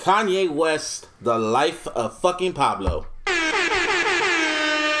 Kanye West, The Life of Fucking Pablo.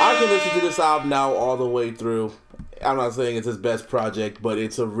 I can listen to this album now all the way through. I'm not saying it's his best project, but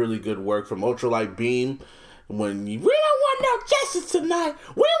it's a really good work from Ultralight Beam. When we don't want no justice tonight,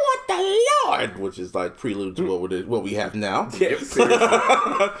 we want the Lord, which is like prelude to what we have now. Yeah, seriously.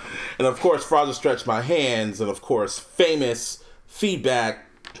 And of course, Father Stretch My Hands, and of course, famous feedback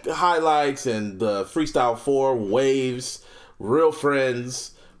highlights and the Freestyle 4 Waves, Real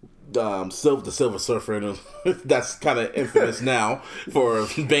Friends, the Silver Surfer, and that's kind of infamous now for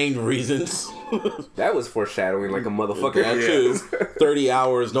Bane reasons. That was foreshadowing like a motherfucker. That too. 30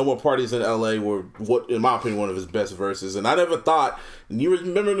 Hours, No More Parties in LA were, what in my opinion, one of his best verses. And I never thought, you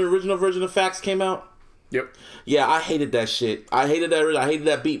remember the original version of Facts came out? Yep. Yeah, I hated that shit. I hated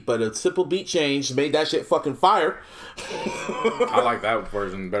that beat, but a simple beat change made that shit fucking fire. I like that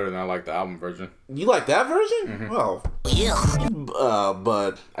version better than I like the album version. You like that version? Mm-hmm. Well,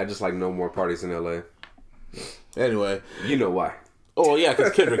 but I just like No More Parties in LA. anyway. You know why. Oh, yeah,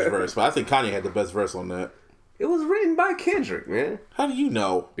 because Kendrick's verse. But I think Kanye had the best verse on that. It was written by Kendrick, man. How do you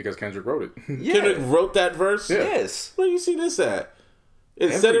know? Because Kendrick wrote it. Yeah. Kendrick wrote that verse? Yeah. Yes. Where do you see this at?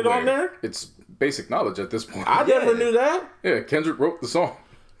 It said it on there? It's basic knowledge at this point. I never knew that. Yeah, Kendrick wrote the song.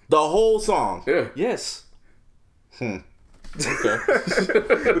 The whole song. Yeah. Yes. Okay.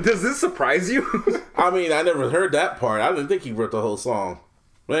 Does this surprise you? I mean, I never heard that part. I didn't think he wrote the whole song.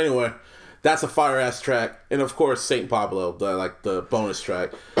 But anyway, that's a fire-ass track. And of course, Saint Pablo, the bonus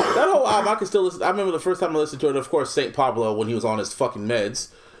track. That whole album, I can still listen. I remember the first time I listened to it, of course, Saint Pablo, when he was on his fucking meds.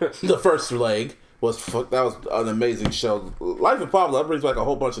 The first leg that was an amazing show. Life of Pablo, that brings back a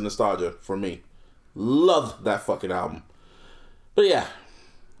whole bunch of nostalgia for me. Loved that fucking album. But yeah,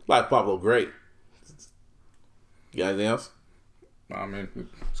 Life of Pablo, great. You got anything else? I mean,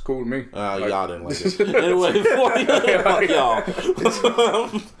 it's cool with me. Y'all didn't like it. Anyway, fuck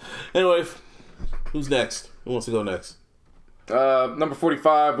y'all. Anyway, who's next? Who wants to go next? Number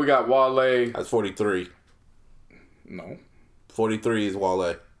 45, we got Wale. That's 43. No. 43 is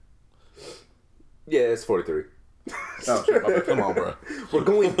Wale. Yeah, it's 43. Oh, shit, my bad. Come on, bro. We're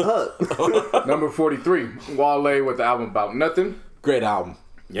going up. Number 43, Wale with the album About Nothing. Great album.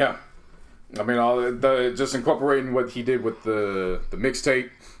 Yeah. I mean, just incorporating what he did with the mixtape.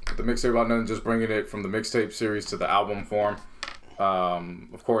 The mixtape About Nothing, just bringing it from the mixtape series to the album form.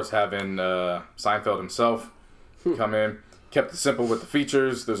 Of course, having Seinfeld himself come in. Kept it simple with the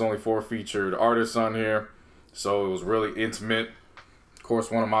features. There's only 4 featured artists on here. So it was really intimate. Of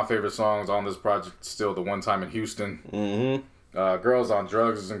course, one of my favorite songs on this project is still The One Time in Houston. Mm-hmm. Girls on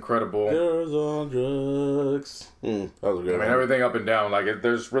Drugs is incredible. Girls on Drugs. That was a good I mean, everything up and down. Like,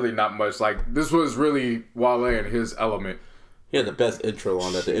 there's really not much. Like, this was really Wale and his element. He had the best intro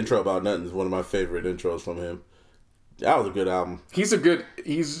on that. The intro About Nothing is one of my favorite intros from him. That was a good album. He's a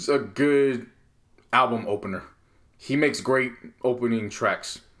good album opener. He makes great opening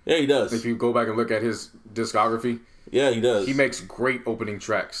tracks. Yeah, he does. If you go back and look at his discography, yeah, he does. he makes great opening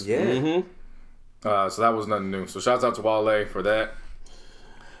tracks. Yeah. Mm-hmm. So that was nothing new. So shouts out to Wale for that.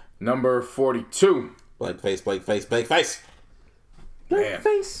 Number 42. Blank face. Man.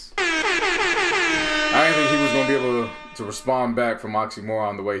 Face. I didn't think he was going to be able to respond back from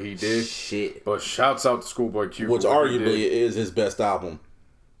Oxymoron the way he did. Shit. But shouts out to Schoolboy Q. Which for what he arguably did. is his best album,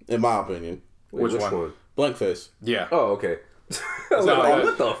 in my opinion. Which one? Blank Face. Yeah. Oh, okay. I was No, like, no.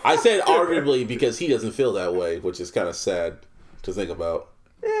 what the I said arguably because he doesn't feel that way, which is kind of sad to think about.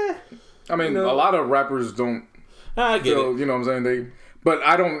 I mean, a lot of rappers don't I get feel, it. you know what I'm saying? But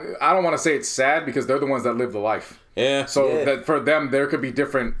I don't want to say it's sad because they're the ones that live the life. Yeah. So that for them, there could be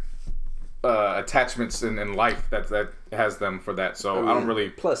different attachments in life that has them for that. So I don't really.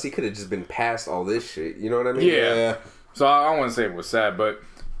 Plus, he could have just been past all this shit. You know what I mean? Yeah. So I don't want to say it was sad, but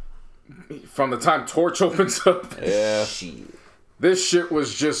from the time Torch opens up, Yeah. Shit. This shit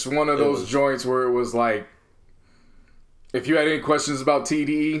was just one of those joints where it was like, if you had any questions about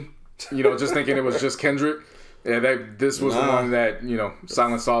TDE, just thinking it was just Kendrick, this was the one that,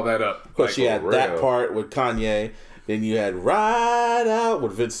 silenced all that up. Of course, you had that part with Kanye. Then you had Ride Out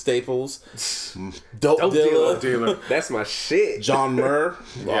with Vince Staples. Dope Dealer. That's my shit. John Murr.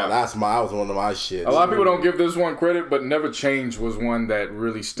 Yeah. That was one of my shit. A lot of people don't give this one credit, but Never Change was one that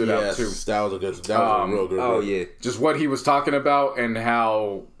really stood out too. That was a real good one. Yeah. Just what he was talking about and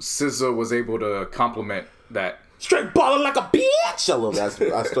how SZA was able to complement that. Straight ballin' like a bitch. I love that.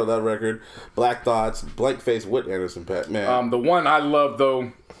 I stole that record. Black Thoughts, Blank Face with Anderson .Paak. Man. The one I love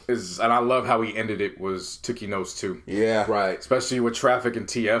though is, and I love how he ended it, was Tookie Knows 2. Yeah. Right. Especially with Traffic and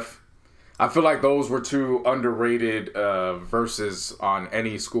TF. I feel like those were two underrated verses on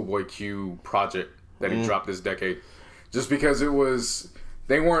any Schoolboy Q project that he dropped this decade. Just because it was,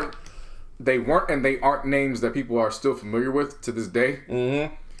 they weren't and they aren't names that people are still familiar with to this day.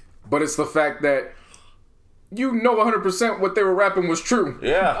 Mm-hmm. But it's the fact that 100% what they were rapping was true.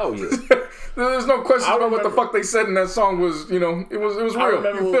 Yeah. Oh, yeah. There's no question about what the fuck they said in that song was, it was real. I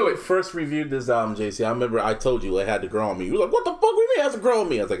remember you feel when it. we first reviewed this album, JC. I remember I told you it had to grow on me. You were like, what the fuck do you mean it has to grow on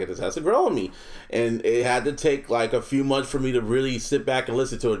me? I was like, it just has to grow on me. And it had to take like a few months for me to really sit back and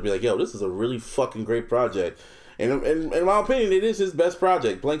listen to it and be like, yo, this is a really fucking great project. And in my opinion, it is his best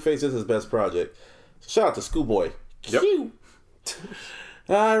project. Blank Face is his best project. Shout out to Schoolboy. Yep. Cute.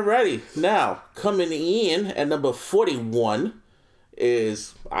 Alrighty. Now, coming in at number 41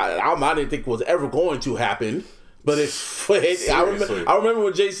 is I didn't think was ever going to happen, but I remember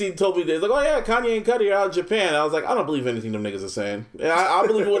when JC told me this, like, oh yeah, Kanye and Cudi are out in Japan. I was like, I don't believe anything them niggas are saying. I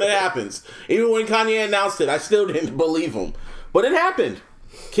believe it when it happens. Even when Kanye announced it, I still didn't believe him, but it happened.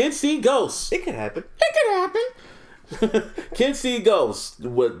 Kids See Ghosts. It can happen. It can happen. Kids See Ghosts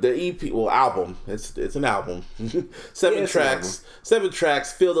with the EP, album. It's an album. 7 tracks. 7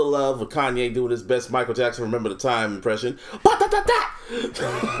 tracks. Feel the Love with Kanye doing his best Michael Jackson Remember the Time impression.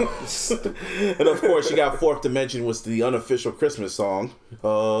 And of course, you got Fourth Dimension, was the unofficial Christmas song.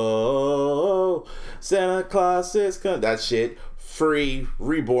 Oh, Santa Claus is coming. That shit. Free,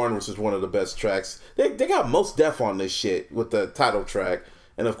 Reborn, which is one of the best tracks. They got Mos Def on this shit with the title track.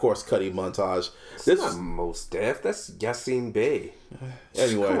 And of course, Cudi Montage. This is not Mos Def. That's Yasin Bey.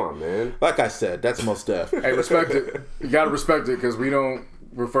 Anyway, come on, man. Like I said, that's Mos Def. Hey, respect it. You gotta respect it because we don't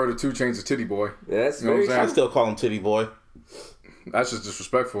refer to 2 Chainz as Titty Boy. That's what I'm saying? I still call him Titty Boy. That's just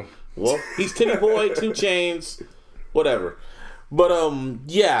disrespectful. Well, he's Titty Boy, 2 Chainz, whatever. But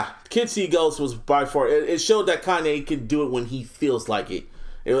yeah, Kids See Ghosts was by far. It showed that Kanye can do it when he feels like it.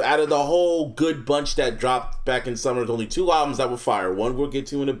 Out of the whole good bunch that dropped back in summer, there's only 2 albums that were fire. One we'll get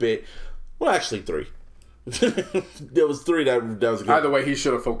to in a bit. Well, actually 3. There was 3 that was good. Either way, he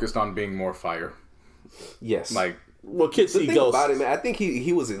should have focused on being more fire. Yes. Well, Kids See Ghosts. About it, man, I think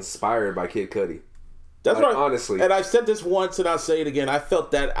he was inspired by Kid Cudi. That's right. Honestly. And I've said this once and I'll say it again. I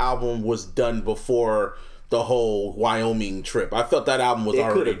felt that album was done before the whole Wyoming trip. I felt that album was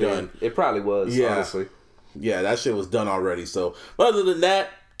already done. It probably was, honestly. Yeah, that shit was done already. So, but other than that,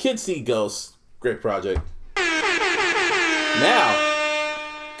 Kids See Ghosts, great project. Now,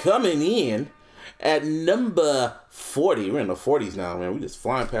 coming in at number 40. We're in the 40s now, man. We just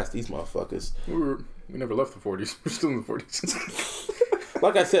flying past these motherfuckers. We never left the 40s. We're still in the 40s.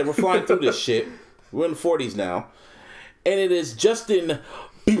 Like I said, we're flying through this shit. We're in the 40s now. And it is Justin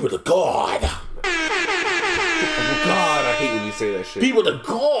Bieber the God. God, I hate when you say that shit. Bieber the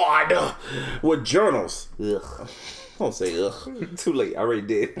God with journals. Ugh. Don't say ugh. Too late. I already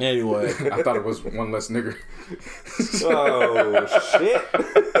did. Anyway. I thought it was one less nigger. Oh, shit.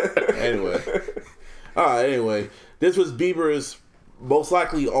 Anyway. This was Bieber's most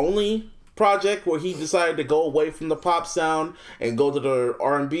likely only project where he decided to go away from the pop sound and go to the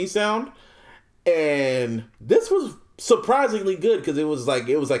R&B sound. And this was surprisingly good because it was like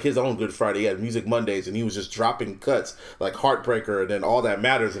his own Good Friday. He had Music Mondays and he was just dropping cuts like Heartbreaker and then All That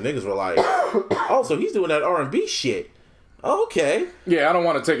Matters, and niggas were like, oh, so he's doing that R&B shit. Okay. Yeah, I don't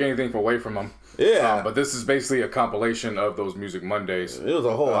want to take anything away from him. Yeah. But this is basically a compilation of those Music Mondays. It was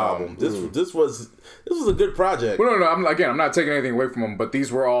a whole album. This was a good project. Well, no. I'm not taking anything away from him, but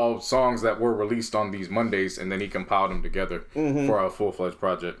these were all songs that were released on these Mondays, and then he compiled them together for a full-fledged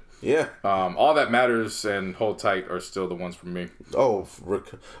project. Yeah. All That Matters and Hold Tight are still the ones for me. Oh,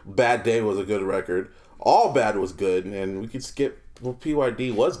 Bad Day was a good record. All Bad was good, and we could skip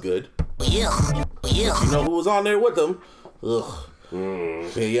PYD was good. Yeah. You know who was on there with them? Ugh.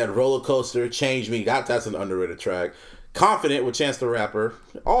 Yeah, you had Roller Coaster, Change Me. That's an underrated track. Confident with Chance the Rapper.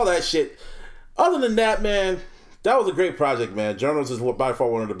 All that shit. Other than that, man, that was a great project, man. Journals is by far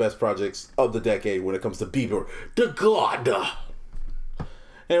one of the best projects of the decade when it comes to Bieber. The God.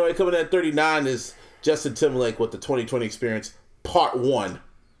 Anyway, coming in at 39 is Justin Timberlake with the 2020 Experience Part 1.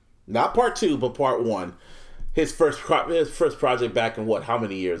 Not Part 2, but Part 1. His first project back in what? How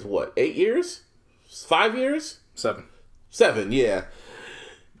many years? What? 8 years? 5 years? 7. 7, yeah.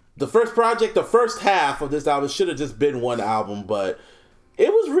 The first project, the first half of this album should have just been one album, but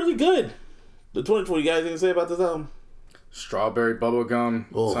it was really good. The 2020, you guys anything to say about this album? Strawberry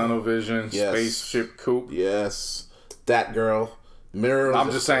Bubblegum, Tunnel Vision, yes. Spaceship Coupe. Yes. That Girl. Mirrors.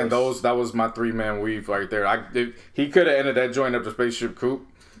 I'm just saying that was my 3-man weave right there. He could have ended that joint up to Spaceship Coupe.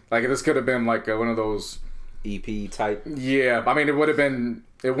 Like, this could have been like one of those EP type. Yeah, I mean, it wouldn't have been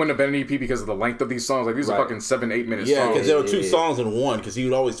an EP because of the length of these songs. Like, these are fucking 7-8 minute songs. Yeah, because there were 2 songs in one, because he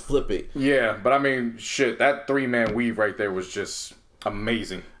would always flip it. Yeah, but I mean, shit, that 3-man weave right there was just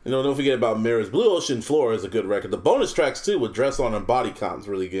amazing. You know, don't forget about Mirrors. Blue Ocean Floor is a good record. The bonus tracks, too, with Dress On and Body Count's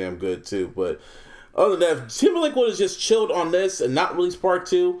really damn good, too. But other than that, Timberlake would have just chilled on this and not released Part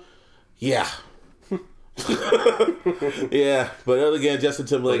 2. Yeah. Yeah, but other again, Justin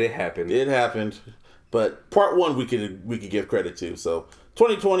Timberlake. But it happened. It happened. But Part 1 we could give credit to. So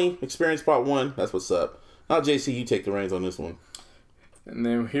 2020 Experience Part 1. That's what's up. Now, JC, you take the reins on this one. And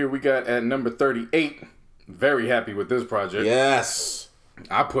then here we got at number 38. Very happy with this project. Yes.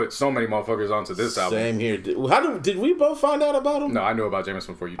 I put so many motherfuckers onto this album. Same here. Did we both find out about him? No, I knew about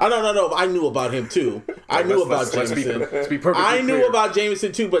Jameson before you. No. I knew about him too. I knew about Jameson. Let's be perfectly I knew clear. about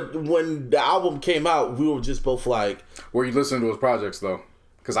Jameson too, but when the album came out, we were just both like, Were you listening to his projects though?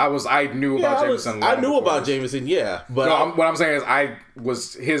 Because I knew about Jameson. I knew about Jameson, yeah. But no, what I'm saying is I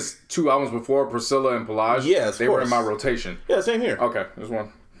was his 2 albums before, Priscilla and Pelage. Yes, they were in my rotation. Yeah, same here. Okay, there's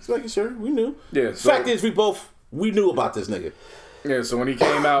one. Just making sure we knew. Yeah. So, fact is, we knew about this nigga. Yeah, so when he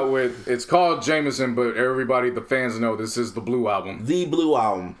came out with, it's called Jameson, but everybody, the fans know this is the Blue Album. The Blue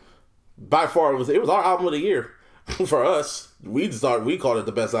Album. By far, it was our album of the year. For us, we called it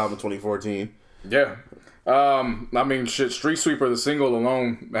the best album of 2014. Yeah. I mean, shit, Street Sweeper, the single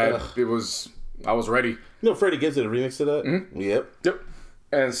alone, I was ready. You know, Freddie Gibbs did a remix to that? Mm-hmm. Yep.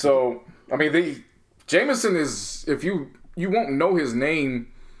 And so, I mean, Jameson is, if you won't know his name,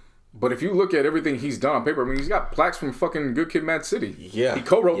 but if you look at everything he's done on paper, I mean, he's got plaques from fucking Good Kid, Mad City. Yeah. He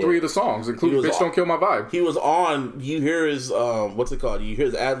co-wrote 3 of the songs, including Bitch Don't Kill My Vibe. He was on, you hear his, what's it called? You hear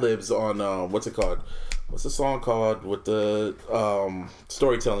his ad-libs on, what's it called? What's the song called with the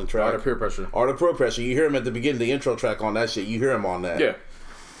storytelling track? Art of Peer Pressure. Art of Peer Pressure. You hear him at the beginning, the intro track on that shit. You hear him on that. Yeah.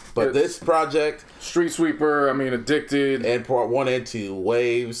 But this project... Street Sweeper, I mean, Addicted. And Part 1 and 2,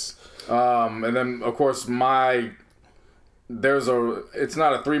 Waves. And then, of course, it's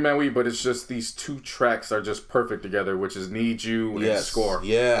not a 3-man weave, but it's just these 2 tracks are just perfect together, which is Need You and Score.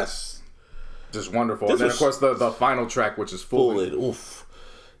 Yes. Just wonderful. And then, of course, the final track, which is Fool It. Oof.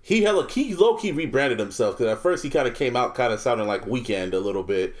 He low-key rebranded himself, because at first he kind of came out kind of sounding like Weeknd a little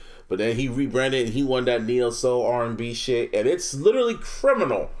bit, but then he rebranded and he won that neo-soul R&B shit, and it's literally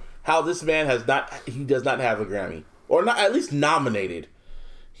criminal how this man does not have a Grammy, or not at least nominated.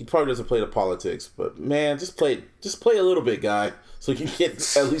 He probably doesn't play the politics, but man, just play a little bit, guy, so you can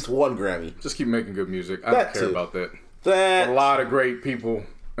get at least 1 Grammy. Just keep making good music. I don't care about that. A lot of great people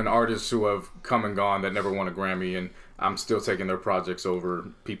and artists who have come and gone that never won a Grammy, and I'm still taking their projects over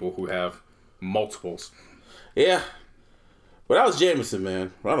people who have multiples. Yeah. But that was Jameson,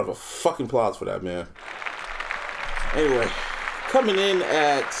 man. Round of a fucking applause for that, man. Anyway, coming in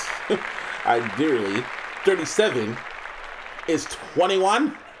at, ideally, 37 is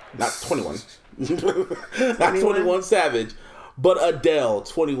 21. Not 21. Not 21 Savage, but Adele,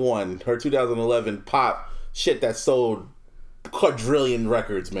 21. Her 2011 pop shit that sold quadrillion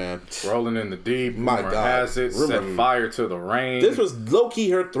records, man. Rolling in the Deep, My God. Has It, Set Fire to the Rain. This was low-key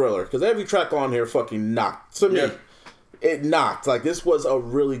her Thriller, because every track on here fucking knocked. To me, it knocked. Like, this was a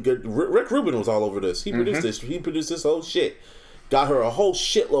really good... Rick Rubin was all over this. He produced this. He produced this whole shit. Got her a whole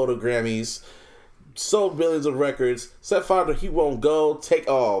shitload of Grammys. Sold millions of records. Set Fire to He Won't Go.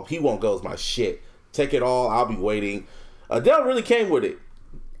 He Won't Go is my shit. Take It All, I'll Be Waiting. Adele really came with it.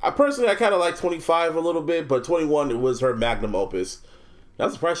 I kind of like 25 a little bit, but 21 it was her magnum opus.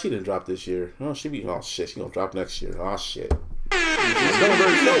 I'm surprised she didn't drop this year. She gonna drop next year. Oh shit. It's going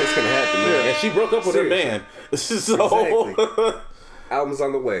very slow. It's gonna happen. Man. And she broke up with her man. So exactly. Album's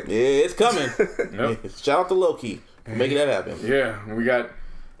on the way. Yeah, it's coming. Shout out to Loki for making that happen. Yeah, we got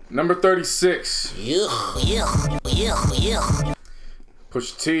number 36.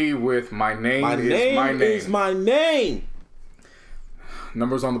 Push T with My Name Is My Name.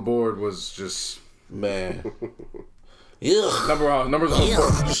 Numbers on the board was just... Man. Numbers on the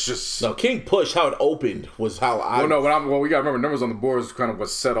board was just... No, King Push, how it opened was how I... we gotta remember, Numbers on the board is kind of what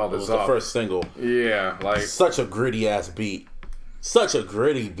set all this was off. the first single. Yeah, like... Such a gritty-ass beat. Such a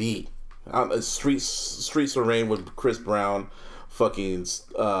gritty beat. Streets of Rain with Chris Brown. Fucking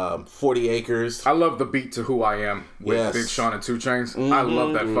 40 Acres. I love the beat to Who I Am with Big Sean and 2 Chainz. I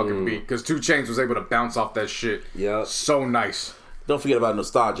love that fucking beat because 2 Chainz was able to bounce off that shit. Yeah. So nice. Don't forget about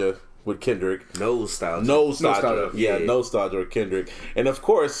Nostalgia with Kendrick. Nostalgia. Yeah, Nostalgia with Kendrick. And of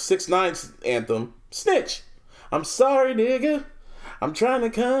course, 6ix9ine's anthem, Snitch. I'm sorry, nigga. I'm trying to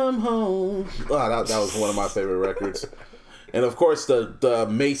come home. Oh, that was one of my favorite records. And of course, the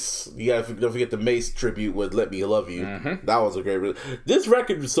Mace, don't forget the Mace tribute with Let Me Love You. Mm-hmm. That was a great This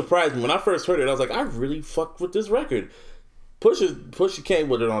record surprised me. When I first heard it, I was like, I really fucked with this record. Pusha came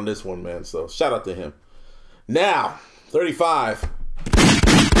with it on this one, man. So shout out to him. Now, 35.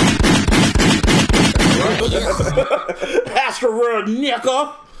 Asteroid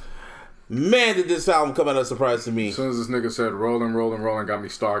nigga. Man, did this album come out as a surprise to me. As soon as this nigga said rolling, rolling, rolling, got me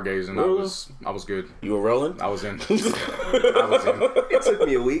stargazing, I was good. You were rolling? I was in. It took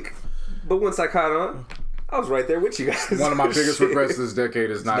me a week, but once I caught on, I was right there with you guys. One of my biggest regrets this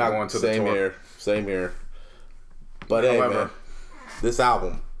decade is not going to the tour. Same here. But hey, man, this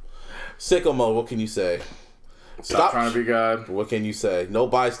album, Sicko Mode, what can you say? Stop trying to be God. What can you say? No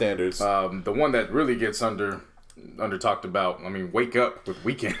bystanders. The one that really gets under talked about. I mean, Wake Up with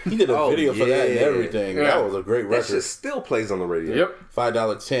Weeknd. He did a video for that and everything. Yeah. That was a great record. That shit still plays on the radio. Yep.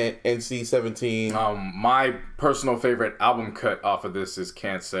 $5 tent, NC-17. My personal favorite album cut off of this is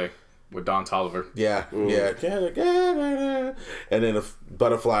Can't Say with Don Toliver. Yeah. And then the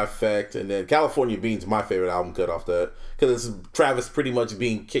Butterfly Effect, and then California Beans, my favorite album cut off that, because it's Travis pretty much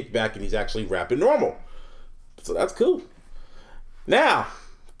being kicked back and he's actually rapping normal. So that's cool. Now,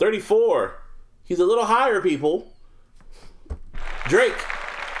 34. He's a little higher, people. Drake.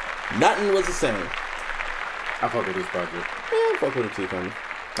 Nothing was the same. I fuck with this project. Yeah, I fuck with it too, Tony.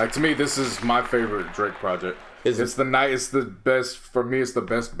 Like, to me, this is my favorite Drake project. It's the best, for me, it's the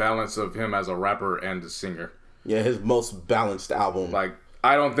best balance of him as a rapper and a singer. Yeah, his most balanced album. Like,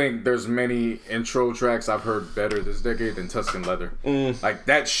 I don't think there's many intro tracks I've heard better this decade than Tuscan Leather. Like,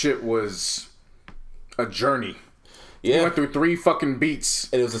 that shit was a journey. Yeah. He went through 3 fucking beats.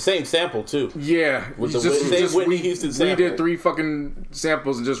 And it was the same sample, too. Yeah. With the same Whitney Houston sample. We did 3 fucking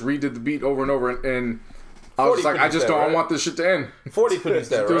samples and just redid the beat over and over. And I was like, I just don't want this shit to end. 40 produced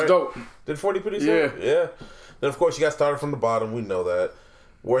that, right? It was dope. Did 40 produce that? Yeah. Then, of course, you got started from the bottom. We know that.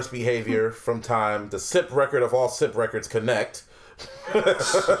 Worst Behavior, From Time, the SIP record of all SIP records, Connect.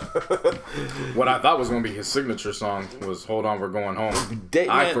 What I thought was going to be his signature song was "Hold On, We're Going Home."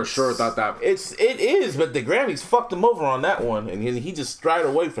 I for sure thought that it is, but the Grammys fucked him over on that one, and he just strayed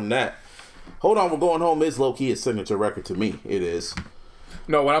away from that. "Hold On, We're Going Home" is low key his signature record to me. It is.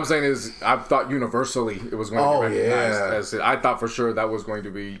 No, what I'm saying is, I thought universally it was going to be recognized as it. I thought for sure that was going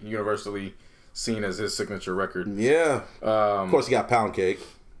to be universally seen as his signature record. Yeah. Of course, you got Pound Cake.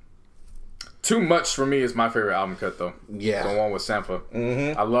 Too Much for me is my favorite album cut, though. Yeah. The one with Sampha.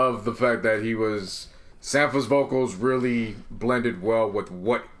 Mm-hmm. I love the fact that Sampha's vocals really blended well with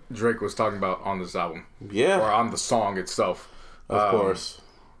what Drake was talking about on this album. Yeah. Or on the song itself. Of course.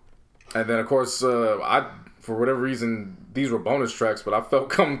 And then, of course, for whatever reason, these were bonus tracks, but I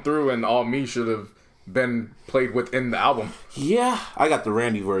felt Come Through and All Me should have been played within the album. Yeah. I got the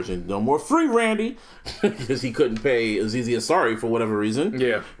Randy version. No more free Randy. Because he couldn't pay Aziz Ansari for whatever reason.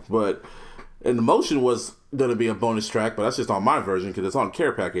 Yeah. But... And The Motion was going to be a bonus track, but that's just on my version because it's on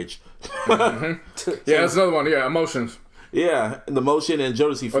Care Package. Mm-hmm. Yeah, that's another one. Yeah, Emotions. Yeah, The Motion and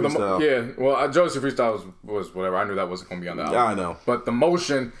Jodeci Freestyle. Jodeci Freestyle was whatever. I knew that wasn't going to be on the album. Yeah, I know. But The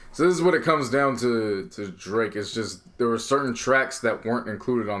Motion, so this is what it comes down to Drake. It's just there were certain tracks that weren't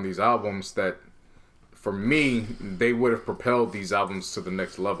included on these albums that, for me, they would have propelled these albums to the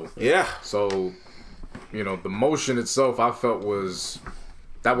next level. Yeah. So, The Motion itself, I felt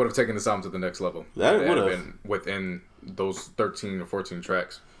that would have taken this album to the next level. That would have been within those 13 or 14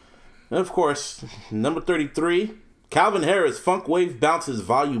 tracks. And of course, number 33, Calvin Harris, Funk Wave Bounces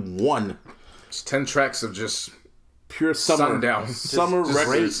Volume 1. It's 10 tracks of just pure sundown. Summer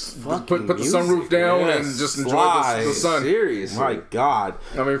records. Put the sunroof down and just enjoy the sun. Seriously. My God.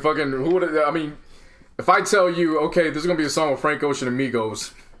 I mean, if I tell you, okay, there's going to be a song with Frank Ocean and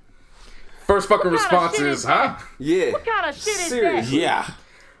Migos, first fucking response is, huh? Yeah. What kind of shit is that? Yeah.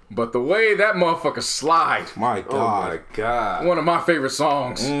 But the way that motherfucker slide. My God. Oh my God. One of my favorite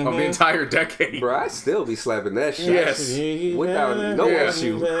songs of the entire decade. Bro, I still be slapping that shit. Yes. Without no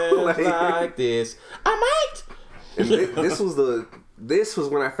issue. Like this. I might. And this was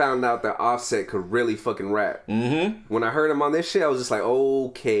when I found out that Offset could really fucking rap. Mm-hmm. When I heard him on this shit, I was just like,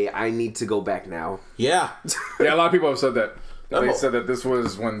 okay, I need to go back now. Yeah. Yeah, a lot of people have said that. They said that this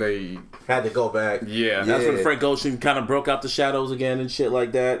was when they had to go back. Yeah. That's when Frank Ocean kind of broke out the shadows again and shit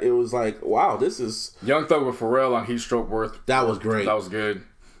like that. It was like, wow, this is... Young Thug with Pharrell on Heat Stroke Worth. That was great. That was good.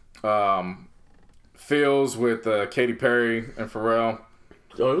 Feels with Katy Perry and Pharrell.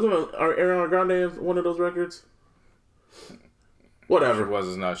 Oh, was Ariana Grande one of those records? Whatever. It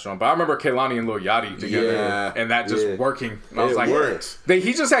was not shown. But I remember Kehlani and Lil Yachty together. And that just working. And I was like, worked.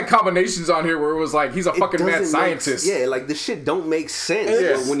 He just had combinations on here where it was like, he's a fucking mad scientist. Like the shit don't make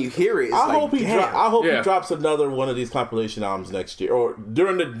sense. But when you hear it, it's I hope he he drops another one of these compilation albums next year. Or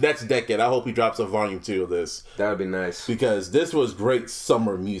during the next decade, I hope he drops a volume 2 of this. That would be nice. Because this was great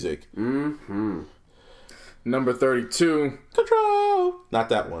summer music. Mm-hmm. Number 32. Control. Not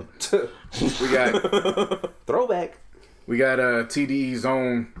that one. We got... Throwback. We got TDE's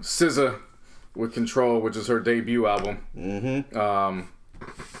own SZA with Control, which is her debut album. Mm-hmm.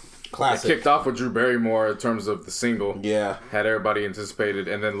 Classic. It kicked off with Drew Barrymore in terms of the single. Yeah. Had everybody anticipated.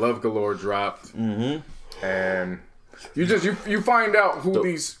 And then Love Galore dropped. Mm-hmm. And you find out who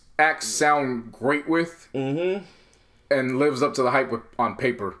these acts sound great with. Mm-hmm. And lives up to the hype on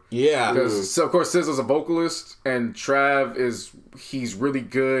paper. Yeah. Because, of course, SZA's a vocalist. And Trav he's really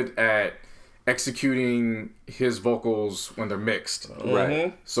good at executing his vocals when they're mixed.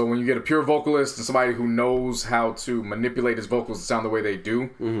 Right. So when you get a pure vocalist and somebody who knows how to manipulate his vocals to sound the way they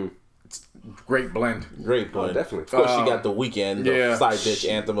do, it's a great blend. Great blend. Oh, definitely. Of course, you got The Weeknd, the side bitch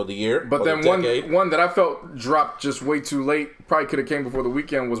anthem of the year. But then one that I felt dropped just way too late, probably could have came before The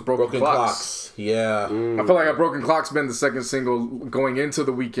Weeknd, was Broken Clocks. Yeah. I feel like Broken Clocks been the second single going into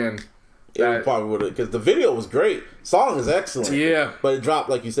The Weeknd. It probably would have, because the video was great. Song is excellent. Yeah. But it dropped,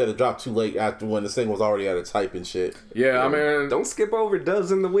 like you said, too late after when the single was already at its hype and shit. Yeah, I mean... Don't skip over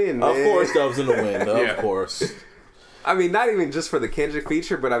Doves in the Wind, man. Of course, Doves in the Wind. Of course. I mean, not even just for the Kendrick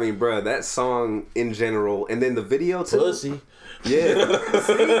feature, but I mean, bruh, that song in general, and then the video too. Pussy. Yeah.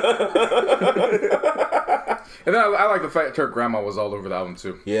 And then I like the fact Kirk Grandma was all over the album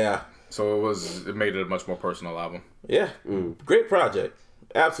too. Yeah. So it made it a much more personal album. Yeah. Great project.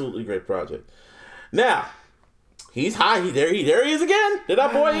 Absolutely great project. Now, he's high. There he is again. There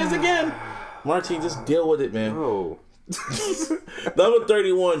that boy is again. Martin, just deal with it, man. Oh. Number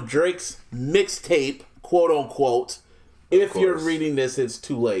 31, Drake's mixtape, quote unquote. If you're reading this, it's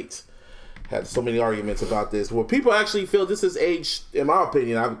too late. Had so many arguments about this. Well, people actually feel this has aged, in my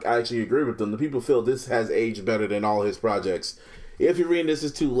opinion, I actually agree with them. The people feel this has aged better than all his projects. If you're reading this,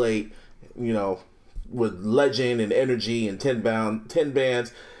 it's too late. You know, with Legend and Energy and 10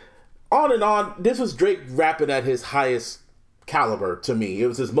 bands, on and on. This was Drake rapping at his highest caliber to me. It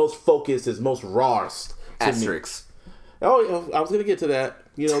was his most focused, his most rawest. Asterix. Oh, I was going to get to that.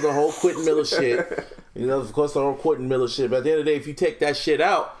 You know, the whole Quentin Miller shit. You know, of course, the whole Quentin Miller shit. But at the end of the day, if you take that shit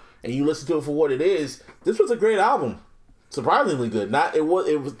out and you listen to it for what it is, this was a great album. Surprisingly good. It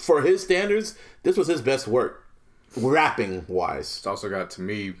was for his standards, this was his best work, rapping wise. It's also got, to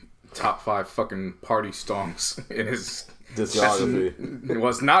me, top 5 fucking party songs in his discography. It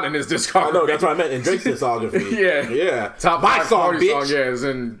was not in his discography. Oh, no, that's what I meant in Drake's discography. Yeah. Top My 5 song, party bitch. song, is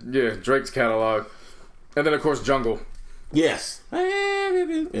in Drake's catalog. And then, of course, Jungle. Yes.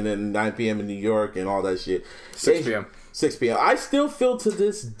 And then 9 p.m. in New York and all that shit. 6 p.m. 6 p.m. I still feel to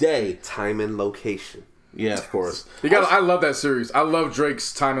this day. Time and location. Yeah, of course. I love that series. I love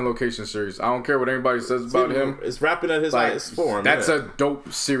Drake's Time and Location series. I don't care what anybody says about him. It's rapping at his highest form. That's a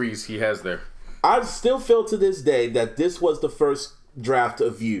dope series he has there. I still feel to this day that this was the first draft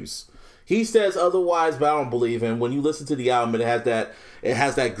of Views. He says otherwise, but I don't believe him. When you listen to the album, it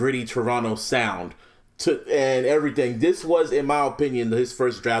has that gritty Toronto sound and everything. This was, in my opinion, his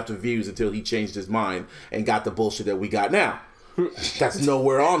first draft of Views until he changed his mind and got the bullshit that we got now. That's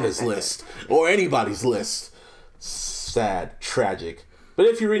nowhere on his list or anybody's list. Sad, tragic. But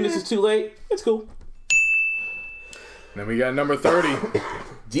if you're reading this, it's too late. It's cool. Then we got number 30.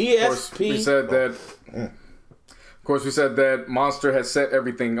 DSP. Of course, we said that Monster had set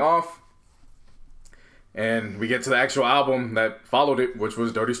everything off. And we get to the actual album that followed it, which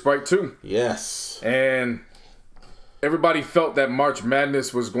was Dirty Sprite 2. Yes. And everybody felt that March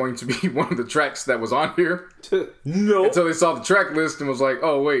Madness was going to be one of the tracks that was on here. No. Until they saw the track list and was like,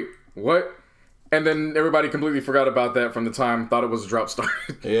 oh, wait, what? And then everybody completely forgot about that from the time, thought it was a drop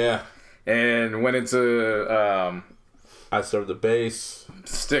started. Yeah. And went into... I Serve the Bass.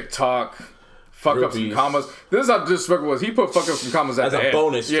 Stick Talk. Fuck up some commas. This is how disrespectful it was. He put fuck up some commas at the end. As a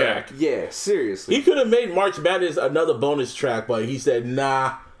bonus track. Yeah, seriously. He could have made March Madness another bonus track, but he said,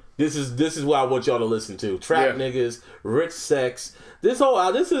 nah, this is what I want y'all to listen to. Trap niggas, rich sex. This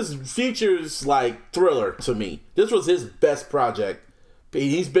is Future's like Thriller to me. This was his best project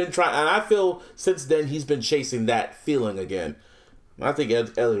He's been trying, and I feel since then he's been chasing that feeling again. I think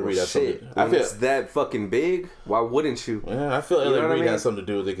Elliot Reed has something. I feel it's that fucking big. Why wouldn't you? Yeah, I feel Elliot Reed has something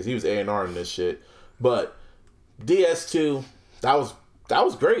to do with it because he was A&R in this shit. But DS2, that was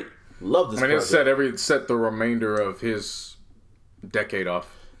great. Love this. I mean, it set the remainder of his decade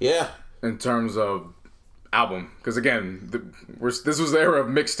off. Yeah. In terms of album, because again, this was the era of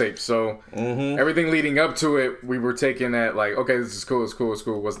mixtapes, so everything leading up to it, we were taking that like, okay, this is cool, it's cool, it's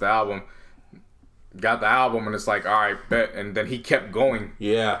cool. What's the album? Got the album, and it's like, all right, bet. And then he kept going.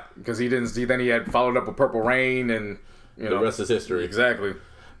 Yeah, because he didn't. Then he had followed up with Purple Rain, and the rest is history. Exactly.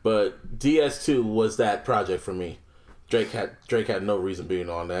 But DS2 was that project for me. Drake had no reason being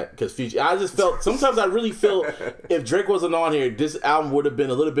on that because Future. I just felt sometimes I really feel if Drake wasn't on here, this album would have been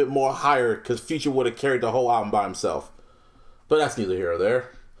a little bit more higher because Future would have carried the whole album by himself. But that's neither here or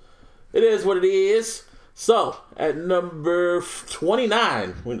there. It is what it is. So at number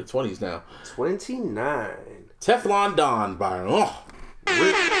 29, we're in the 20s now. 29. Teflon Don by Ricky Rose.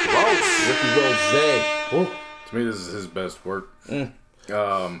 To me, this is his best work.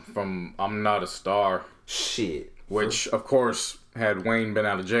 From I'm Not a Star. Shit. Which, of course, had Wayne been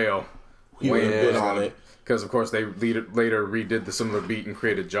out of jail, Wayne been on it. Because, of course, they later redid the similar beat and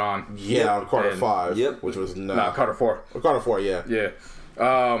created John. Yeah, on Carter 5. Yep. Which was Carter 4. Carter 4, yeah. Yeah.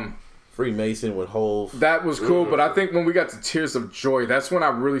 Freemason with Hove. That was cool, but I think when we got to Tears of Joy, that's when I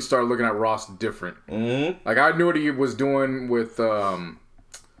really started looking at Ross different. Mm-hmm. Like, I knew what he was doing with album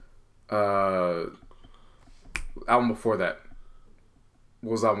before that.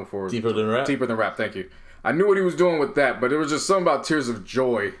 What was the album before? Deeper Than Rap? Deeper Than Rap, thank you. I knew what he was doing with that, but it was just something about Tears of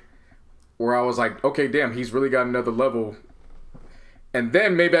Joy where I was like, okay, damn, he's really got another level. And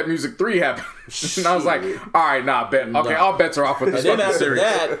then Maybach Music 3 happened. And I was like, all right, bet. Okay, all bets are off with this fucking fucking series.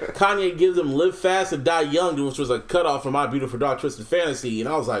 And then after that, Kanye gives him Live Fast and Die Young, which was a cutoff from My Beautiful Dark Twisted Fantasy. And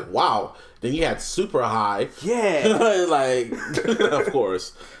I was like, wow. Then you had Super High. Yeah. Like, of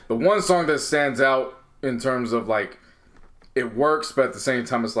course. The one song that stands out in terms of like, it works, but at the same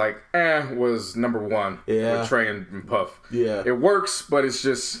time, it's like, was number 1 with Trey and Puff. Yeah. It works, but it's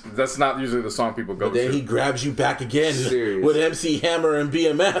just, that's not usually the song people go to. But then he grabs you back again with MC Hammer and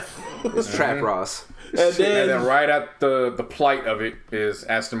BMF. It's Trap Ross. And then right at the plight of it is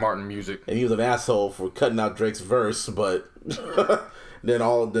Aston Martin Music. And he was an asshole for cutting out Drake's verse, but then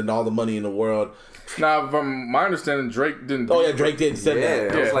all the money in the world. Now, from my understanding, Drake didn't. Oh yeah, Drake didn't send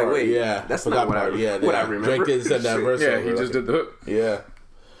that. I was like, wait, that's not what I remember. Drake didn't send that verse. Yeah, he just did the hook. Yeah.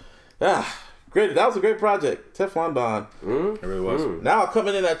 Great. That was a great project. Teflon Don. It really was. Now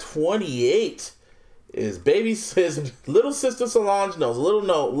coming in at 28 is his little sister Solange knows.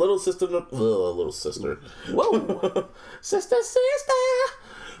 Little sister. Whoa. sister.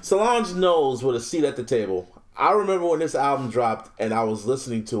 Solange knows with a seat at the table. I remember when this album dropped and I was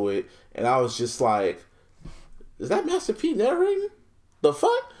listening to it and I was just like, is that Master P narrating? The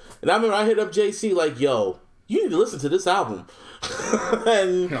fuck? And I remember I hit up JC like, yo, you need to listen to this album.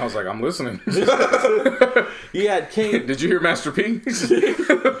 And I was like, I'm listening. You had Kane. Did you hear Master P?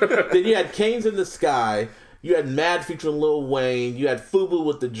 Then you had Canes in the Sky. You had Mad featuring Lil Wayne. You had Fubu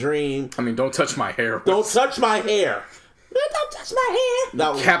with The Dream. I mean, Don't Touch My Hair. Don't touch my hair. Don't touch my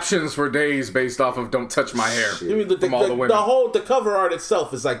hair. Captions for days based off of "Don't touch my hair." I mean, the cover art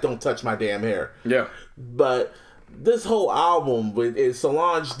itself is like "Don't touch my damn hair." Yeah, but this whole album is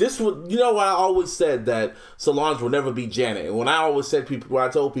Solange. This would, what I always said that Solange will never be Janet. And when I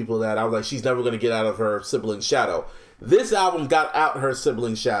told people that, I was like, she's never going to get out of her sibling's shadow. This album got out her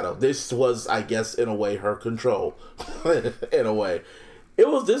sibling's shadow. This was, I guess, in a way, her control. In a way,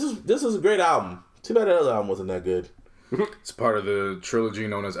 This was a great album. Too bad the other album wasn't that good. It's part of the trilogy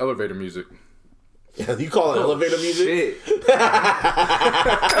known as Elevator Music. Yeah, you call it elevator music? Shit.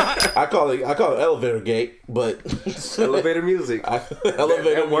 I call it elevator gate, but elevator music.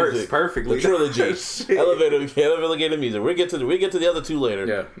 Elevator works music. Perfectly. The trilogy. elevator music. We get to the other two later.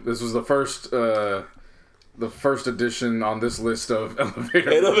 Yeah, this was the first edition on this list of the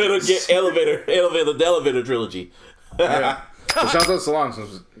elevator trilogy. Yeah. So shout out to Solange. It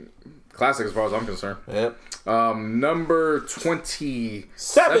was classic as far as I'm concerned. Yep. Number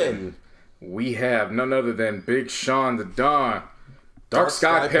 27. We have none other than Big Sean the Don, Dark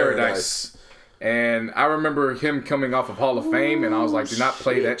Sky Paradise. And I remember him coming off of Hall of Fame, and I was like, do not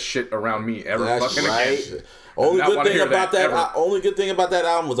play that shit around me ever again. Only good thing about that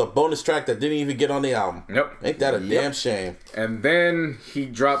album was a bonus track that didn't even get on the album. Yep. Ain't that a damn shame? And then he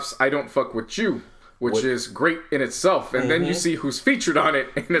drops I Don't Fuck With You, which is great in itself. And then you see who's featured on it,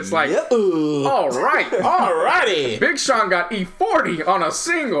 and it's like, all right. Alrighty. Big Sean got E40 on a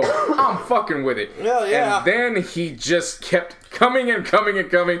single. I'm fucking with it. Hell yeah. And then he just kept coming and coming and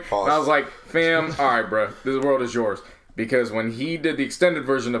coming. Pause. And I was like, fam, all right, bro, this world is yours. Because when he did the extended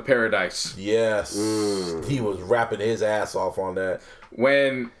version of Paradise. Yes. He was rapping his ass off on that.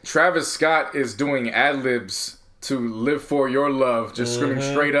 When Travis Scott is doing ad-libs to Live For Your Love, just screaming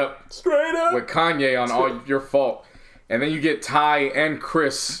straight up. Straight up. With Kanye on All Your Fault. And then you get Ty and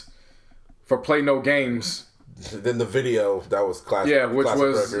Chris for Play No Games. Then the video, that was classic. Yeah, which classic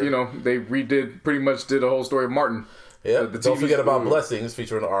was, record. they pretty much did the whole story of Martin. Yeah, Don't forget about Blessings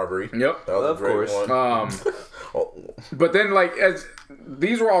featuring Arbery. Yep. That was a great one. But then, as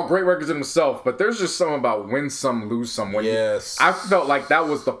these were all great records in themselves, but there's just something about win some, lose some. Yes. I felt like that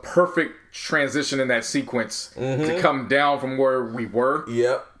was the perfect transition in that sequence to come down from where we were.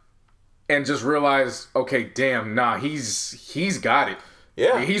 Yep. And just realize, okay, damn, he's got it.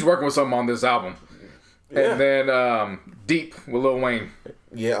 Yeah. He's working with something on this album. Yeah. And then Deep with Lil Wayne.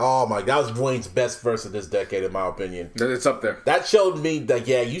 Yeah, oh my, that was Wayne's best verse of this decade, in my opinion. It's up there. That showed me that,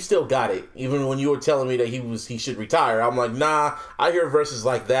 yeah, you still got it. Even when you were telling me that he should retire, I'm like, nah, I hear verses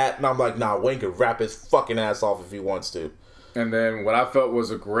like that, and I'm like, nah, Wayne could rap his fucking ass off if he wants to. And then what I felt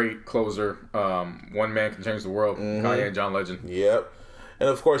was a great closer, One Man Can Change the World, Kanye and John Legend. Yep. And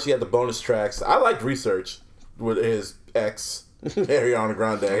of course, he had the bonus tracks. I liked Research with his ex, Ariana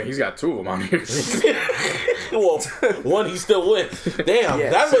Grande. Yeah, he's got two of them on here. Well, one he's still with. Damn, Yeah,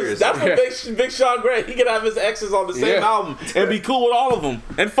 that's what seriously. Big Sean Gray. He could have his exes on the same album and be cool with all of them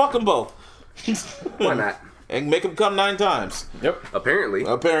and fuck them both. Why not? And make them come 9 times. Yep. Apparently.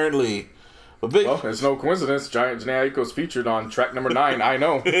 But Big. Well, it's no coincidence. Giant Janae Aiko's featured on track number 9. I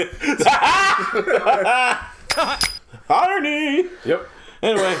know. Irony. Yep.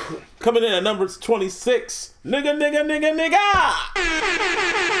 Anyway, coming in at number 26, nigga.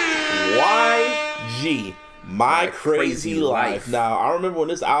 YG, My Crazy Life. Now, I remember when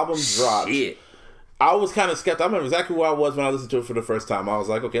this album dropped. Shit. I was kind of skeptical. I remember exactly where I was when I listened to it for the first time. I was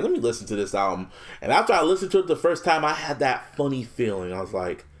like, okay, let me listen to this album. And after I listened to it the first time, I had that funny feeling. I was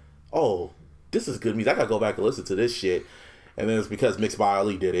like, oh, this is good music. I gotta go back and listen to this shit. And then it's because Mixed by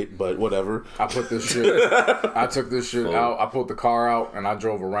Ali did it, but whatever. I took this shit out. I pulled the car out and I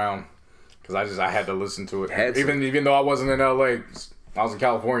drove around because I had to listen to it. Even though I wasn't in LA, I was in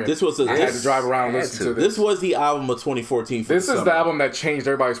California. I had to drive around and listen to this. This was the album of 2014. This is the album that changed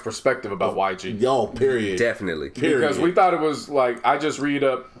everybody's perspective about YG. Yo, period. Definitely. Because we thought it was like, I Just Read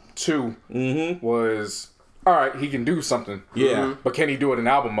Up 2 was, all right, he can do something. Yeah. But can he do it in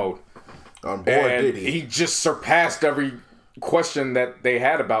album mode? On board, And did he? he just surpassed every question that they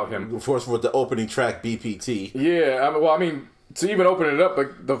had about him. Of course, with the opening track, BPT. Yeah, I mean, to even open it up,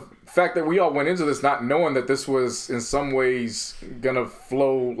 like the fact that we all went into this not knowing that this was in some ways gonna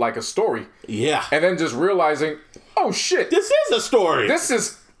flow like a story. Yeah. And then just realizing, oh shit, This is a story. this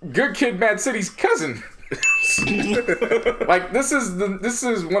is Good Kid, Mad City's cousin. Like this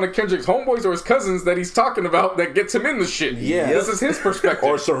is one of Kendrick's homeboys or his cousins that he's talking about that gets him in the shit. Yeah. This is his perspective.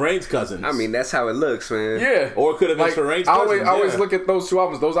 Or Serrane's cousins. I mean, that's how it looks, man. Yeah. Or it could have been Serrane's I cousins. always look at those two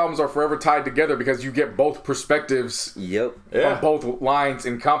albums. Those albums are forever tied together because you get both perspectives Yep. Yeah. on both lines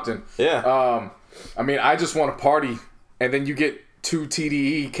in Compton. Yeah. I mean, I Just Want to Party, and then you get two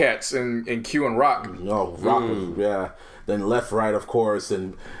TDE cats in Q and Rock. Oh, Rock. Yeah. Then Left Right, of course,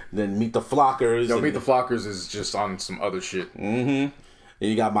 and then Meet the Flockers. Yo, Meet the Flockers is just on some other shit. Then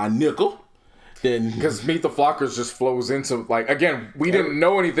you got My Nickel. Then Because Meet the Flockers just flows into, like, again, we didn't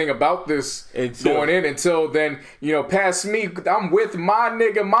know anything about this going in until then, Past Me, I'm with my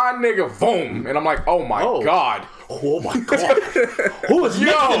nigga, boom. And I'm like, oh my God. Oh my God. Who is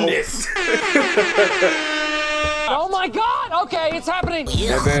mixing this? Oh my God! Okay, it's happening.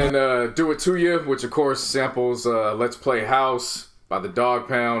 And then Do It To You, which of course samples Let's Play House by the Dog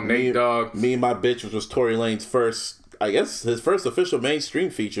Pound, Nate Dogg. Me and My Bitch, which was Tory Lane's first, I guess, his first official mainstream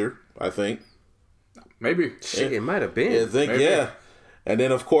feature, I think. Maybe. Shit, it might have been. I think, Maybe. yeah. And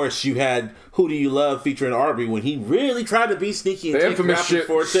then, of course, you had Who Do You Love featuring Arbery when he really tried to be sneaky and The take infamous rapping shit.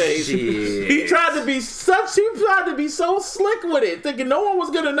 fortes. He tried to be so slick with it, thinking no one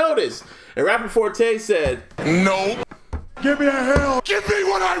was going to notice. And Rapping Forte said, No. Give me a hell. Give me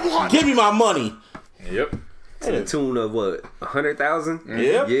what I want. give me my money. Yep. To the tune of what? 100,000?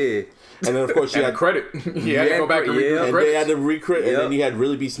 Yep. Yeah. And then, of course, you And had the credit. He had to go back and read the And credits. they had to recredit, and Yep. then you had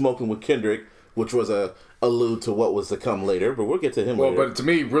Really Be Smoking with Kendrick, which was a allude to what was to come later, but we'll get to him Well, later. but to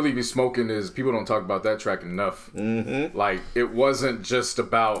me, Really Be Smoking is, people don't talk about that track enough. Mm-hmm. Like, it wasn't just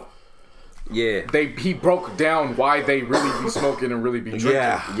about, Yeah. he broke down why they really be smoking and really be drinking.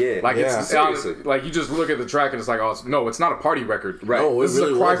 Yeah. Like, it's Seriously. like, you just look at the track and it's like, oh, no, it's not a party record. Right. No, it This is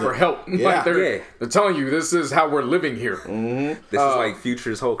really a cry wasn't. for help. Yeah. Like, they're Yeah. telling you, this is how we're living here. This is like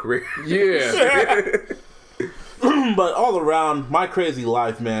Future's whole career. Yeah. But all around, My Crazy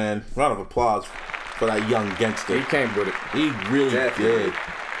Life, man. Round of applause for that young gangster. He came with it. He really did.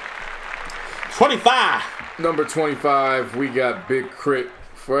 25. Number 25, we got Big Crit.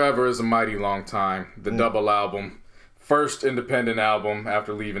 Forever is a Mighty Long Time. The double album. First independent album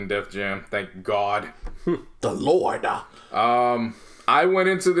after leaving Def Jam. Thank God. The Lord. I went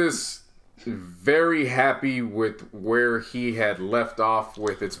into this very happy with where he had left off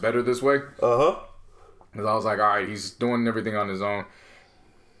with It's Better This Way. Uh-huh. Because I was like, all right, he's doing everything on his own.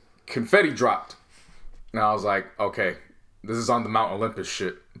 Confetti dropped. And I was like, okay, this is on the Mount Olympus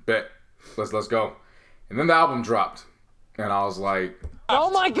shit. Bet. Let's go. And then the album dropped. And I was like... Oh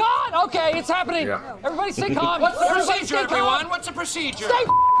my God! Okay, it's happening. Yeah. Everybody stay calm. What's the procedure, everyone? What's the procedure? Stay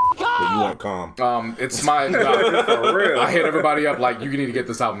calm. But you weren't calm. It's my... for real. I hit everybody up like, you need to get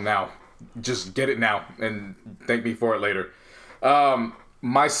this album now. Just get it now. And thank me for it later.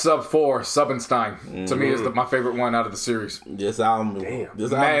 My sub 4, Subenstein, to me is my favorite one out of the series. This album,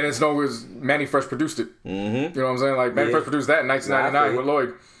 Man, it's no, Manny Fresh produced it. You know what I'm saying? Like Manny Fresh produced that in 1999 with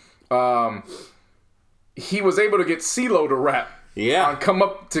Lloyd. He was able to get CeeLo to rap. Yeah. On Come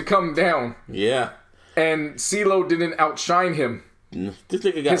Up to Come Down. Yeah. And CeeLo didn't outshine him. This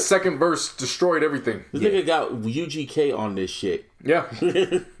nigga got His second verse destroyed everything. This nigga got UGK on this shit. Yeah.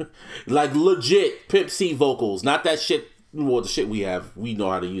 Like legit Pimp C vocals, not that shit. Well, the shit we have, we know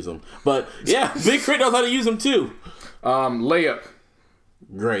how to use them. But yeah, Big Crit knows how to use them too. Layup.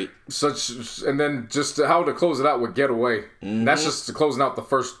 Great. And then just how to close it out with Getaway. That's just closing out the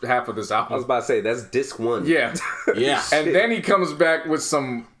first half of this album. I was about to say, that's disc 1. Yeah. Yeah. And then he comes back with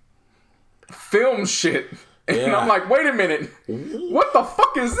some film shit. And Yeah. I'm like, wait a minute. What the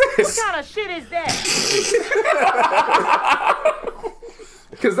fuck is this? What kind of shit is that?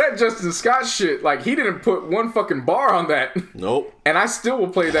 Because that Justin Scott shit, like, he didn't put one fucking bar on that. Nope. And I still will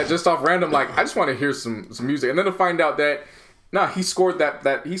play that just off random. Like, I just want to hear some music. And then to find out that, nah, he scored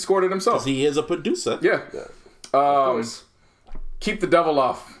that he scored it himself. He is a producer. Yeah. Keep the Devil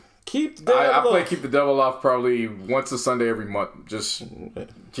Off. Keep the devil I play off. Keep the Devil Off probably once a Sunday every month. Just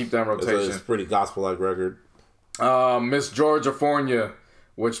keep that in rotation. It's a pretty gospel-like record. Miss Georgia Fornia,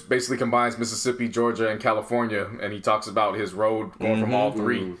 which basically combines Mississippi, Georgia, and California, and he talks about his road going from all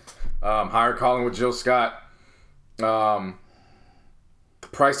three. Higher Calling with Jill Scott. The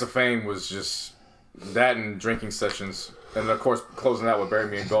Price of Fame was just that and Drinking Sessions, and then of course closing out with Bury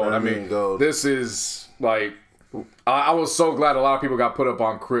Me in Gold. Bury Me in Gold. This is like, I was so glad a lot of people got put up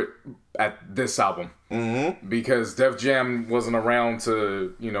on Crit at this album. Because Def Jam wasn't around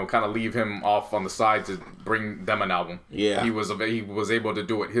to, kind of leave him off on the side to bring them an album. Yeah. He was able to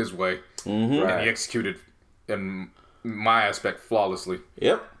do it his way. And he executed, in my aspect, flawlessly.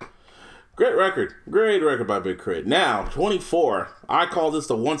 Yep. Great record. Great record by Big Crit. Now, 24. I call this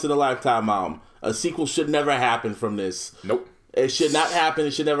the once-in-a-lifetime album. A sequel should never happen from this. Nope. It should not happen.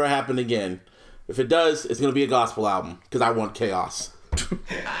 It should never happen again. If it does, it's going to be a gospel album. Because I want chaos.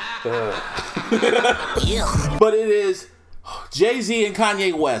 But it is Jay-Z and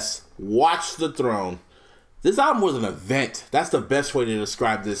Kanye West. Watch the Throne. This album was an event. That's the best way to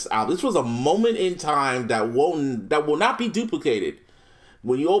describe this album. This was a moment in time that will not be duplicated.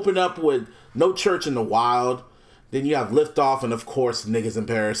 When you open up with No Church in the Wild, then you have Liftoff and of course Niggas in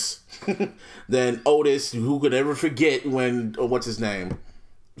Paris. Then Otis, who could ever forget when what's his name?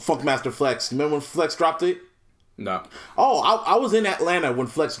 Funkmaster Flex. Remember when Flex dropped it? No. Oh, I was in Atlanta when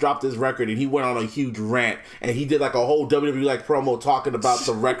Flex dropped his record and he went on a huge rant and he did like a whole WWE promo talking about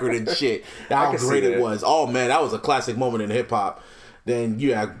the record and shit. How great it was. Oh man, that was a classic moment in hip hop. Then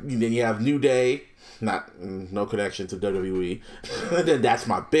you have New Day, no connection to WWE. Then That's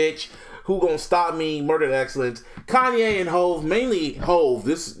My Bitch. Who Gonna Stop Me? Murdered Excellence. Kanye and Hove, mainly Hove.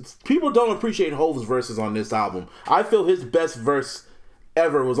 People don't appreciate Hove's verses on this album. I feel his best verse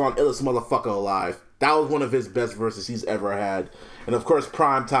ever was on Illest Motherfucker Alive. That was one of his best verses he's ever had. And of course,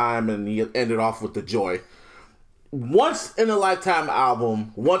 Prime Time, and he ended off with The Joy. Once in a lifetime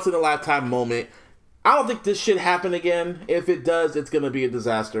album, once in a lifetime moment. I don't think this should happen again. If it does, it's gonna be a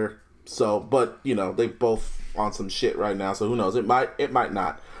disaster. So, but they both on some shit right now, so who knows? It might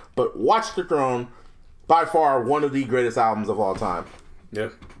not. But Watch the Throne, by far one of the greatest albums of all time. Yeah.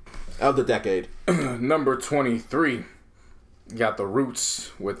 Of the decade. Number 23. You got The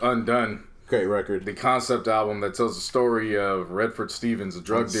Roots with Undone. Great record. The concept album that tells the story of Redford Stevens, a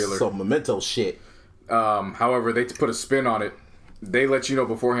drug dealer. So Memento shit. However, they put a spin on it. They let you know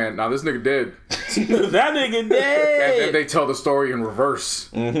beforehand, now this nigga dead. That nigga dead! And then they tell the story in reverse.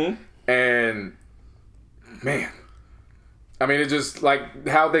 And, man. I mean, it just, like,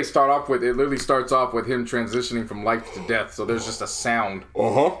 how they start off with, it literally starts off with him transitioning from life to death. So there's just a sound.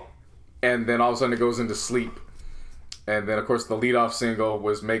 And then all of a sudden it goes into sleep. And then, of course, the lead-off single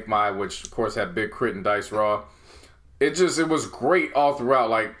was Make My, which, of course, had Big Crit and Dice Raw. It was great all throughout.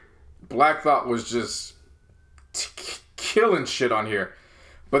 Like, Black Thought was just killing shit on here.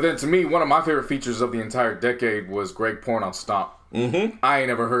 But then, to me, one of my favorite features of the entire decade was Greg Porn on Stomp. Mm-hmm. I ain't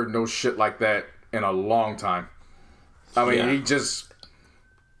never heard no shit like that in a long time. I mean, he just...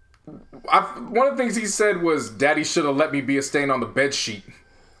 one of the things he said was, Daddy should have let me be a stain on the bed sheet.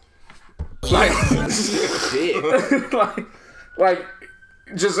 Like, like,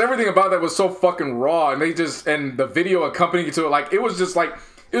 just everything about that was so fucking raw, and and the video accompanying to it, like, it was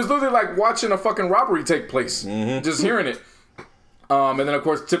literally like watching a fucking robbery take place, just hearing it. And then of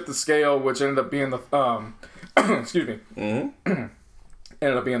course Tip the Scale, which ended up being the excuse me,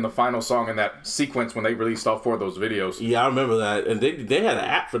 ended up being the final song in that sequence when they released all 4 of those videos. Yeah, I remember that, and they had an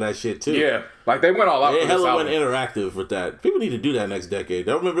app for that shit too. Yeah, like they went all out. They for this went album. interactive with that. People need to do that next decade.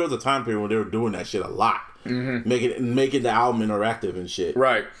 I remember there was a time period when they were doing that shit a lot, making the album interactive and shit.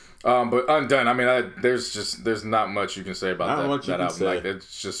 Right. But Undone, I mean, there's not much you can say about that album. Like,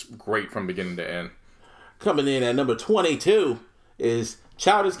 it's just great from beginning to end. Coming in at number 22 is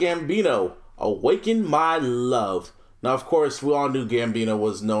Childish Gambino, Awaken My Love. Now, of course, we all knew Gambino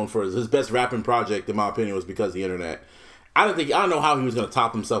was known for his best rapping project, in my opinion, was Because of the Internet. I don't know how he was going to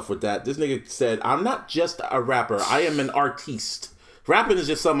top himself with that. This nigga said, I'm not just a rapper, I am an artiste. Rapping is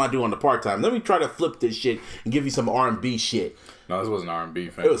just something I do on the part-time. Let me try to flip this shit and give you some R&B shit. No, this wasn't R&B,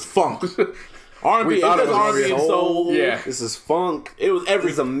 fam. It was funk. R&B, it was R&B and soul. Yeah. This is funk. It was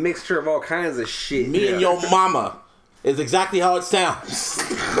It's a mixture of all kinds of shit. Me and Your Mama is exactly how it sounds.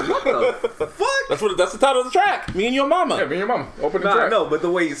 What the fuck? That's the title of the track. Me and Your Mama. Yeah, Me and Your Mama. Open the track. No, but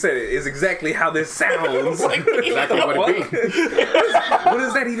the way you said it is exactly how this sounds. Exactly what it be. What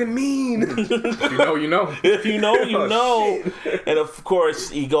does that even mean? If you know, you know. If you know, you know. Shit. And of course,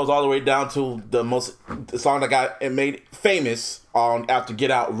 he goes all the way down to the song that got made famous on after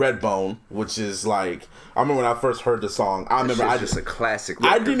Get Out, Redbone, which is like, I remember when I first heard the song. I just a classic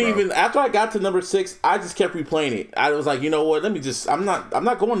I record, didn't bro. even, after I got to number 6, I just kept replaying it. I was like, you know what? I'm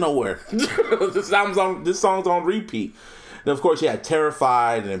not going nowhere. This song's on repeat. And of course, you had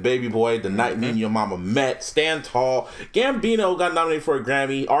Terrified and Baby Boy, The Night Me and Your Mama Met, Stand Tall. Gambino got nominated for a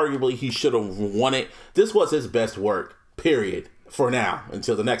Grammy. Arguably, he should have won it. This was his best work, period, for now,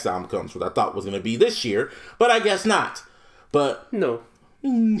 until the next album comes, which I thought was going to be this year, but I guess not. But No.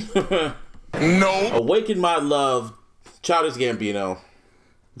 Awaken My Love, Childish Gambino,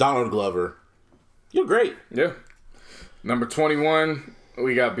 Donald Glover. You're great. Yeah. Number 21,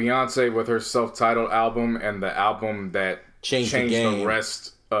 we got Beyonce with her self-titled album and the album that changed the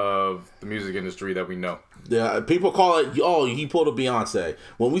rest of the music industry that we know. Yeah, people call it, oh, he pulled a Beyonce.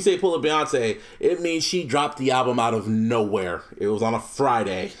 When we say pull a Beyonce, it means she dropped the album out of nowhere. It was on a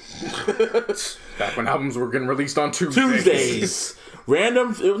Friday. Back when albums were getting released on Tuesdays.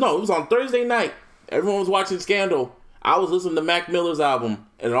 It was on Thursday night. Everyone was watching Scandal. I was listening to Mac Miller's album,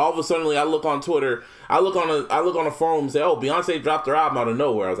 and all of a sudden I look on Twitter, I look on a forum and say, oh, Beyonce dropped her album out of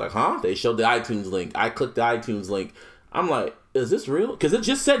nowhere. I was like, huh? They showed the iTunes link. I clicked the iTunes link. I'm like, is this real? Because it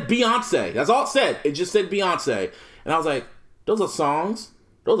just said Beyonce. That's all it said. It just said Beyonce. And I was like, those are songs.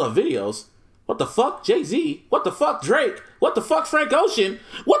 Those are videos. What the fuck? Jay-Z? What the fuck? Drake? What the fuck? Frank Ocean?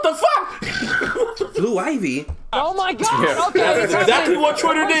 What the fuck? Blue Ivy. Oh my God! Yeah. Okay, That's exactly what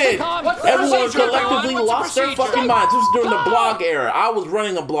Twitter did. Everyone collectively lost their fucking minds. This was during the blog era. I was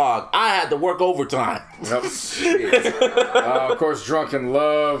running a blog. I had to work overtime. Yep. Of course, Drunken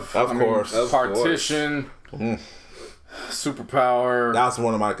Love. Of course. Partition. Superpower. That's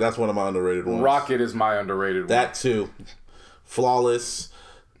one of my underrated ones. Rocket is my underrated one. That too. Flawless.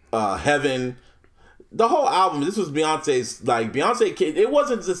 Heaven. The whole album, this was Beyonce's, like, Beyonce, it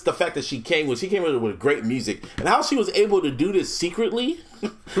wasn't just the fact that she came with great music. And how she was able to do this secretly,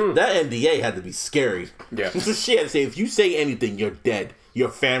 that NDA had to be scary. Yeah. She had to say, if you say anything, you're dead. Your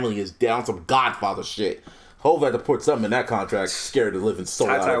family is dead on some Godfather shit. Hov had to put something in that contract, scared of living soul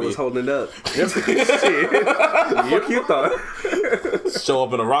out Ty of was it. holding it up. Shit. What you thought? Show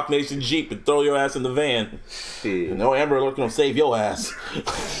up in a Rock Nation Jeep and throw your ass in the van. Shit. No Amber Alert gonna save your ass.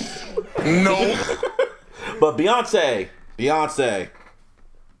 No. But Beyonce.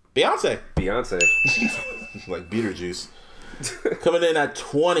 Like Beetlejuice. Coming in at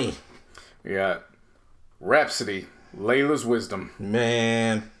 20. We got Rhapsody, Layla's Wisdom.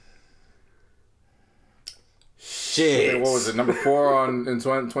 Man. Shit. What was it, number 4 in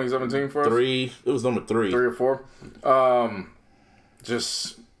 2017 for us? 3. It was number 3. 3 or 4.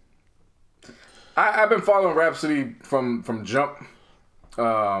 I've been following Rhapsody from Jump.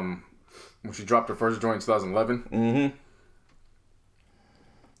 When she dropped her first joint in 2011. Mm-hmm.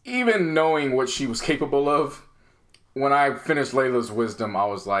 Even knowing what she was capable of, when I finished Layla's Wisdom, I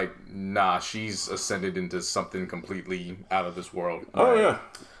was like, nah, she's ascended into something completely out of this world. Oh, yeah.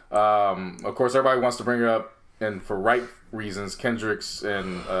 Of course, everybody wants to bring her up, and for right reasons, Kendrick's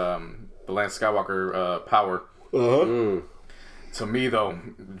and the Lance Skywalker Power. To me, though,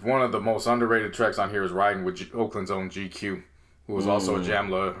 one of the most underrated tracks on here is Riding with Oakland's own GQ, who was also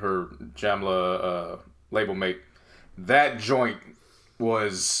her Jamla label mate. That joint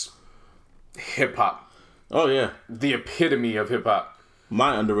was hip-hop. Oh, yeah. The epitome of hip-hop.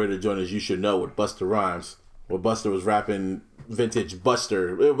 My underrated joint is You Should Know with Busta Rhymes. Where Busta was rapping vintage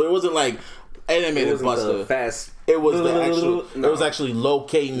Buster. It wasn't like animated Busta. Fast. It was it was actually low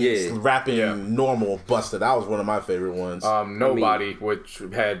cadence rapping normal Busta. That was one of my favorite ones. Nobody, which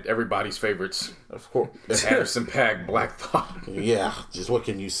had everybody's favorites. Of course. Anderson .Paak, Black Thought. Yeah, just what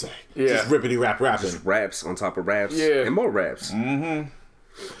can you say? Yeah. Just rippity rapping. Just raps on top of raps. Yeah. And more raps. Mm-hmm.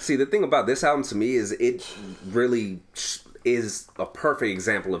 See, the thing about this album to me is it really is a perfect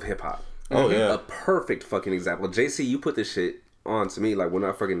example of hip hop. Oh, yeah. A perfect fucking example. JC, you put this shit on to me. Like, when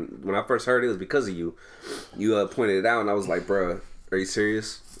I first heard it, it was because of you. You pointed it out, and I was like, bruh, are you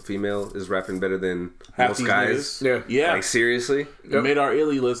serious? A female is rapping better than Half most these guys? niggas. Yeah. Like, seriously? It made our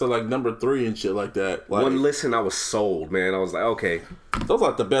illy list of like number 3 and shit like that. Like, One listen, I was sold, man. I was like, okay. those are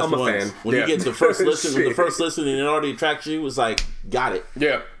like the best I'm a ones. fan. When you get the first listen, Shit. and it already attracts you, it's like, got it.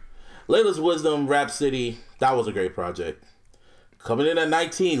 Yeah. Layla's Wisdom, Rap City, that was a great project. Coming in at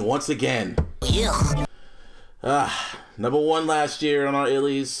 19 once again. Yeah. Number 1 last year on our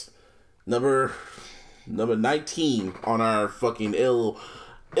illies. Number 19 on our fucking ill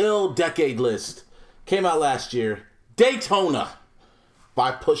decade list. Came out last year. Daytona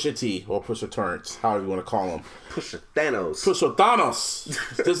by Pusha T, or Pusha Torrance, however you want to call him. Pusha Thanos. Pusha Thanos.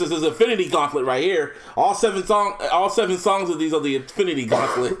 This is his Infinity Gauntlet right here. All seven songs of these are the Infinity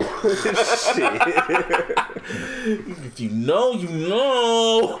Gauntlet. If you know, you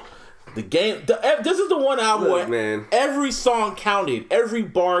know. The game. This is the one album where every song counted, every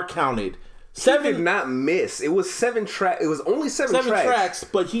bar counted. He did not miss. It was 7 tracks. It was only 7 tracks,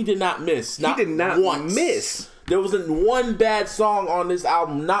 but he did not miss. He did not miss. There wasn't one bad song on this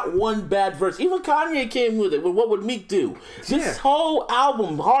album, not one bad verse. Even Kanye came with it. With What Would Meek Do? This whole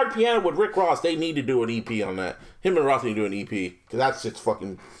album, Hard Piano with Rick Ross, they need to do an EP on that. Him and Ross need to do an EP, because that's just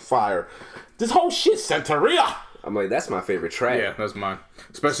fucking fire. This whole shit, Santeria. I'm like, that's my favorite track. Yeah, that's mine.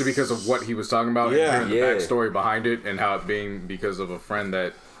 Especially because of what he was talking about and the backstory behind it, and how it being because of a friend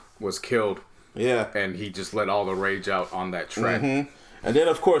that was killed. Yeah. And he just let all the rage out on that track. Mm-hmm. And then,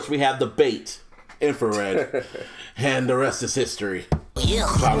 of course, we have The Bait, Infrared, and the rest is history. Yeah.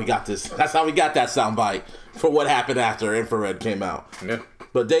 That's how we got this. That's how we got that soundbite for what happened after Infrared came out. Yeah.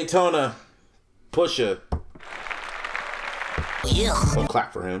 But Daytona, Pusha. Yeah. Don't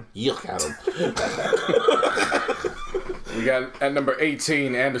clap for him. Yuck at him. We got at number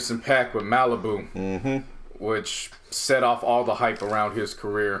 18, Anderson .Paak with Malibu, which set off all the hype around his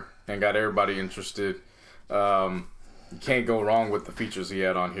career and got everybody interested. You can't go wrong with the features he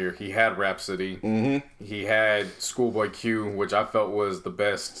had on here. He had Rhapsody. He had Schoolboy Q, which I felt was the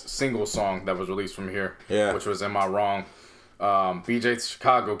best single song that was released from here, which was Am I Wrong? BJ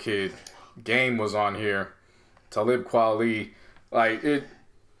Chicago Kid, Game was on here. Talib Kweli.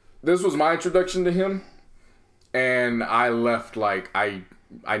 This was my introduction to him, and I left like I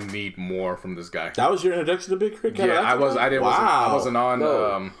need more from this guy. That was your introduction to Big Crit? Yeah, I wasn't on.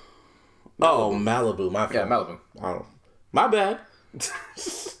 Malibu. My fault. Yeah, Malibu. Oh, my bad.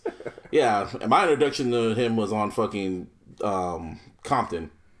 Yeah, my introduction to him was on fucking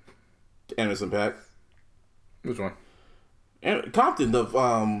Compton. Anderson .Paak. Which one? Compton,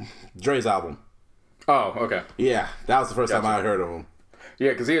 the Dre's album. Oh, okay. Yeah, that was the first time I heard of him.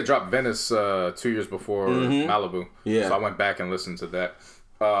 Yeah, because he had dropped Venice 2 years before Malibu. Yeah. So I went back and listened to that.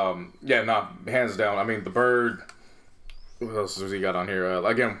 Hands down. I mean, The Bird. What else has he got on here?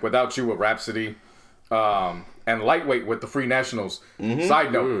 Again, Without You with Rhapsody. And Lightweight with the Free Nationals.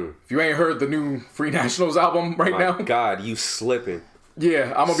 Side note, if you ain't heard the new Free Nationals album now. My God, you slipping.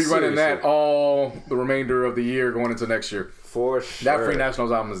 Yeah, I'm going to be running that all the remainder of the year going into next year. For sure. That Free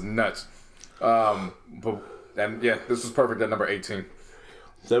Nationals album is nuts. This was perfect at number 18.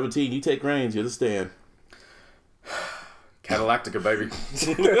 17, you take reigns, you're the stand. Cadillactica, baby.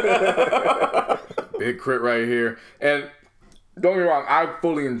 Big Crit right here. And don't get me wrong, I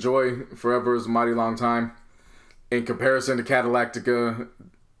fully enjoy Forever is a Mighty Long Time. In comparison to Cadillactica,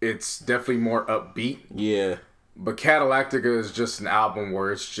 it's definitely more upbeat. Yeah. But Cadillactica is just an album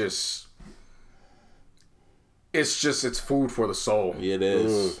where it's food for the soul. It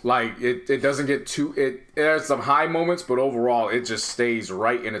is. Like, it doesn't get too... It has some high moments, but overall, it just stays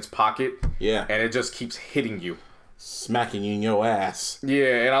right in its pocket. Yeah. And it just keeps hitting you. smacking you in your ass.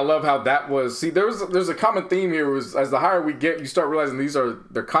 Yeah, and I love how that was. See, there's a common theme here. Was as the higher we get, you start realizing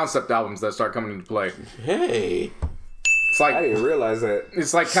they're concept albums that start coming into play. Hey. It's like, I didn't realize that.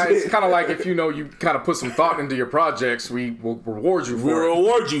 It's like it's kind of like if you kind of put some thought into your projects, we will reward you for it. We'll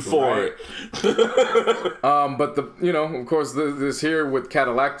reward you for it. But of course, this here with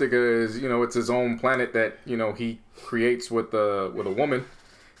Catalactica is, it's his own planet that he creates with a woman,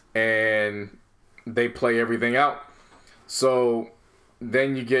 and they play everything out. So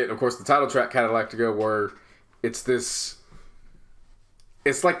then you get, of course, the title track Catalactica, where it's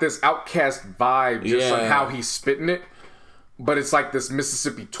like this Outcast vibe, just on how he's spitting it. But it's like this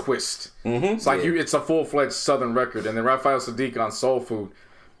Mississippi twist. Mm-hmm. It's like it's a full-fledged Southern record. And then Raphael Sadiq on Soul Food.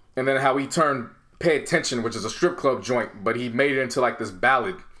 And then how he turned Pay Attention, which is a strip club joint, but he made it into like this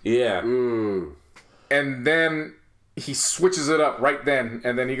ballad. Yeah. Mm. And then he switches it up right then.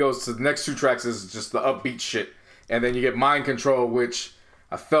 And then he goes to the next 2 tracks is just the upbeat shit. And then you get Mind Control, which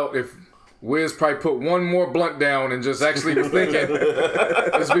I felt if Wiz probably put one more blunt down and just actually was thinking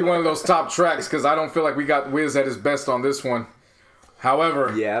this would be one of those top tracks, because I don't feel like we got Wiz at his best on this one.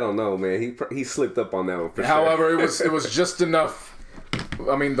 However, yeah, I don't know, man. He slipped up on that one for however, sure. it was just enough.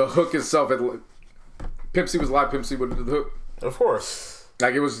 I mean, the hook itself, Pimp C was live. Pimp C with the hook, of course.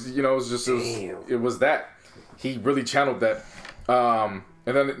 Like it was that. He really channeled that.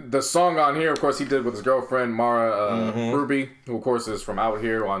 And then the song on here, of course, he did with his girlfriend, Mara Ruby, who, of course, is from Out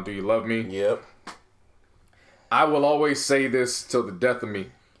Here on Do You Love Me? Yep. I will always say this till the death of me.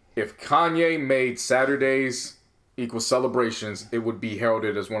 If Kanye made Saturdays equal Celebrations, it would be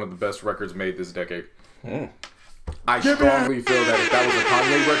heralded as one of the best records made this decade. I strongly feel that if that was a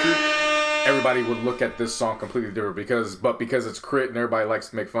Kanye record, everybody would look at this song completely different. Because it's Crit and everybody likes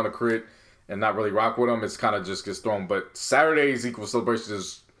to make fun of Crit and not really rock with him, it's kind of just gets thrown. But Saturdays equal Celebrations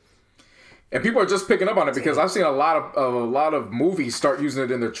is, and people are just picking up on it because I've seen a lot of movies start using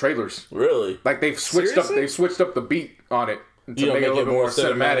it in their trailers. Really? Like they've switched up the beat on it to make it a little bit more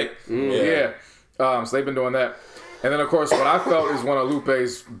cinematic. Yeah. So they've been doing that. And then of course what I felt is one of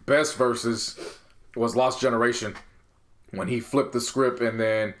Lupe's best verses was Lost Generation, when he flipped the script and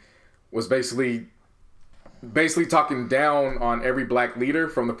then was basically talking down on every black leader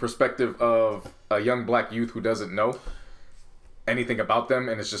from the perspective of a young black youth who doesn't know anything about them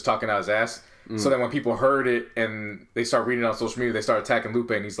and is just talking out his ass. So that when people heard it and they start reading it on social media, they start attacking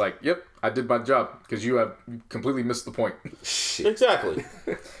Lupe, and he's like, yep, I did my job, because you completely missed the point. Exactly.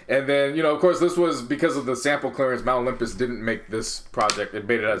 And then, of course, this was because of the sample clearance. Mount Olympus didn't make this project. It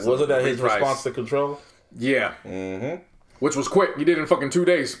made it as wasn't that his response to Control? Yeah. Mm-hmm. Which was quick. He did it in fucking 2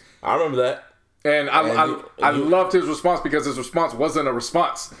 days. I remember that. And I loved his response, because his response wasn't a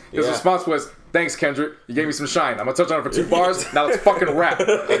response. His response was, thanks, Kendrick. You gave me some shine. I'm going to touch on it for 2 bars. Now let's fucking rap.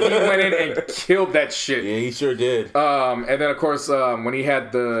 And he went in and killed that shit. Yeah, he sure did. And then, of course, when he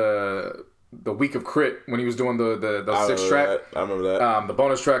had the week of Crit, when he was doing the 6th track. I remember that. The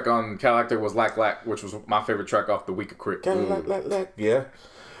bonus track on Catalactic was Lack Lack, which was my favorite track off the week of Crit. Lack. Yeah.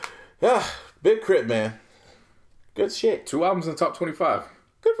 Yeah. Big Crit, man. Good shit. 2 albums in the top 25.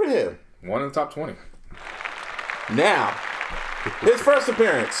 Good for him. 1 in the top 20. Now, his first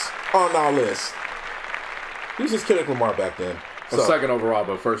appearance on our list. He was just Kendrick Lamar back then. Well, second overall,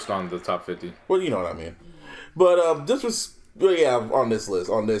 but first on the top 50. Well, you know what I mean. But this was, on this list,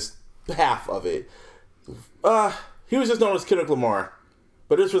 on this half of it. He was just known as Kendrick Lamar.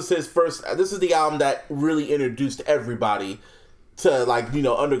 But this was his first, this is the album that really introduced everybody to,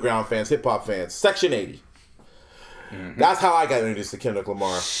 underground fans, hip-hop fans. Section 80. Mm-hmm. That's how I got introduced to Kendrick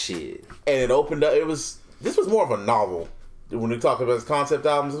Lamar. Shit. And it opened up, this was more of a novel. When we talk about his concept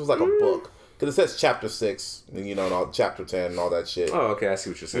albums, it was like a book. Because it says chapter 6, and all, chapter 10, and all that shit. Oh, okay, I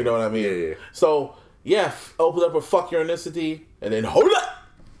see what you're saying. You know what I mean? Yeah. So, opened up with Fuck Your Ethnicity, and then Hold Up!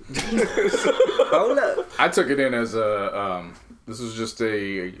 Hold up. I took it in as this was just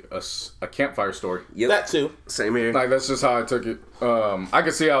a campfire story. Yep. That too. Same here. Like, that's just how I took it. I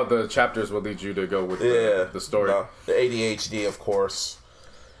can see how the chapters would lead you to go with the story. The ADHD, of course.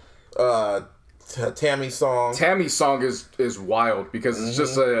 Tammy's song. Tammy's song is wild, because it's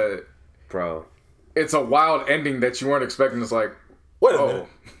just it's a wild ending that you weren't expecting. It's like, wait a minute.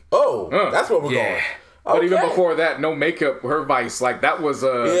 That's where we're going. But even before that, No Makeup, her Vice, like that was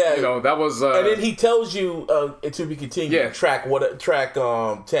that was and then he tells you to be continued. Yeah. Track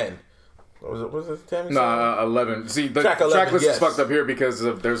 10. Was it Tammy's song? 11. See, the track list yes. is fucked up here because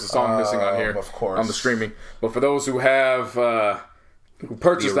there's a song missing on here. Of course. On the streaming. But for those who have who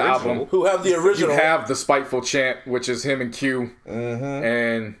purchased the album, who have the original, you have the Spiteful Chant, which is him and Q. Mm-hmm.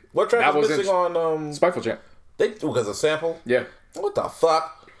 And what track was missing on Spiteful Chant? Because of sample. Yeah. What the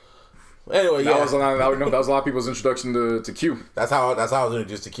fuck? Anyway, that was a lot of people's introduction to Q. That's how I was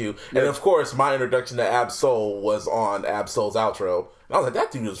introduced to Q. And of course, my introduction to Ab-Soul was on Ab-Soul's outro. And I was like,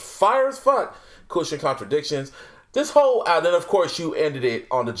 that dude is fire as fuck. Cushion Contradictions. This whole, then of course you ended it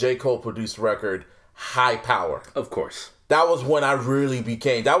on the J. Cole produced record, High Power. Of course. That was when I really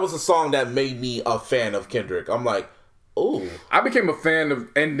became, that was a song that made me a fan of Kendrick. I'm like, ooh. I became a fan of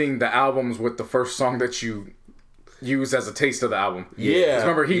ending the albums with the first song that you use as a taste of the album. Yeah.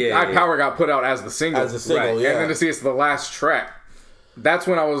 Remember, High Power got put out as the single. As a single, yeah. And then to see it's the last track. That's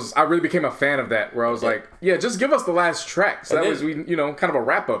when I really became a fan of that, where I was like, yeah, just give us the last track. So that was, kind of a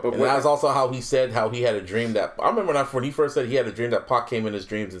wrap up of and that was also how he said how he had a dream that, I remember when he first said he had a dream that Pac came in his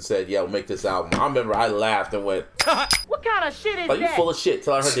dreams and said, yeah, we'll make this album. I remember I laughed and went, What kind of shit is like, that? you full of shit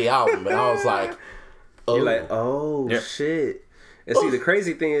till I heard the album. And I was like, oh. You're like, oh, shit. And see, the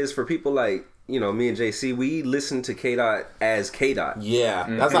crazy thing is for people like, me and JC, we listened to K-Dot as K-Dot. Yeah,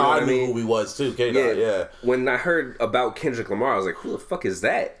 that's how I knew who he was too, K-Dot, yeah. When I heard about Kendrick Lamar, I was like, who the fuck is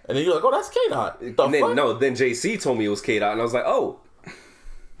that? And then you're like, oh, that's K-Dot. Then JC told me it was K-Dot, and I was like, oh,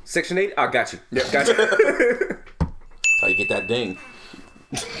 Section 8? I got you. Yeah, got you. That's how you get that ding.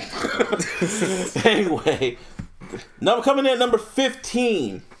 Anyway, coming in at number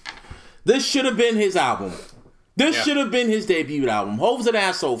 15. This should have been his album. This should have been his debut album. Hove's an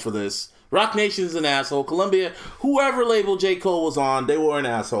asshole for this. Rock Nation's an asshole. Columbia, whoever label J. Cole was on, they were an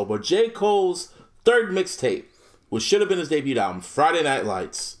asshole. But J. Cole's third mixtape, which should have been his debut album, Friday Night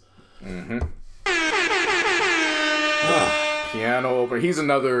Lights. Mm-hmm. Piano opener. He's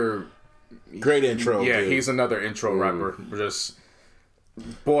another great intro. Yeah, dude. He's another intro rapper. Just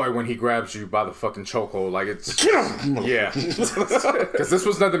boy, when he grabs you by the fucking chokehold, like it's yeah. Because this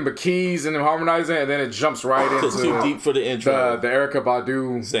was nothing but keys and harmonizing, and then it jumps right into too deep for the intro. The Erykah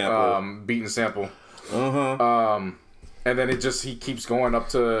Badu sample, beat and sample. And then he keeps going up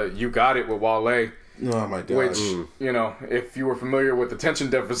to "You Got It" with Wale. Oh my god! Which if you were familiar with attention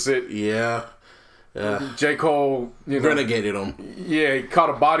deficit, yeah. J. Cole, renegaded him. Yeah, he caught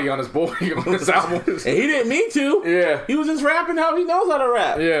a body on his boy on this album. And he didn't mean to. Yeah. He was just rapping how he knows how to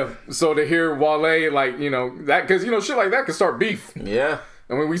rap. Yeah. So to hear Wale, that, because, shit like that could start beef. Yeah.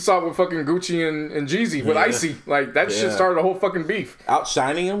 I mean, we saw it with fucking Gucci and Jeezy with Icy. Like, that shit started a whole fucking beef.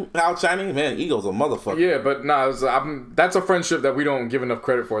 Outshining him, man, Eagle's a motherfucker. Yeah, but that's a friendship that we don't give enough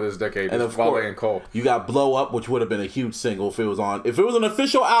credit for this decade. And of Wale course, and Cole. You got Blow Up, which would have been a huge single if it was on. If it was an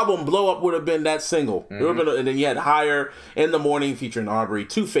official album, Blow Up would have been that single. It would have been, and then you had Higher, In the Morning featuring Aubrey.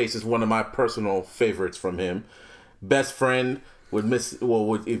 Two Faces, one of my personal favorites from him. Best Friend of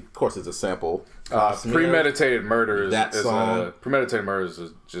course, it's a sample. Premeditated Murders. That song. Premeditated Murders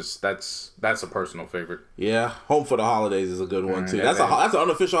is just that's a personal favorite. Yeah, Home for the Holidays is a good one too. That's an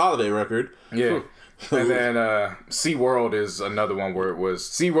unofficial holiday record. Yeah. And then Sea World is another one where it was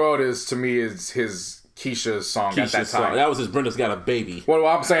Sea World is to me is his Keisha's song at that time. That was his Brenda's Got a Baby. Well,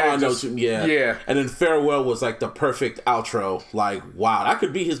 I'm saying yeah. And then Farewell was like the perfect outro. Like, wow, that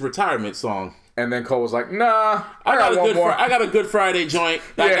could be his retirement song. And then Cole was like, nah, I got a Good Friday joint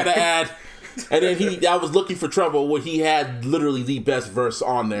I gotta add. And then I was Looking for Trouble where he had literally the best verse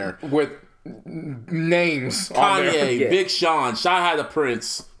on there. With names Kanye, on there. Big Sean, Shy High the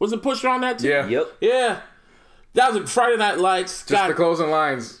Prince. Was it Pusha on that too? Yeah. Yep. Yeah. That was Friday Night Lights. Just the closing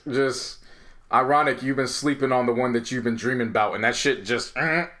lines. Just ironic, you've been sleeping on the one that you've been dreaming about. And that shit just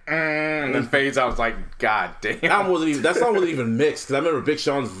and then fades out. It's like, god damn. That song wasn't even mixed. Because I remember Big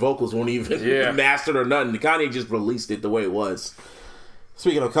Sean's vocals weren't even mastered or nothing. Kanye just released it the way it was.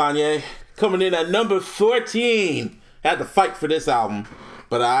 Speaking of Kanye, coming in at number 14. Had to fight for this album,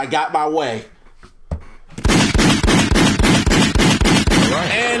 but I got my way.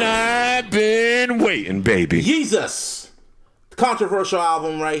 And I've been waiting, baby. Jesus. Controversial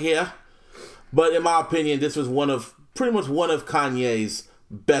album right here. But in my opinion, this was pretty much one of Kanye's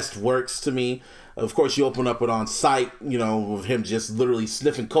best works to me. Of course, you open up with On Sight, with him just literally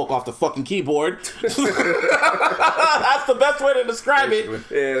sniffing coke off the fucking keyboard. That's the best way to describe it.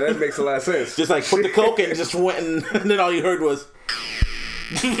 Yeah, that makes a lot of sense. Just like put the coke and just went and then all you heard was...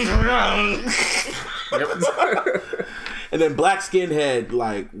 And then Black Skinhead,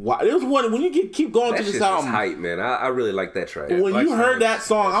 like, wow. It was one, when you keep going to this album. That's hype, man. I really like that track. When you heard that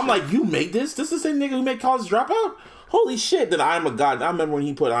song, I'm like, you made this? This is the same nigga who made College Dropout? Holy shit. Then I Am a God. I remember when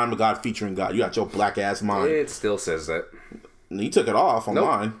he put I Am a God featuring God. You got your black ass mind. It still says that. He took it off on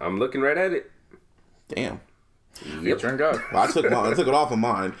mine. I'm looking right at it. Damn. Yep. Featuring God. Well, I took it off of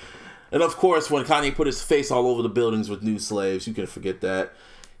mine. And of course, when Kanye put his face all over the buildings with New Slaves, you can forget that.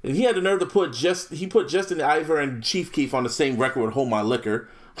 And he had the nerve to put Justin Ivor and Chief Keef on the same record with Hold My Liquor.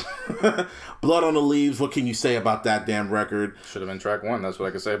 Blood on the Leaves. What can you say about that damn record? Should have been track 1. That's what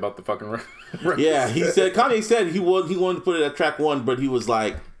I could say about the fucking record. Yeah, Kanye said he wanted to put it at track 1, but he was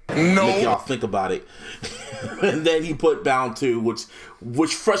like, no, make y'all think about it. And then he put Bound 2,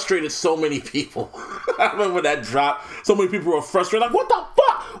 which frustrated so many people. I remember that drop. So many people were frustrated, like, what the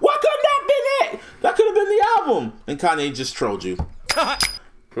fuck? Why couldn't that been it? That could have been the album. And Kanye just trolled you.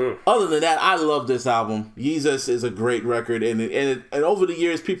 Other than that, I love this album. Yeezus is a great record, and over the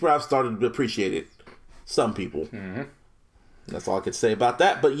years, people have started to appreciate it. Some people. Mm-hmm. That's all I could say about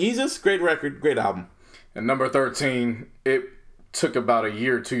that. But Yeezus, great record, great album. And number 13, it took about a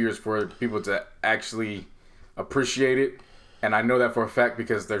year, 2 years for people to actually appreciate it. And I know that for a fact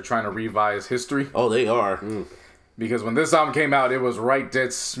because they're trying to revise history. Oh, they are. Because when this album came out, it was right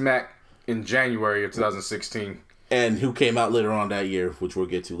dead smack in January of 2016. And who came out later on that year, which we'll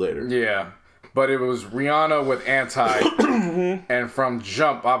get to later. Yeah. But it was Rihanna with Anti. And from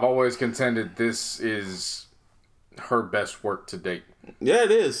jump, I've always contended this is her best work to date. Yeah,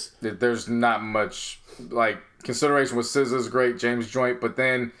 it is. There's not much, like, consideration with SZA's great, James Joint, but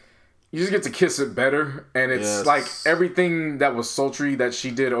then you just get to kiss it better. And it's like everything that was sultry that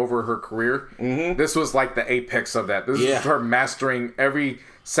she did over her career. Mm-hmm. This was like the apex of that. This was her mastering every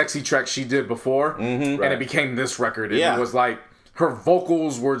sexy track she did before, and it became this record. And it was like her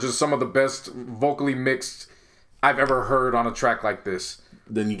vocals were just some of the best vocally mixed I've ever heard on a track like this.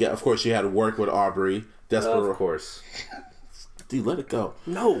 Then you get, of course, you had to work with Aubrey. Desperate, of course. Dude, let it go.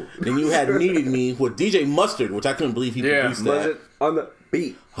 No. Then you had Needed Me with DJ Mustard, which I couldn't believe he produced that. Was it on the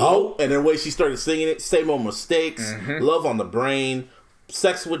beat? Oh, and then the way she started singing it, Same Old Mistakes, Love on the Brain,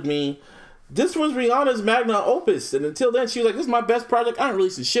 Sex With Me. This was Rihanna's magnum opus, and until then, she was like, "This is my best project. I ain't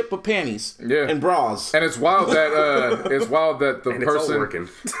releasing shit but panties and bras." And it's wild that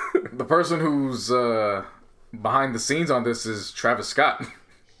the person who's behind the scenes on this is Travis Scott.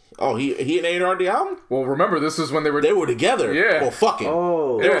 Oh, he and A&R the album? Well, remember this is when they were together. Yeah. Well, fucking.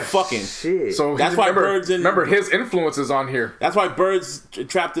 Oh, they were fucking. Shit. So that's why remember his influences on here. That's why Birds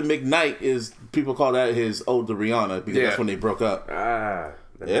Trapped in McKnight is, people call that his ode to Rihanna, because that's when they broke up.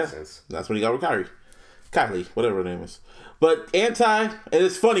 That makes sense. That's when he got with Kylie, whatever her name is. But Anti, and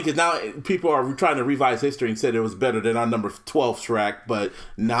it's funny because now people are trying to revise history and said it was better than our number 12 track, but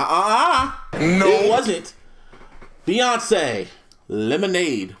no, it wasn't. Beyonce,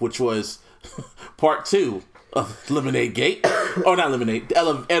 Lemonade, which was part 2 of Lemonade Gate. Or not Lemonade,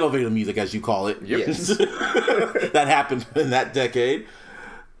 elevator music as you call it. Yep. Yes. That happened in that decade.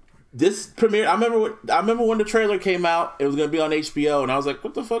 This premiere, I remember when the trailer came out, it was going to be on HBO, and I was like,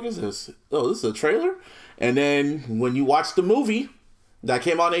 what the fuck is this? Oh, this is a trailer? And then when you watch the movie that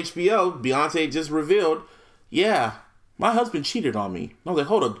came on HBO, Beyonce just revealed, yeah, my husband cheated on me. And I was like,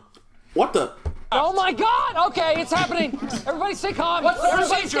 hold up, what the? Oh my God! Okay, it's happening. Everybody stay calm. What's the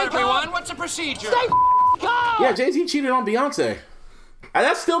procedure, everyone? What's the procedure? Stay calm! Yeah, Jay-Z cheated on Beyonce. And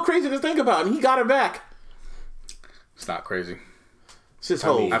that's still crazy to think about, and he got her back. It's not crazy. It's just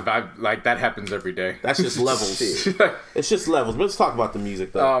whole. Like, that happens every day. That's just levels. It's just levels. But let's talk about the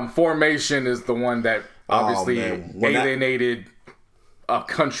music, though. Formation is the one that obviously alienated a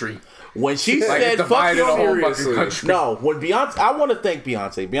country. When she said, fuck a whole fucking country. No, when Beyonce, I want to thank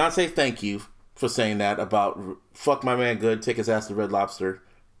Beyonce. Beyonce, thank you for saying that about fuck my man good, take his ass to Red Lobster.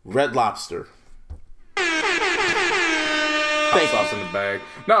 Red Lobster. Hot sauce in the bag.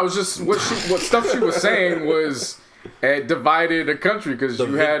 No, it was just what stuff she was saying was it divided a country because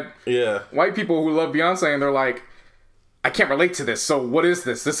you had white people who love Beyonce and they're like, I can't relate to this. So what is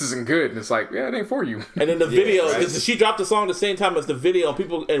this? This isn't good. And it's like, yeah, it ain't for you. And then the video, because she dropped the song the same time as the video,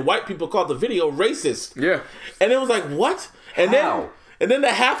 and white people called the video racist. Yeah. And it was like, what? And then the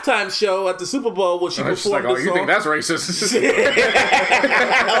halftime show at the Super Bowl where she performed the song. You think that's racist?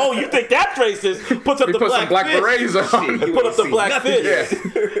 Oh, you think that's racist? Puts up the black berets on. Put up the black fish. Yeah.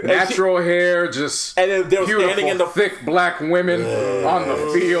 Natural hair, just and then they were standing in the thick black women on the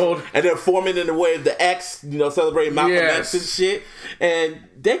field. And they're forming in the way of the X, celebrating Malcolm X and shit. And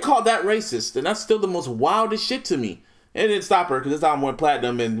they called that racist. And that's still the most wildest shit to me. And it didn't stop her because this album went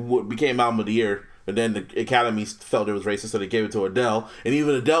platinum and became album of the year. And then the Academy felt it was racist, so they gave it to Adele. And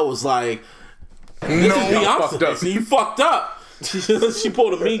even Adele was like, this is Beyonce. So you fucked up. She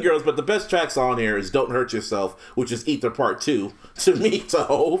pulled a Mean Girls, but the best tracks on here is Don't Hurt Yourself, which is Ether Part 2, to me, to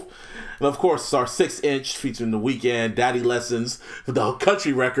Hove. And of course, our 6-inch featuring The Weeknd, Daddy Lessons, the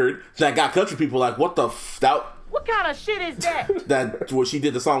country record that got country people like, what the what kind of shit is that? That where she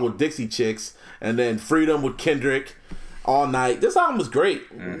did the song with Dixie Chicks, and then Freedom with Kendrick, All Night. This album was great.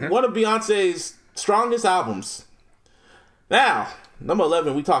 One of Beyonce's strongest albums. Now, number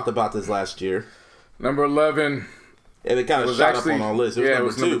 11, we talked about this last year. Number 11, And it kind of shot up on our list. It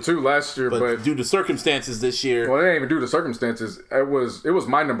was number 2 last year, but due to circumstances this year. Well, it ain't even due to circumstances. It was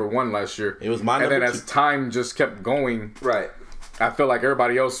my number 1 last year. It was my number 2. And then as time just kept going, right, I feel like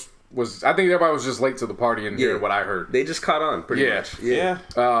everybody else was. I think everybody was just late to the party and hear what I heard. They just caught on pretty much. Yeah.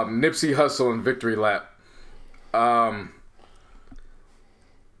 Nipsey Hussle and Victory Lap.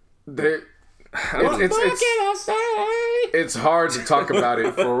 It's hard to talk about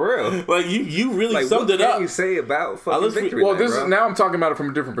it for real. Like you really summed it up. What can you say about fucking Victory Well, Lap, this bro? is now I'm talking about it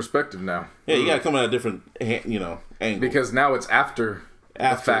from a different perspective now. Yeah, you got to come at a different, angle. Because now it's after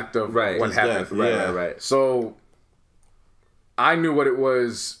the fact of what happened. Right. So I knew what it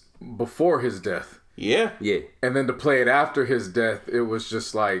was before his death. Yeah. And then to play it after his death, it was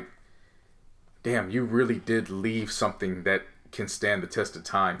just like, damn, you really did leave something that can stand the test of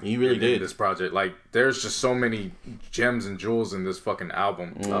time. You really did. In this project. Like, there's just so many gems and jewels in this fucking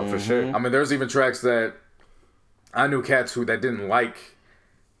album. Oh, for sure. I mean, there's even tracks that I knew cats that didn't like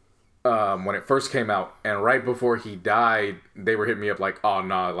when it first came out, and right before he died, they were hitting me up like, "Oh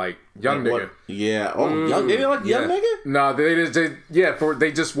nah, like young nigga." Yeah. Oh, young. They didn't like young nigga. No,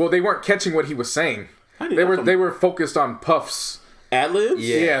 they weren't catching what he was saying. They were focused on Puff's ad-libs?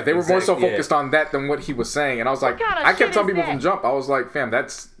 Yeah, they were more so focused on that than what he was saying. And I was like, I kept telling people from Jump, I was like, fam,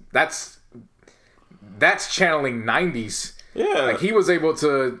 that's channeling 90s. Yeah. Like, he was able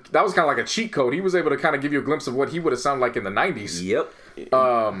to, that was kind of like a cheat code. He was able to kind of give you a glimpse of what he would have sounded like in the 90s. Yep.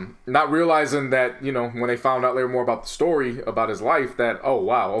 Not realizing that, when they found out later more about the story, about his life, that, oh,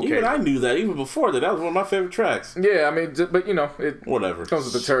 wow, okay. Even I knew that, even before that. That was one of my favorite tracks. Yeah, I mean, but, it whatever. Comes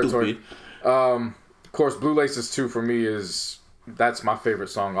with the territory. Of course, Blue Laces 2 for me that's my favorite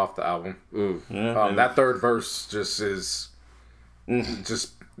song off the album. That third verse just is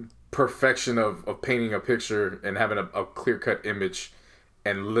just perfection of painting a picture and having a clear-cut image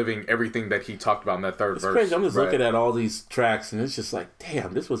and living everything that he talked about in that third verse. Crazy. I'm just looking at all these tracks and it's just like,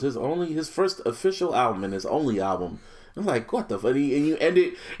 damn, this was his first official album and his only album. I'm like, what the fuck? And you end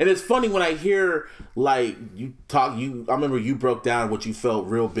it, and it's funny when I hear like I remember you broke down what you felt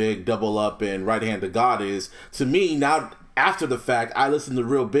Real Big, Double Up, and Right Hand to God is. To me now, after the fact, I listened to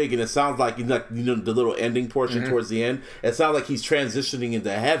Real Big, and it sounds like the little ending portion towards the end. It sounds like he's transitioning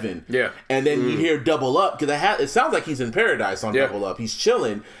into heaven. Yeah, and then you hear Double Up because it sounds like he's in paradise on Double Up. He's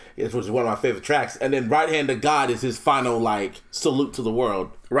chilling, which is one of my favorite tracks. And then Right Hand to God is his final salute to the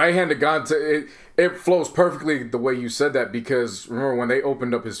world. Right Hand to God, it flows perfectly the way you said that, because remember when they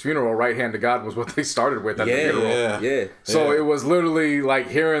opened up his funeral, Right Hand to God was what they started with at the funeral. Yeah. So it was literally like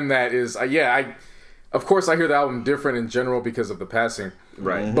hearing that is of course I hear the album different in general because of the passing.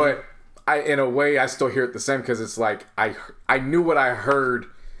 Right. Mm-hmm. But in a way I still hear it the same because it's like I knew what I heard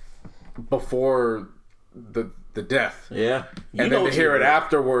before the death. Yeah. And then to hear it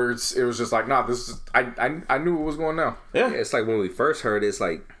afterwards, it was just like, nah, this is I knew what was going on. Yeah. It's like when we first heard it, it's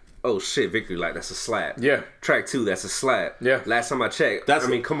like, oh shit, Victory Lap, that's a slap. Yeah. Track 2, that's a slap. Yeah. Last time I checked,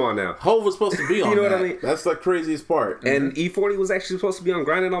 come on now. Hov was supposed to be on You know that. what I mean? That's the craziest part. And E40 was actually supposed to be on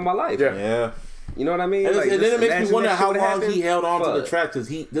Grinding on My Life. Yeah. You know what I mean? And, and then it makes me wonder how long happened. he held on to the track, because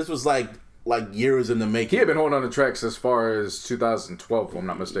this was like years in the making. He had been holding on to tracks as far as 2012, if I'm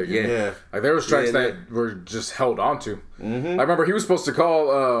not mistaken. Yeah. Like there was tracks that were just held on to. Mm-hmm. I remember he was supposed to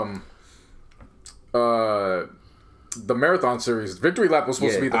call the marathon series. Victory Lap was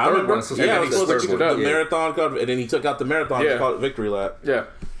supposed to be the third one. Yeah, it was supposed to be the marathon cover, and then he took out the marathon and called it Victory Lap. Yeah.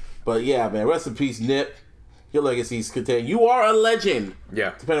 But yeah, man, rest in peace, Nip. Your legacy's contained. You are a legend.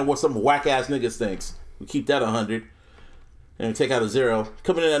 Yeah. Depending on what some whack ass niggas thinks. We keep that 100. And take out a 0.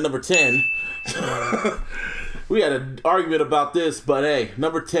 Coming in at number 10. We had an argument about this, but hey,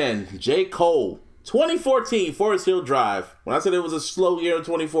 number 10, J. Cole. 2014, Forest Hill Drive. When I said it was a slow year in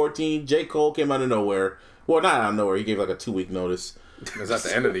 2014, J. Cole came out of nowhere. Well, not out of nowhere. He gave like a 2-week notice. It was at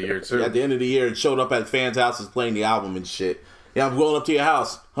the end of the year, too. Yeah, at the end of the year, and showed up at fans' houses playing the album and shit. Yeah, I'm rolling up to your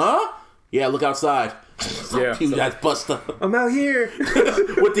house. Huh? Yeah, look outside. Yeah. Huge ass buster. I'm out here.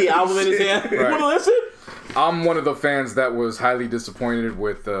 With the album in his hand. Right. Wanna listen? I'm one of the fans that was highly disappointed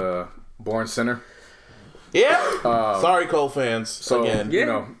with Born Sinner. Yeah. Sorry, Cole fans. So,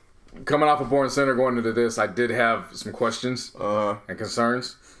 again. Coming off of Born Sinner, going into this, I did have some questions and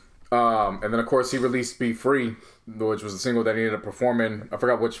concerns. And then, of course, he released Be Free, which was the single that he ended up performing. I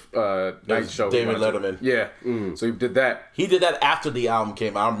forgot which night show. David Letterman. Yeah. So he did that. He did that after the album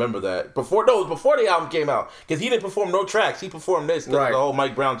came out. I remember that. It was before the album came out. Because he didn't perform no tracks. He performed this because of the whole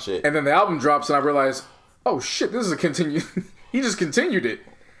Mike Brown shit. And then the album drops and I realized, oh shit, this is a continue. He just continued it.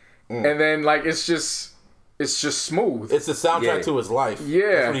 And then, it's just it's just smooth. It's the soundtrack to his life.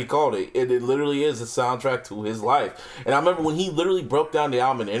 Yeah. That's what he called it. It literally is a soundtrack to his life. And I remember when he literally broke down the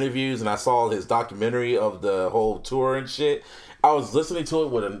album in interviews and I saw his documentary of the whole tour and shit, I was listening to it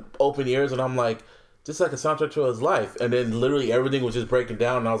with an open ears and I'm like, this is like a soundtrack to his life. And then literally everything was just breaking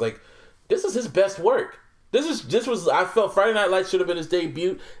down and I was like, this is his best work. This was I felt Friday Night Lights should have been his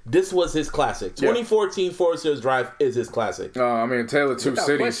debut. This was his classic. 2014 Forest Hills Drive is his classic. I mean, Tale of Two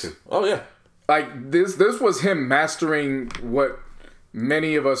Cities. Question. Oh yeah. Like this was him mastering what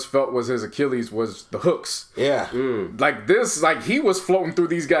many of us felt was his Achilles, was the hooks. Yeah. Like this, like he was floating through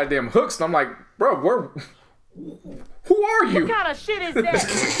these goddamn hooks, and I'm like, bro, who are you? What kind of shit is that?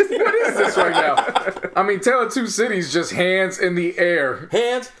 What is this right now? I mean, Tale of Two Cities, just hands in the air.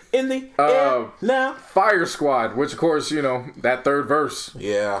 Hands in the air now. Fire Squad, which of course, you know, that third verse.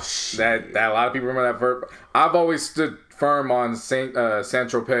 Yeah. That a lot of people remember that verse. I've always stood firm on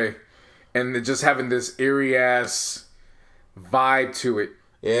Saint-Tropez. And just having this eerie ass vibe to it.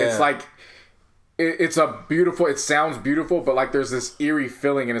 Yeah. It's like it sounds beautiful, but like there's this eerie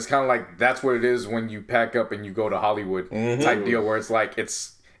feeling, and it's kind of like that's what it is when you pack up and you go to Hollywood type deal, where it's like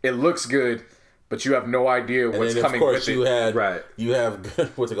it looks good, but you have no idea what's coming with it. You have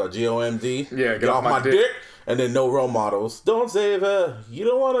what's it called, GOMD? Yeah, get off my dick. And then No Role Models. Don't save her. You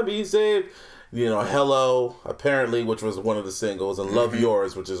don't want to be saved. You know, Hello, apparently, which was one of the singles, and Love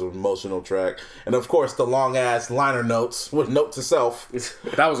Yours, which is an emotional track. And, of course, the long-ass liner notes with Note to Self.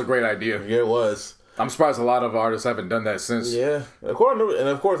 That was a great idea. Yeah, it was. I'm surprised a lot of artists haven't done that since. Yeah. And,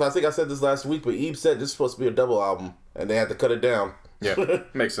 of course, I think I said this last week, but Eve said this is supposed to be a double album, and they had to cut it down. Yeah,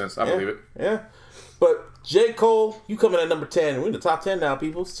 makes sense. I believe it. Yeah. But, J. Cole, you coming at number 10. We're in the top 10 now,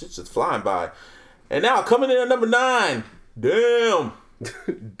 people. It's just flying by. And now, coming in at number 9. Damn.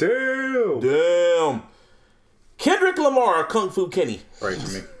 Damn. Kendrick Lamar, Kung Fu Kenny. Pray for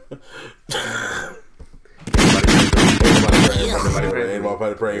me. Ain't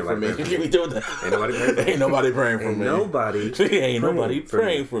nobody praying for me. We doing that. Ain't nobody praying for me. Ain't nobody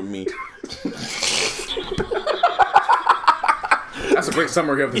praying for me. That's a great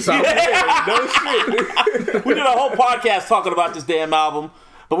summary of the song. Yeah, no shit. We did a whole podcast talking about this damn album,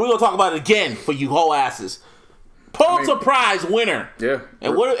 but we're gonna talk about it again for you whole asses. Pulitzer Prize winner. Yeah.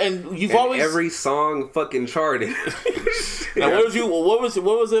 And you've always every song fucking charted. Now what was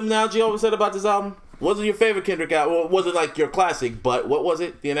the analogy you always said about this album? Wasn't your favorite Kendrick album? Well, it wasn't like your classic, but what was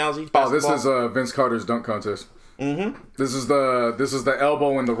it? The analogy? This is Vince Carter's dunk contest. Mm-hmm. This is the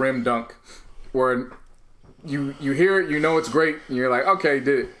elbow in the rim dunk, where you hear it, you know it's great, and you're like, okay,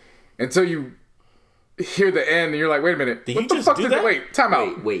 did it, until you hear the end, and you're like, wait a minute, what the fuck did that? Wait, time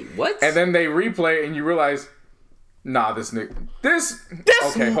out. Wait, what? And then they replay, and you realize, nah, this nigga, this.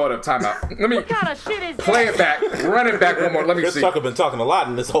 Okay, hold up, time out. Let me What kind of shit is play that? it back, run it back one more. Let me Chris see. Tucker been talking a lot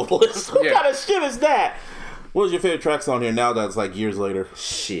in this whole list. What kind of shit is that? What was your favorite tracks on here now that's like years later?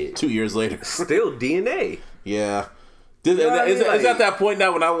 Shit. 2 years later. Still DNA. Yeah. Is that that point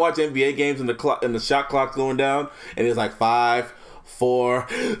now when I watch NBA games and the shot clock's going down and it's like 5, 4.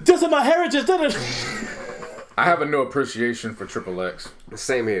 This is my heritage. I have a new appreciation for Triple X.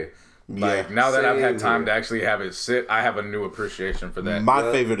 Same here. Like now that I've had time to actually have it sit, I have a new appreciation for that. My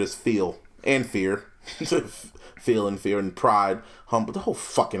favorite is Feel and Fear. Feel and Fear and Pride, Humble, the whole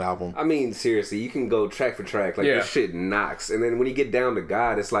fucking album. I mean, seriously, you can go track for track. Like, this shit knocks. And then when you get down to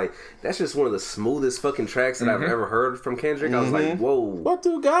God, it's like, that's just one of the smoothest fucking tracks that I've ever heard from Kendrick. I was like, whoa. What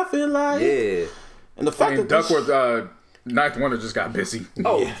do God feel like? Yeah. And the fact that Duckworth, Ninth Wonder just got busy.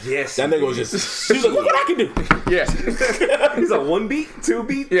 Oh, yes. That nigga was just, he was like, look what I can do. Yeah. He's like, 1 beat, 2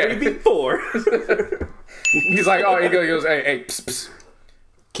 beat, 3 beat, 4. He's like, he goes, hey, psst, psst.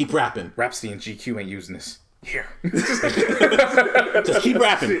 Keep rapping. Rhapsody and GQ ain't using this. Here. Just keep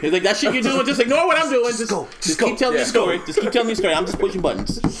rapping. He's like, that shit you're doing, just ignore what I'm doing. Just keep telling your story. Just keep telling your story. I'm just pushing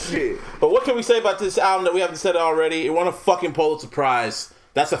buttons. Shit. But what can we say about this album that we haven't said already? It won a fucking Pulitzer Prize.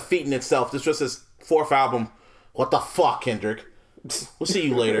 That's a feat in itself. This was his 4th album. What the fuck, Kendrick? We'll see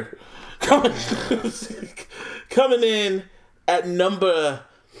you later. Coming in at number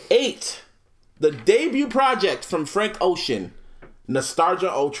 8, the debut project from Frank Ocean,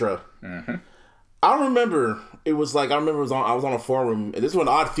 Nostalgia Ultra. Mm-hmm. I remember I was on a forum, and this is when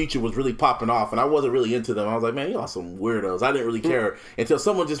Odd Future was really popping off, and I wasn't really into them. I was like, man, y'all some weirdos. I didn't really care until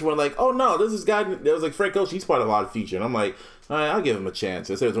someone just went like, oh no, this is guy. It was like Frank Ocean. He's part of Odd Future, and I'm like, all right, I'll give him a chance.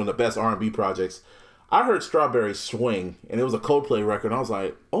 It said it was one of the best R&B projects. I heard Strawberry Swing, and it was a Coldplay record, and I was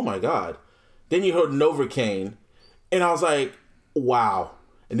like, oh my god. Then you heard Novocaine, and I was like, wow.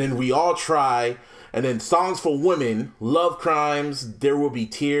 And then We All Try, and then Songs for Women, Love Crimes, There Will Be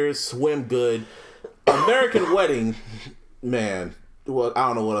Tears, Swim Good. American Wedding, man, well, I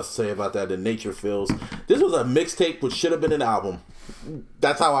don't know what else to say about that than Nature Feels. This was a mixtape which should have been an album.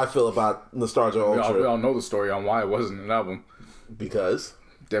 That's how I feel about Nostalgia Ultra. We all know the story on why it wasn't an album. Because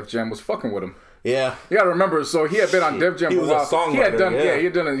Def Jam was fucking with him. Yeah. You gotta remember, so he had been on Def Jam He for a while. was a songwriter, he had done, yeah.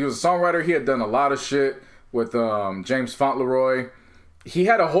 he was a songwriter. He had done a lot of shit with James Fauntleroy. He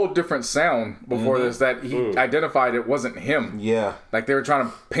had a whole different sound before this that he identified it wasn't him. Yeah. Like they were trying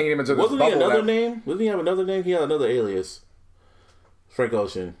to paint him into this Wasn't bubble. he another name? Didn't he have another name? He had another alias. Frank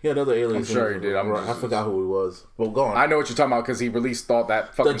Ocean. He had another alias. I'm sure he did. I forgot who he was. Well, go on. I know what you're talking about because he released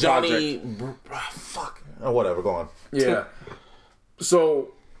that fucking the Johnny. project. Fuck. Oh, whatever. Go on. Yeah.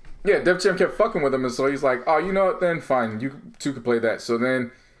 So, yeah, Def Jam kept fucking with him, and so he's like, "Oh, you know what? Then fine, you two could play that." So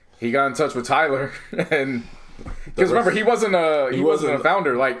then he got in touch with Tyler, and because remember he wasn't a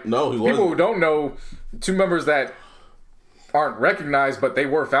founder. Like, no, he people wasn't. who don't know, two members that aren't recognized, but they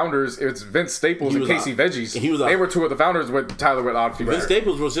were founders. It's Vince Staples and Casey Veggies. They were two of the founders with Tyler with Odd Future. Vince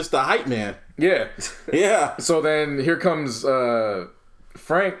Staples was just the hype man. Yeah, yeah. So then here comes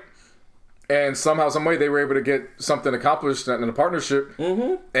Frank. And somehow, some way, they were able to get something accomplished in a partnership.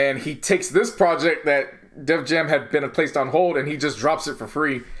 Mm-hmm. And he takes this project that Def Jam had been placed on hold, and he just drops it for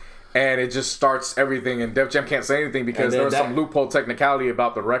free. And it just starts everything. And Def Jam can't say anything because there was some loophole technicality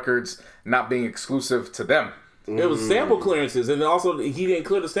about the records not being exclusive to them. It was sample clearances, and also he didn't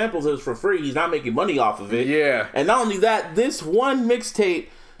clear the samples. It was for free. He's not making money off of it. Yeah. And not only that, this one mixtape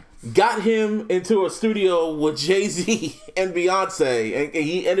got him into a studio with Jay-Z and Beyonce, and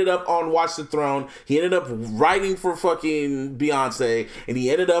he ended up on Watch the Throne. He ended up writing for fucking Beyonce, and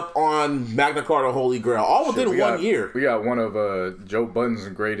he ended up on Magna Carta Holy Grail, all within 1 year. We got one of Joe Budden's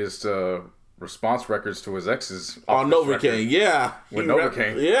greatest response records to his exes on Novocaine. Yeah, with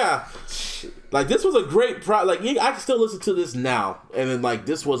Novocaine. Yeah, like this was a great project. Like I can still listen to this now, and then like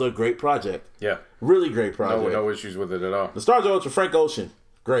this was a great project. Yeah, really great project. No issues with it at all. Nostalgia Ultra, Frank Ocean.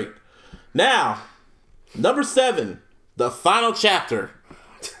 Great. Now, number 7, the final chapter.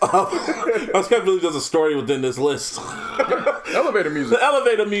 I can't believe there's a story within this list. Elevator music. The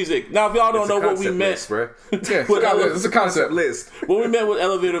elevator music. Now, if y'all don't know what we meant, it's a concept list. What we meant with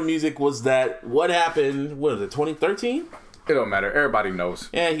elevator music was that what happened. What is it? 2013. It don't matter. Everybody knows.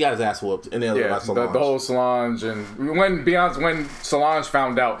 And he got his ass whooped in the elevator by Solange. The whole Solange, and when Solange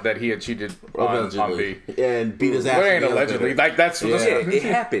found out that he had cheated on B and beat his ass. Well, ain't allegedly. Like that's it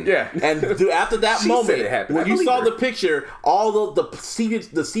happened. Yeah. And after that moment, when you saw the picture, all the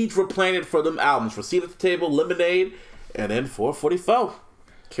seeds were planted for them albums, for Seat at the Table, Lemonade, and then 444.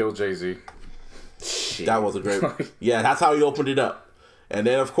 Kill Jay-Z. That was a great. Yeah, that's how he opened it up. And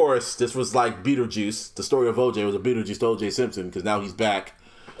then, of course, this was like Beetlejuice. The story of OJ was a Beetlejuice to OJ Simpson because now he's back.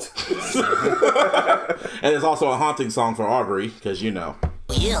 And it's also a haunting song for Aubrey because, you know,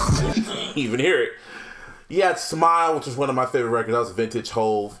 you even hear it. You had Smile, which was one of my favorite records. That was vintage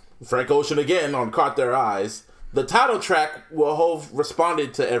Hove. Frank Ocean again on Caught Their Eyes. The title track, well, Hove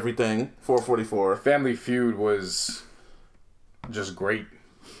responded to everything, 444. Family Feud was just great.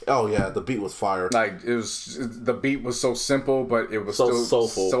 Oh yeah, the beat was fire. Like the beat was so simple, but it was so still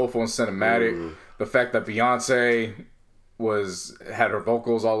soulful and cinematic. The fact that Beyonce had her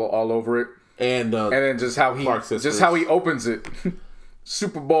vocals all over it, and then just how he opens it,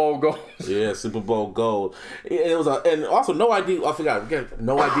 Super Bowl gold. Yeah, Super Bowl gold. It was and also No ID. I forgot.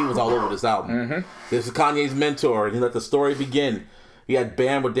 No ID was all over this album. Mm-hmm. This is Kanye's mentor, and he let the story begin. He had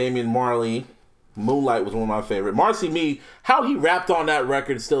Bam with Damian Marley. Moonlight was one of my favorite. Marcy Me, how he rapped on that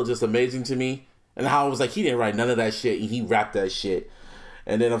record is still just amazing to me. And how it was like he didn't write none of that shit and he rapped that shit.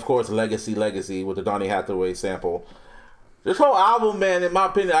 And then of course Legacy with the Donny Hathaway sample. This whole album, man, in my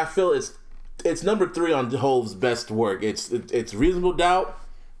opinion, I feel it's number 3 on Hove's best work. It's Reasonable Doubt,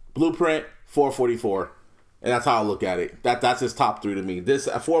 Blueprint, 444. And that's how I look at it. That's his top 3 to me. This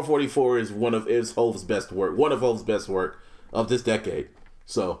 444 is Hove's best work. One of Hove's best work of this decade.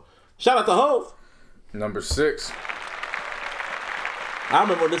 So shout out to Hove. Number 6. I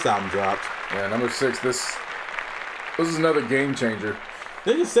remember when this album dropped. Yeah, number 6. This is another game changer.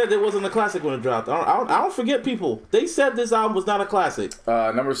 They just said it wasn't a classic when it dropped. I don't forget people. They said this album was not a classic.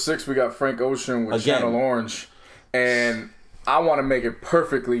 Number 6, we got Frank Ocean with Channel Orange. And I want to make it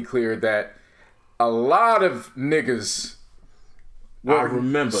perfectly clear that a lot of niggas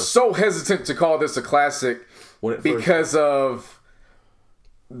were so hesitant to call this a classic because of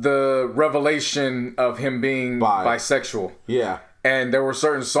the revelation of him being bisexual. Yeah. And there were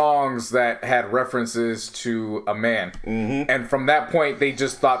certain songs that had references to a man. Mm-hmm. And from that point, they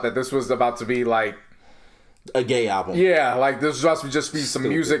just thought that this was about to be like a gay album. Yeah, like this was supposed to just be some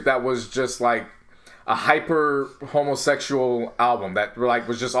music that was just like a hyper homosexual album that like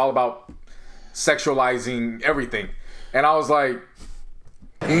was just all about sexualizing everything. And I was like,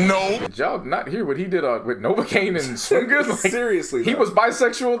 No. Did y'all not hear what he did with Novocaine and Swim Good? Like, Seriously, he though. was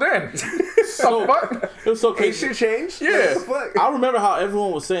bisexual then. So fuck? It was so Ain't crazy. shit changed? Yeah. What the fuck? I remember how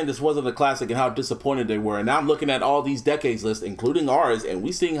everyone was saying this wasn't a classic and how disappointed they were. And now I'm looking at all these decades lists, including ours, and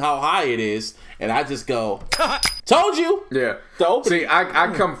we seeing how high it is. And I just go, told you. Yeah. The opening. See,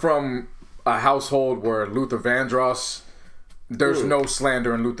 I come from a household where Luther Vandross, there's no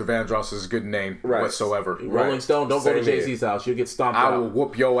slander in Luther Vandross's good name whatsoever. Rolling Stone, don't go to Same Jay-Z's house. You'll get stomped I out. will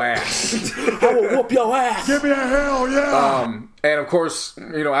whoop your ass. I will whoop your ass. Give me a hell yeah. And of course,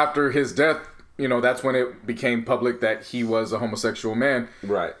 after his death, that's when it became public that he was a homosexual man.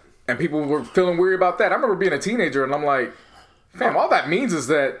 Right. And people were feeling weird about that. I remember being a teenager and I'm like, fam, all that means is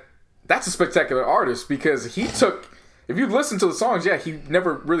that that's a spectacular artist, because he took, if you listen to the songs, he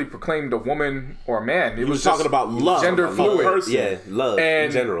never really proclaimed a woman or a man. It was just talking about love. gender fluid. Person. Yeah, love And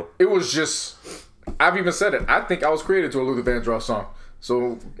in general. it was just, I've even said it, I think I was created to a Luther Vandross song.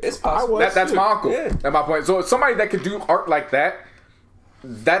 So It's possible. that's my uncle. Yeah. At my point. So somebody that could do art like that,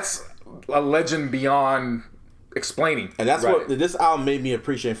 that's a legend beyond explaining. And that's what this album made me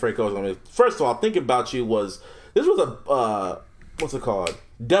appreciate Frank Ocean. I mean, first of all, Think About You was a what's it called?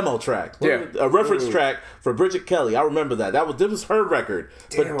 Demo track. Yeah. A reference track for Bridget Kelly. I remember that. This was her record.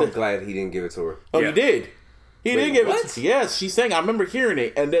 Damn, I'm glad he didn't give it to her. Oh, Yeah. you did? He didn't give what? it. Yes, she sang. I remember hearing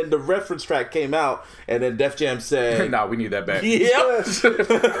it, and then the reference track came out, and then Def Jam said, Nah, we need that back. "Yep."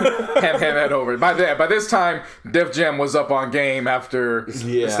 hand that over. By this time, Def Jam was up on game after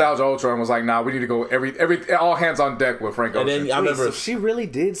Nostalgia Ultra and was like, nah, we need to go all hands on deck with Frank Ocean. And then I remember, So she really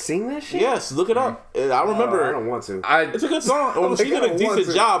did sing that shit? yes, look it up. I remember. I don't want to. It's a good song. Well, she did a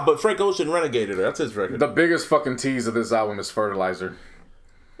decent job, but Frank Ocean renegated her. That's his record. The biggest fucking tease of this album is Fertilizer.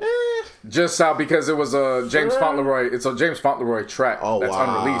 Just how, because it was a James Fauntleroy. It's a James Fauntleroy track that's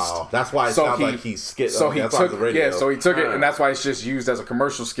unreleased. That's why it sounds like he skit. So he that's why it's took the radio. so he took it, and that's why it's just used as a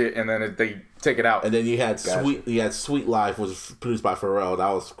commercial skit, and then they take it out. And then you had Sweet Life was produced by Pharrell. That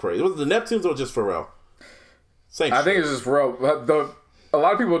was crazy. Was it the Neptunes or just Pharrell? Same. I think it's just Pharrell. A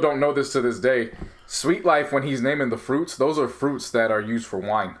lot of people don't know this to this day. Sweet Life, when he's naming the fruits, those are fruits that are used for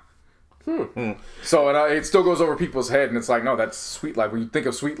wine. So it still goes over people's head, and it's like, no, that's Sweet Life. When you think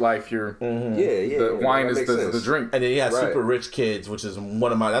of Sweet Life, you're the wine is the drink. And then you had Super Rich Kids, which is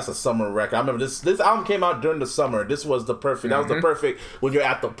one of that's a summer record. I remember this album came out during the summer. This was the perfect. That was the perfect when you're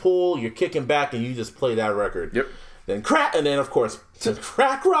at the pool, you're kicking back, and you just play that record. Yep. Then crack, and then of course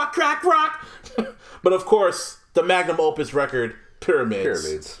crack rock. But of course the magnum opus record.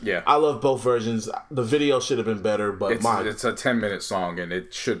 Pyramids. Yeah. I love both versions. The video should have been better, but it's a 10-minute song, and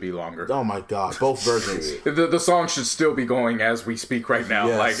it should be longer. Oh my god, both versions. The song should still be going as we speak right now.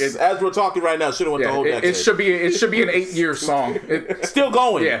 Yes. Like as we're talking right now, should have went the whole decade. It should be an 8-year song. Still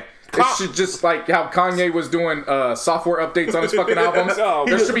going. Yeah. It should just like how Kanye was doing software updates on his fucking albums.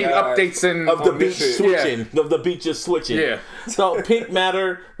 There should be updates of the beat switching. Yeah. Of the beat just switching. Yeah. So Pink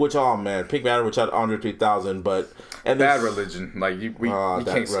Matter, which had Andre 3000, but Bad Religion. Like you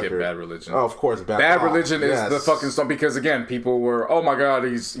can't skip Bad Religion. Oh, of course, Bad Religion is the fucking song, because again, people were, oh my god,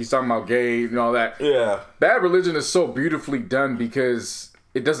 he's talking about gay and all that. Yeah. Bad Religion is so beautifully done because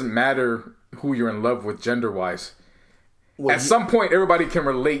it doesn't matter who you're in love with gender wise. Well, At some point, everybody can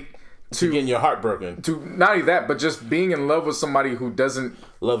relate to getting your heart broken. To not only that, but just being in love with somebody who doesn't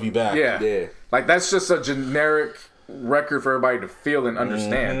love you back. Yeah. Like that's just a generic record for everybody to feel and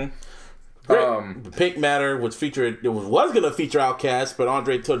understand. Pink Matter was gonna feature Outkast, but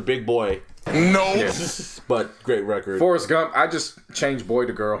Andre took Big Boy. No. Yeah. But great record. Forrest Gump, I just changed boy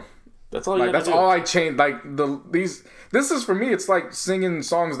to girl. That's all you That's all I changed. Like this is for me, it's like singing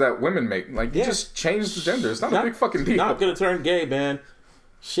songs that women make. Like you just change the gender. It's not a big fucking deal. Not gonna turn gay, man.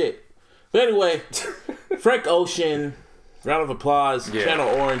 Shit. But anyway, Frank Ocean, round of applause. Yeah. Channel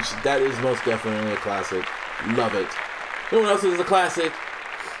Orange, that is most definitely a classic. Love it. You know what else is a classic?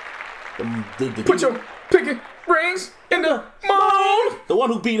 Put your pinky rings in the moon. The one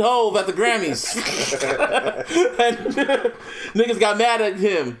who beat Hove at the Grammys. And niggas got mad at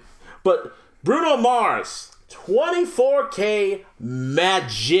him. But Bruno Mars, 24K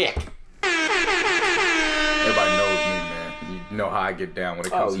Magic. Everybody knows me, man. You know how I get down when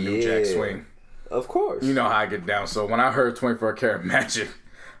it comes to New Jack Swing. Of course. You know how I get down. So when I heard 24 Karat Magic, I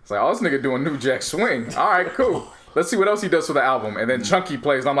was like, oh, this nigga doing New Jack Swing. All right, cool. Let's see what else he does for the album. And then Chunky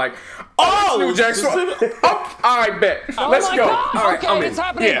plays, and I'm like, oh, New Jack Swing. Oh, all right, bet. Let's go. God. All right, Okay, I'm in. it's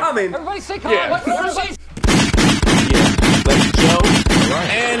happening. Yeah. I'm in. Everybody stay calm. Yeah. Everybody...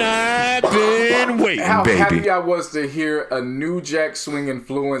 And I've been waiting, How baby. happy I was to hear a New Jack Swing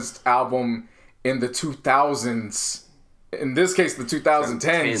influenced album in the 2000s. In this case, the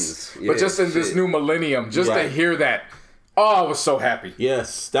 2010s. But just in this new millennium, just to hear that. Oh, I was so happy.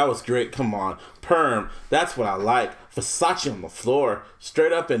 Yes, that was great. Come on. Perm. That's what I like. Versace on the floor.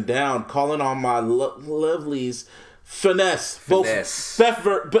 Straight up and down. Calling on my lovelies. Finesse.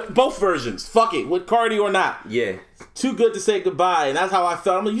 Both versions. Fuck it. With Cardi or not. Yeah. Too good to say goodbye. And that's how I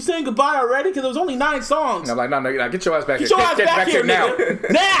felt. I'm like, you saying goodbye already? Because there was only 9 songs. I'm like, no, get your ass back here. Get your ass back here now.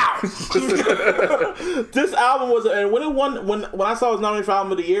 Now! This album was, and when it won, when I saw it was nominated for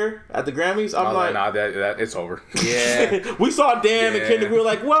Album of the Year at the Grammys, I'm like, nah, that it's over. Yeah. We saw Dan and Kendrick, we were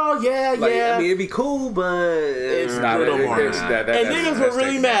like, well, yeah. I mean, it'd be cool, but It's Nah, little more. and niggas were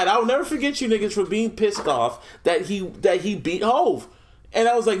really mad. I'll never forget you niggas for being pissed off that he beat Hove. And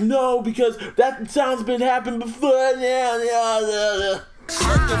I was like, no, because that sound's been happening before.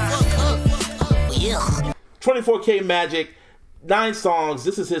 24K Magic, 9 songs.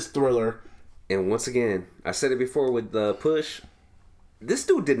 This is his Thriller. And once again, I said it before with the Push. This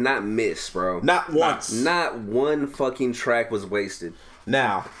dude did not miss, bro. Not once. Not one fucking track was wasted.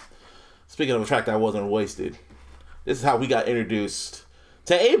 Now, speaking of a track that wasn't wasted, this is how we got introduced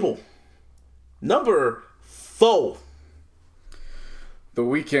to Abel. Number 4. The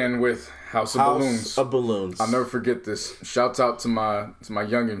Weeknd with House of Balloons. House of Balloons. I'll never forget this. Shouts out to my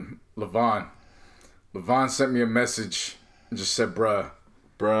youngin, Levon. Levon sent me a message and just said, bruh,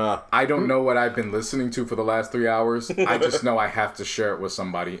 I don't know what I've been listening to for the last 3 hours. I just know I have to share it with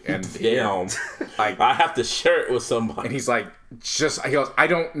somebody. And damn, I have to share it with somebody. And he's like, he goes, I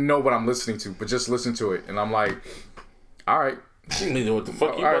don't know what I'm listening to, but just listen to it. And I'm like, all right. What the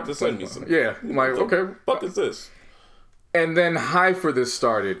fuck you about to send me some? Yeah. I'm like, okay. What the fuck is this? And then High for This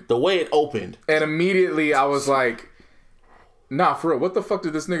started. The way it opened. And immediately I was like, nah, for real, what the fuck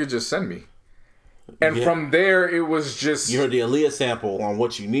did this nigga just send me? And from there, it was just... You heard the Aaliyah sample on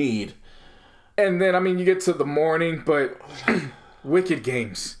What You Need. And then, I mean, you get to The Morning, but Wicked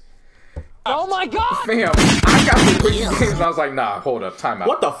Games. Oh my God! Fam, I got the Wicked Games, and I was like, nah, hold up, time out.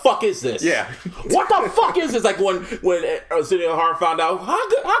 What the fuck is this? Yeah. What the fuck is this? Like when City of Heart found out, how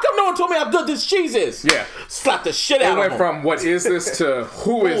come no one told me how good this cheese is? Yeah. Slap the shit out of him. It went from what is this to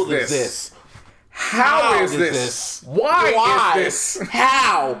who is this? How is this? Why is this?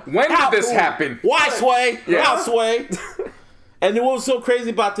 How? When did this happen? Why, Sway? Yeah. How, Sway? And what was so crazy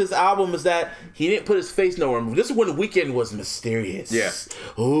about this album is that he didn't put his face nowhere. This is when The Weeknd was mysterious. Yeah.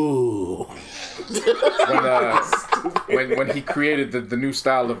 Ooh. When he created the new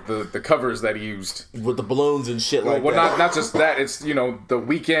style of the covers that he used. With the balloons and shit like that. Well, not just that. It's, The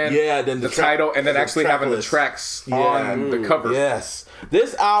Weeknd, then the title, and then actually having the tracks on the cover. Yes.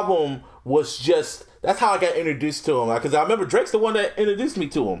 This album was just... That's how I got introduced to him. Because I remember Drake's the one that introduced me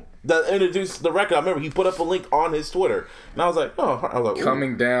to him. That introduced the record. I remember he put up a link on his Twitter. And I was like, ooh.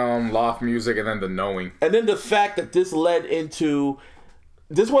 Coming Down, Loft Music, and then The Knowing. And then the fact that this led into...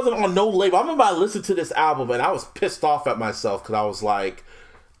 This wasn't on no label. I remember I listened to this album and I was pissed off at myself because I was like,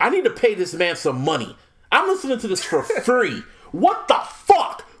 I need to pay this man some money. I'm listening to this for free. What the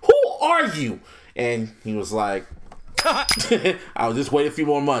fuck? Who are you? And he was like, I'll just wait a few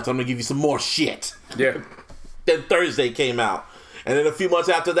more months. I'm going to give you some more shit. Yeah. Then Thursday came out. And then a few months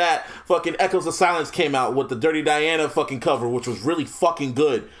after that, fucking Echoes of Silence came out with the Dirty Diana fucking cover, which was really fucking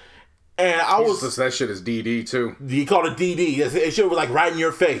good. And that shit is DD too. He called it DD. It shit was like right in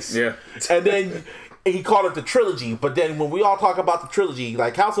your face. Yeah. And then he called it the trilogy. But then when we all talk about the trilogy,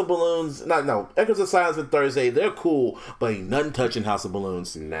 like House of Balloons, Echoes of Silence and Thursday, they're cool, but ain't nothing touching House of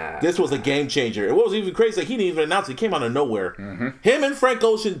Balloons. Nah. This was a game changer. And what was even crazy, like, he didn't even announce it. It came out of nowhere. Mm-hmm. Him and Frank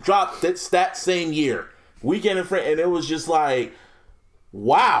Ocean dropped that same year. Weeknd and Frank, and it was just like,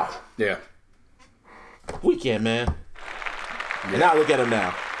 wow. Yeah. Weeknd, man. And now look at him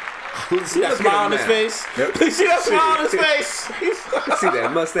now. See that smile on his face? Yep. See that smile on his face? See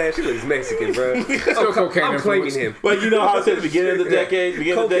that mustache? He looks Mexican, bro. Still cocaine I'm claiming him. But you know how I said at the beginning of the decade?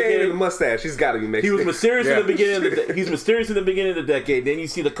 Cocaine and the mustache. He's got to be Mexican. He was mysterious in the beginning. He's mysterious in the beginning of the decade. Then you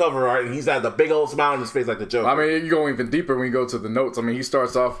see the cover art, and he's got the big old smile on his face like the Joker. I mean, you go even deeper when you go to the notes. I mean, he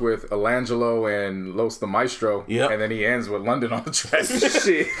starts off with Elangelo and Los the Maestro, and then he ends with London on the track.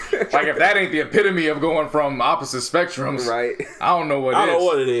 Shit. Like, if that ain't the epitome of going from opposite spectrums, right? I don't know what I don't know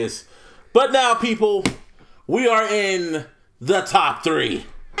what it is. But now, people, we are in the top 3. These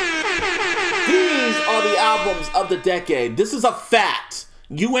are the albums of the decade. This is a fact.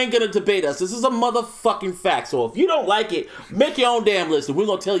 You ain't gonna debate us. This is a motherfucking fact. So if you don't like it, make your own damn list, and we're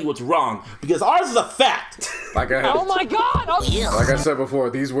gonna tell you what's wrong, because ours is a fact. Oh my God! Oh yeah. Like I said before,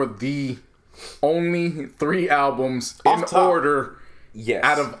 these were the only 3 albums in order. Yes.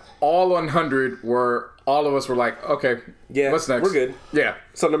 Out of all 100, where all of us were like, okay, what's next? We're good. Yeah.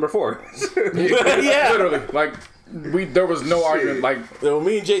 So number 4. Yeah. Literally, like there was no argument. Like when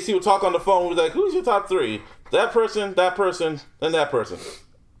me and JC would talk on the phone, we was like, "Who's your top 3?" that person, and that person.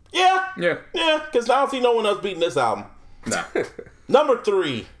 Yeah. Because I don't see no one else beating this album. Nah. Number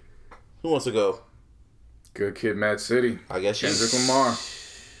 3. Who wants to go? Good Kid, Mad City. I guess Kendrick Lamar.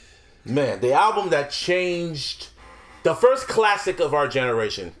 Man, the album that changed, the first classic of our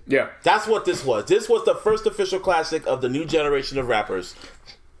generation. Yeah. That's what this was. This was the first official classic of the new generation of rappers.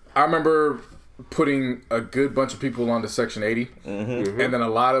 I remember putting a good bunch of people onto Section 80. And then a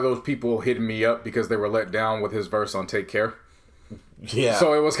lot of those people hitting me up because they were let down with his verse on Take Care. Yeah.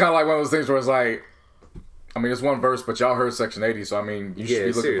 So it was kind of like one of those things where it's like, I mean, it's one verse, but y'all heard Section 80, so I mean, you should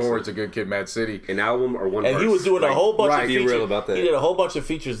be looking forward to Good Kid, Mad City. An album or one verse? And he was doing a whole bunch of be features. real about that. He did a whole bunch of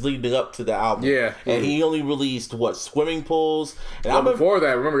features leading up to the album. Yeah. And he only released, swimming pools? And Well, before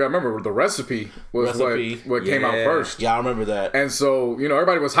that, remember the Recipe was what came out first. Yeah, I remember that. And so,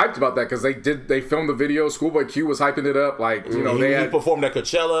 everybody was hyped about that because they filmed the video. Schoolboy Q was hyping it up. Like, he performed at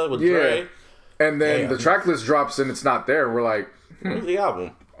Coachella with Dre. And then the track list drops and it's not there. We're like, where's the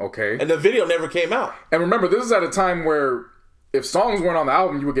album? Okay. And the video never came out. And remember, this is at a time where if songs weren't on the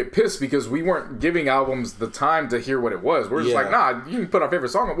album, you would get pissed because we weren't giving albums the time to hear what it was. We're just like, nah, you can put our favorite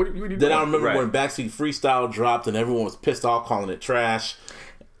song on. What are you doing? Then I remember when Backseat Freestyle dropped and everyone was pissed off calling it trash.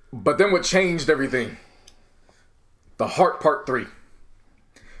 But then what changed everything? The Heart Part 3.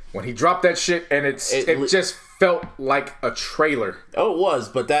 When he dropped that shit and it just felt like a trailer. Oh, it was,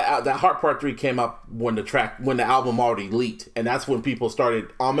 but that Heart Part 3 came out when the album already leaked, and that's when people started.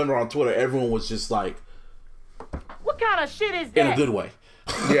 I remember on Twitter, everyone was just like, "What kind of shit is that?" In a good way.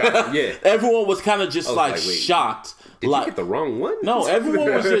 Yeah. Everyone was kind of just shocked. Did you get the wrong one? No,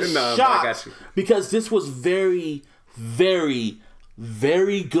 everyone was just shocked I got you. because this was very, very,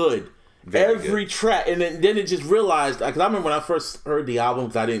 very good. Every track, and then it just realized, because I remember when I first heard the album,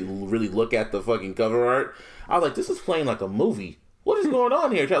 because I didn't really look at the fucking cover art, I was like, this is playing like a movie. What is going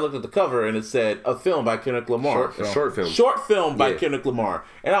on here? I tried to look at the cover, and it said, a film by Kendrick Lamar. Short film by Kendrick Lamar.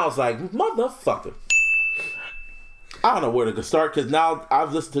 And I was like, motherfucker. I don't know where to start, because now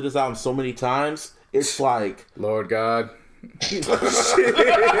I've listened to this album so many times, it's like... Lord God.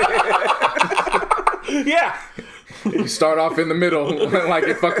 Yeah. You start off in the middle like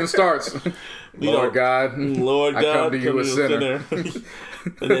it fucking starts. Lord God, I come to you a sinner.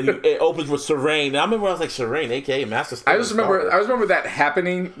 And then it opens with Serene. And I remember I was like, Serene, a.k.a. Master Stone. I just remember that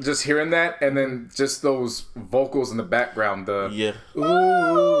happening, just hearing that, and then just those vocals in the background. Ooh.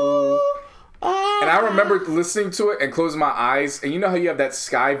 And I remember listening to it and closing my eyes, and you know how you have that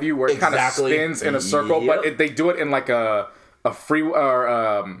sky view where it kind of spins in a circle, but they do it in like a free or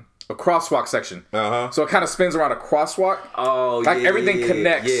a crosswalk section. So it kind of spins around a crosswalk. Everything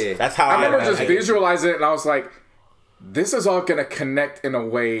connects. Yeah. That's how I remember just visualizing it, and I was like, this is all gonna connect in a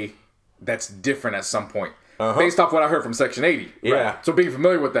way that's different at some point. Based off what I heard from Section 80. Yeah. Right? So being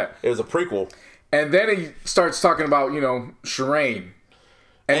familiar with that. It was a prequel. And then he starts talking about, Shireen.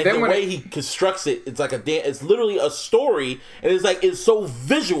 And then the way he constructs it, it's like it's literally a story, and it's so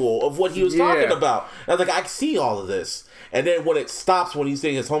visual of what he was talking about. And I was like, I see all of this. And then when it stops, when he's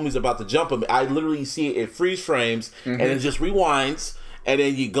saying his homie's about to jump him, I literally see it freeze frames, and it just rewinds, and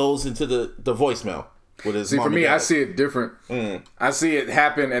then he goes into the voicemail with his mom. For me, I see it different. I see it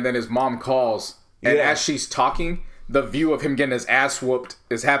happen, and then his mom calls, and as she's talking, the view of him getting his ass whooped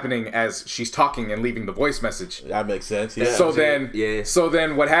is happening as she's talking and leaving the voice message. That makes sense. Yeah. So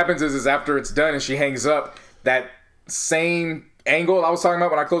then what happens is after it's done and she hangs up, that same angle I was talking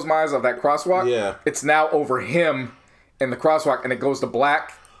about when I closed my eyes of that crosswalk, it's now over him in the crosswalk, and it goes to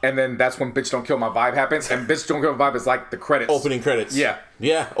black, and then that's when Bitch Don't Kill My Vibe happens, and Bitch Don't Kill My Vibe is like the credits. Opening credits.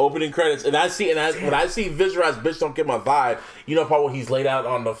 Yeah, opening credits. And when I see visualize Bitch Don't Kill My Vibe, part where he's laid out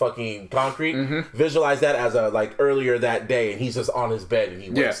on the fucking concrete, visualize that as earlier that day, and he's just on his bed, and he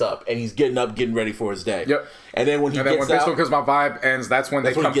wakes up, and he's getting up, getting ready for his day. Yep. And then when Bitch Don't Kill My Vibe ends, that's when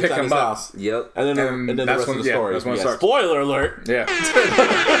they come pick him up. House. Yep. And then the rest of the story. That's when it starts. Spoiler alert. Yeah.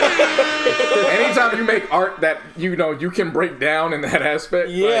 Anytime you make art that you can break down in that aspect.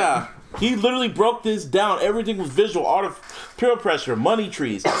 Yeah. He literally broke this down. Everything was visual. Art of Pure Pressure, Money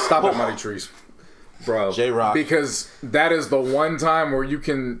Trees. Stop at Money Trees. Bro. J-Rock. Because that is the one time where you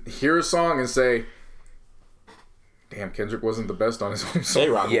can hear a song and say, damn, Kendrick wasn't the best on his own song.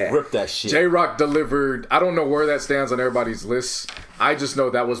 J-Rock ripped that shit. J-Rock delivered. I don't know where that stands on everybody's list. I just know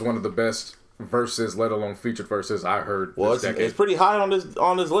that was one of the best verses, let alone featured verses, I heard. Well, it's pretty high on this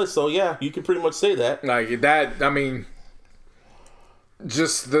list, so yeah, you can pretty much say that. Like that, I mean,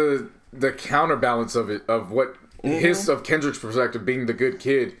 just the counterbalance of it, of what of Kendrick's perspective being the good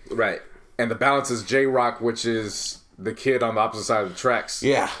kid, right, and the balance is J-Rock, which is the kid on the opposite side of the tracks,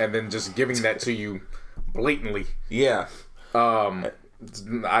 and then just giving that to you blatantly,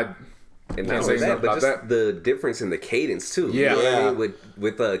 And not only that, but just the difference in the cadence too. Yeah, you know what I mean?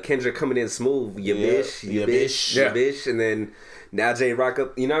 With Kendrick coming in smooth, you bitch, and then now Jay rock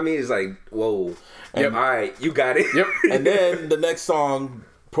up. You know what I mean? It's like, whoa, all right, you got it. Yep. And then the next song,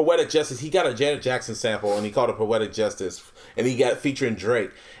 Poetic Justice, he got a Janet Jackson sample and he called it Poetic Justice, and he got featuring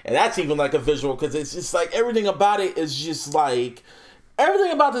Drake, and that's even like a visual because it's just like everything about it is just like.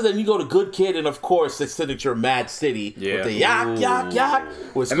 Everything about this, and you go to Good Kid, and of course, the signature Mad City with the yak,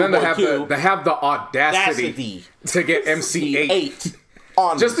 with and then they have the audacity to get MC8.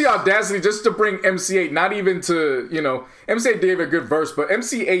 Just the audacity, just to bring MC8, not even to, MC8 gave a good verse, but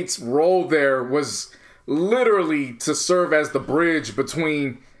MC8's role there was literally to serve as the bridge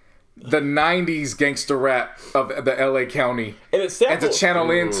between the 90s gangster rap of the LA County and to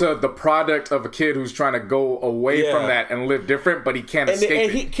channel into the product of a kid who's trying to go away from that and live different, but he can't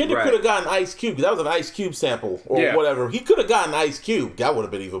escape it. Kendrick could have gotten Ice Cube. That was an Ice Cube sample or whatever. He could have gotten Ice Cube. That would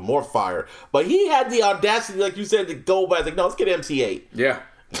have been even more fire. But he had the audacity, like you said, to go back. Like, no, let's get MC8. Yeah.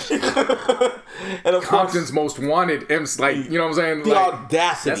 And of Compton's most wanted MC, like, you know what I'm saying? The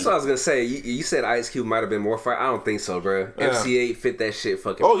audacity. That's what I was gonna say. You said Ice Cube might have been more fire. I don't think so, bro. MC8 fit that shit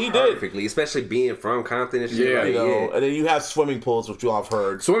fucking perfectly, especially being from Compton and shit. Yeah, and then you have swimming pools, which you all have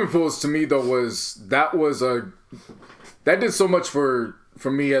heard. Swimming pools to me though that did so much for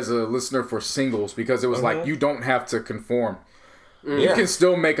me as a listener for singles, because it was like you don't have to conform. You can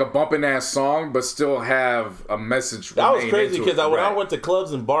still make a bumping ass song, but still have a message. That was crazy because when I went to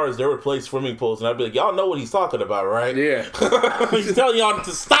clubs and bars, there were play swimming pools, and I'd be like, "Y'all know what he's talking about, right?" Yeah, he's telling y'all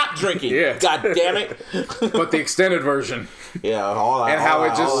to stop drinking. Yeah, god damn it! But the extended version,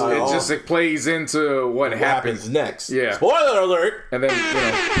 it plays into what happens next. Yeah, spoiler alert. And then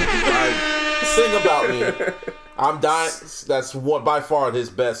Sing About Me. I'm dying. That's by far his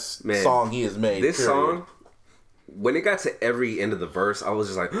best song he has made. This song. When it got to every end of the verse, I was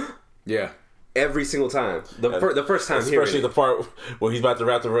just like, yeah. Every single time. The first time especially the part where he's about to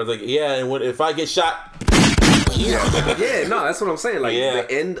rap the verse, like, yeah, and if I get shot. Yeah, no, that's what I'm saying. Like,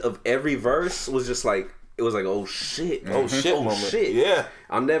 the end of every verse was just like, it was like, oh shit. Oh shit moment. Shit. Yeah.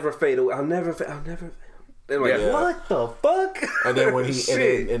 I'll never fade away. I'll never. They're like, what the fuck? And then when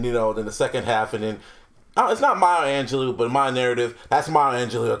then the second half, and then, it's not Maya Angelou, but my narrative, that's Maya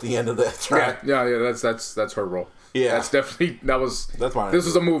Angelou at the end of that track. Yeah, that's her role. Yeah, that's definitely that's fine. This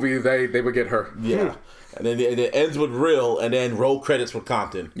was a movie. They would get her. Yeah, and then it ends with Real, and then roll credits with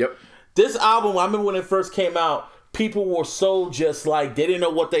Compton. Yep. This album, I remember when it first came out, people were so just like they didn't know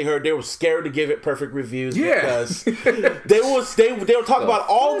what they heard. They were scared to give it perfect reviews because they were talking about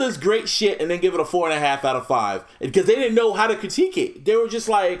all this great shit and then give it a 4.5 out of 5 because they didn't know how to critique it. They were just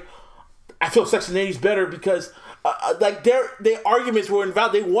like, I feel Section 80's better because. Their arguments were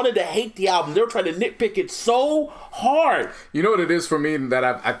invalid. They wanted to hate the album. They were trying to nitpick it so hard. You know what it is for me that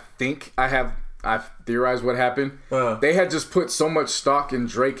I think I've theorized what happened. They had just put so much stock in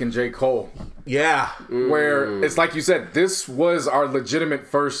Drake and J. Cole. Yeah, where it's like you said, this was our legitimate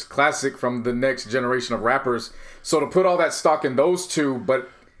first classic from the next generation of rappers. So to put all that stock in those two, but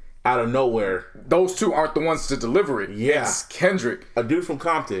out of nowhere, those two aren't the ones to deliver it. Yeah, it's Kendrick, a dude from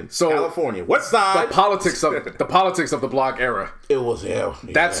Compton, California. West Side. The politics of the block era. It was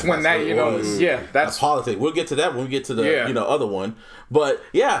That's when that's politics. We'll get to that when we get to the other one. But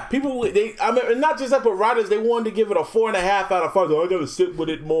yeah, people and not just that, but writers, they wanted to give it a 4.5 out of 5. So I gotta sit with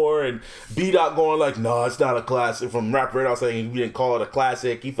it more. And B-Dot going like, no, it's not a classic. From Rap Radar saying he didn't call it a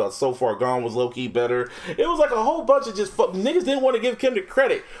classic. He felt So Far Gone was low key better. It was like a whole bunch of just niggas didn't want to give Kendrick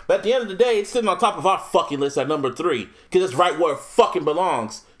credit. But at the end of the day, it's sitting on top of our fucking list at number 3 because it's right where it fucking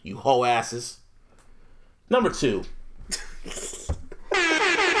belongs. You hoe asses. Number 2.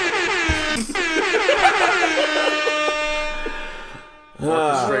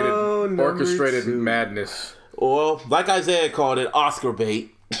 Orchestrated madness. Well, like Isaiah called it, Oscar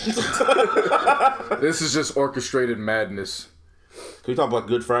bait. This is just orchestrated madness. Can we talk about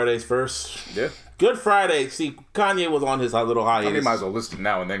Good Fridays first? Yeah. Good Friday. See, Kanye was on his little hiatus. I mean, might as well list it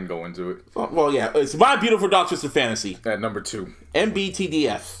now and then go into it. Well, yeah. It's My Beautiful Dark Twisted Fantasy. At number 2.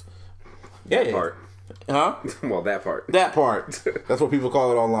 MBTDF. That part. Huh? Well, that part. That part. That's what people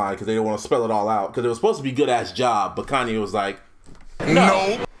call it online because they don't want to spell it all out. Because it was supposed to be Good Ass Job, but Kanye was like,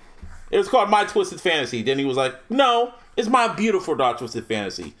 no. It was called My Twisted Fantasy. Then he was like, no, it's My Beautiful Dark Twisted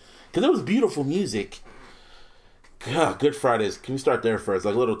Fantasy. Because it was beautiful music. God, Good Fridays. Can we start there first?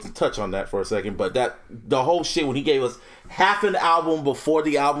 Like a little touch on that for a second. But the whole shit when he gave us half an album before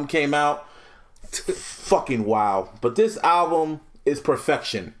the album came out, fucking wow. But this album is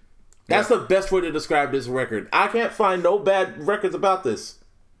perfection. That's the best way to describe this record. I can't find no bad records about this.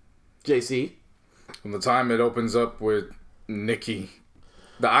 JC? From the time it opens up with Nicki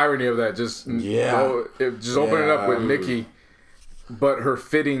The irony of that, just open it up with Nicki, but her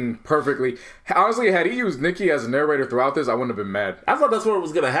fitting perfectly. Honestly, had he used Nicki as a narrator throughout this, I wouldn't have been mad. I thought that's what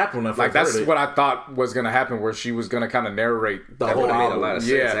was gonna happen when I first heard it. What I thought was gonna happen, where she was gonna kind of narrate the whole album. Made a lot of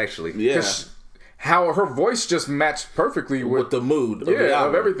sense, actually. Yeah, how her voice just matched perfectly with the mood,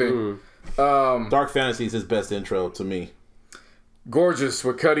 of everything. Dark Fantasy is his best intro to me. Gorgeous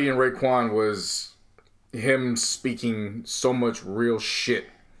with Cudi and Raekwon was him speaking so much real shit.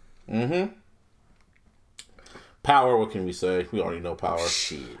 Power, what can we say? We already know Power.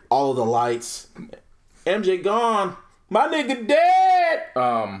 Shit. All of the lights. MJ gone. My nigga dead.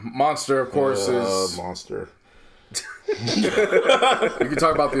 Monster, of course, is... Monster. You can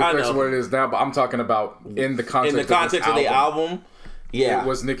talk about the effects of what it is now, but I'm talking about in the context of the album. Yeah. It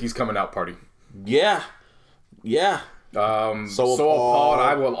was Nicki's coming out party. Yeah. So Appalled,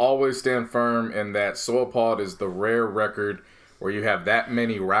 I will always stand firm in that So Appalled is the rare record where you have that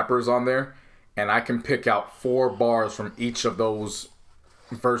many rappers on there, and I can pick out 4 bars from each of those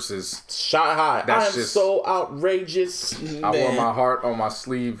verses. Shot high. I'm just so outrageous. Man. I wore my heart on my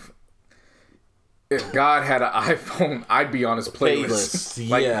sleeve. If God had an iPhone, I'd be on his playlist.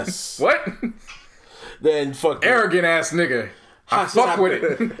 Like, yes. What? Then fuck arrogant ass nigga. I fuck with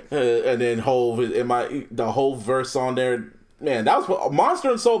it. And then the whole verse on there, man. That was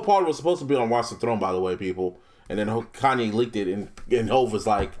Monster and Soul Party was supposed to be on Watch the Throne, by the way, people. And then Kanye leaked it, and Hov was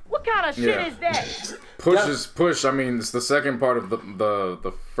like, "What kind of shit is that?" Push. I mean, it's the second part of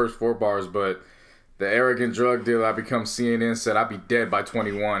the first 4 bars, but the arrogant drug dealer I become CNN said I'd be dead by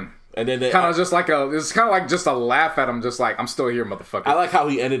 21. And then it's kind of like just a laugh at him, just like, I'm still here, motherfucker. I like how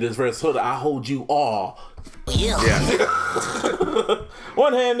he ended his verse. So I hold you all. Yeah.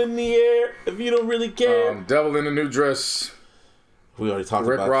 One hand in the air if you don't really care. Devil in a New Dress. We already talked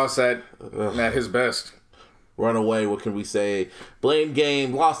Rick about Rick Ross at his best. Runaway, what can we say? Blame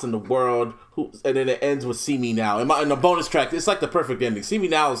Game, Lost in the World. And then it ends with See Me Now. In the bonus track, it's like the perfect ending. See Me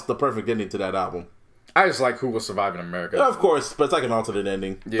Now is the perfect ending to that album. I just like Who Will Survive in America. Yeah, of course, but it's like an alternate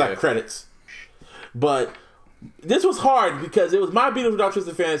ending. It's like credits. But this was hard because it was My Beautiful Dark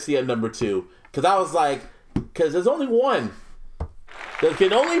Twisted Fantasy at number 2. Because I was like, because there's only one. There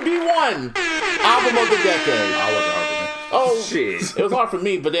can only be one album of the decade. I wasn't hard for me. Oh shit! It was hard for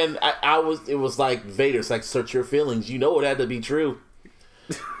me, but then it was like Vader. It's like, search your feelings. You know it had to be true.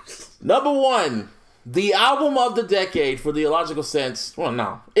 Number 1, the album of the decade for the iLLogical sense. Well,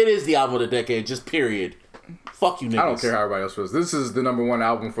 no, it is the album of the decade. Just period. Fuck you, niggas. I don't care how everybody else feels. This is the number 1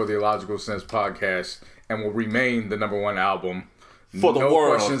 album for the iLLogical sense podcast, and will remain the number 1 album for the world.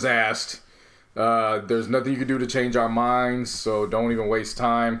 No questions asked. There's nothing you can do to change our minds, so don't even waste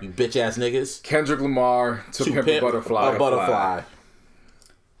time. You bitch ass niggas. Kendrick Lamar to Pimp a Butterfly. A butterfly.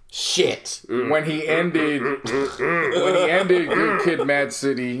 Shit. When he ended Good Kid, Mad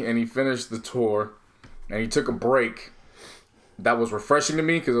City, and he finished the tour, and he took a break, that was refreshing to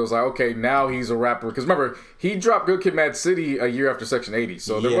me because it was like, okay, now he's a rapper. Because remember, he dropped Good Kid, Mad City a year after Section 80,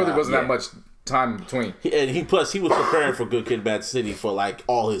 so there really wasn't that much time in between. He was preparing for Good Kid, Mad City for like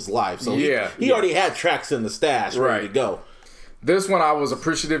all his life, so he already had tracks in the stash ready to go. This one I was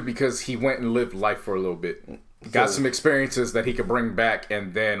appreciative because he went and lived life for a little bit. Got some experiences that he could bring back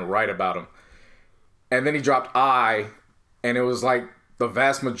and then write about them. And then he dropped I, and it was like the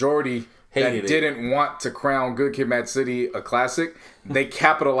vast majority that didn't want to crown Good Kid, Mad City a classic. They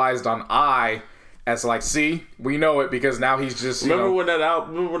capitalized on I as like, see, we know it because now he's just when that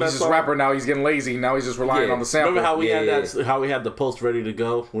album, he's just rapper now. He's getting lazy. Now he's just relying on the sample. Remember how we had how we had the post ready to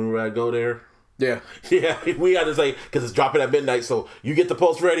go when we were at Go There? Yeah, we had to say because it's dropping at midnight, so you get the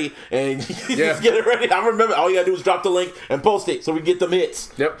post ready and you just get it ready. I remember all you gotta do is drop the link and post it, so we get them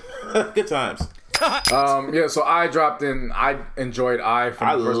hits. Yep, good times. So I dropped in. I enjoyed I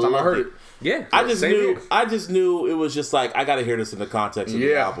from the first time I heard it. Yeah, I just knew it was just like I gotta hear this in the context of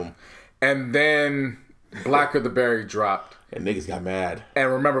the album. And then Black of the Berry dropped. And niggas got mad.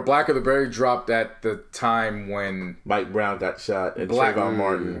 And remember, Black of the Berry dropped at the time when Mike Brown got shot and Trayvon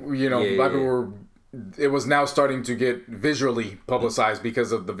Martin. Black people were. It was now starting to get visually publicized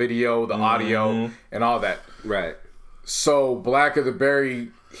because of the video, the audio, and all that. Right. So Black of the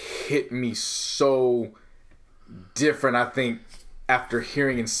Berry hit me so different, I think, after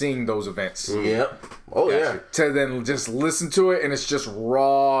hearing and seeing those events. Yep. Oh, yeah. To then just listen to it, and it's just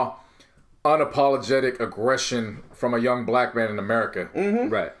raw, unapologetic aggression from a young black man in America. Mm-hmm.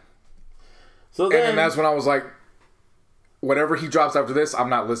 Right. So then that's when I was like, whatever he drops after this, I'm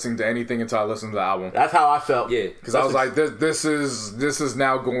not listening to anything until I listen to the album. That's how I felt. Yeah, Because I was like, this is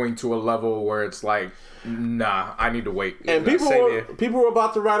now going to a level where it's like, nah, I need to wait. And people were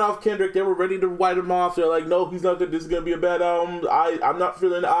about to write off Kendrick. They were ready to write him off. They're like, no, he's not good. This is gonna be a bad album. I'm not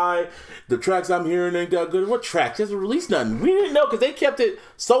feeling the tracks I'm hearing ain't that good. What tracks? He hasn't released nothing. We didn't know because they kept it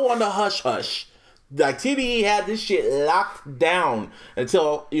so on the hush hush. Like TDE had this shit locked down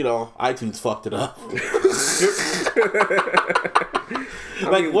until iTunes fucked it up.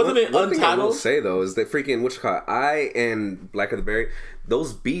 Wasn't it one Untitled? thing I will say though is that freaking I and Black of the Berry,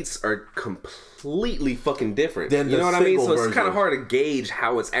 those beats are completely fucking different. You know what I mean? So it's kind of hard to gauge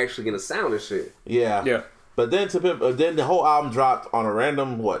how it's actually gonna sound and shit. Yeah. But then then the whole album dropped on a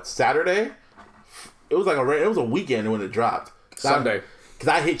random Saturday. It was it was a weekend when it dropped. Sunday.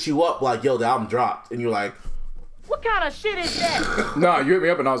 Because I hit you up like, yo, the album dropped. And you're like, What kind of shit is that? No, you hit me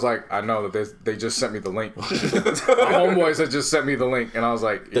up and I was like, I know that they just sent me the link. My homeboys had just sent me the link. And I was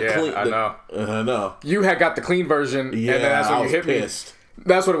like, I know. I know. You had got the clean version. Yeah, and then that's when I you was hit pissed. me.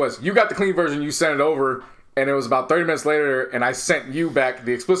 That's what it was. You got the clean version. You sent it over. And it was about 30 minutes later, and I sent you back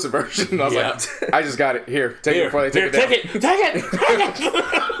the explicit version. And I was like, I just got it. Here, take it before they take it down. Take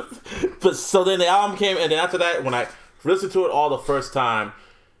it. But so then the album came, and then after that, when I listened to it all the first time,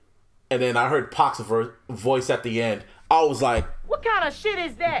 and then I heard Pac's voice at the end, I was like, What kind of shit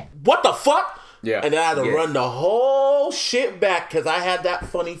is that? what the fuck? Yeah. And then I had to run the whole shit back because I had that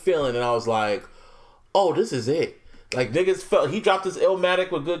funny feeling, and I was like, oh, this is it. Like, niggas felt he dropped his Illmatic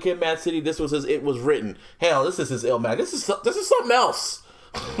with Good Kid, Mad City. This was his It Was Written. Hell, this is his Illmatic. This is something else.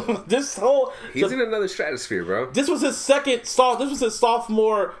 He's in another stratosphere, bro. This was his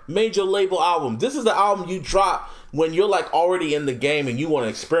sophomore major label album. This is the album you drop when you're like already in the game and you want to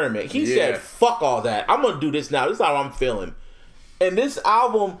experiment. He said, fuck all that. I'm going to do this now. This is how I'm feeling. And this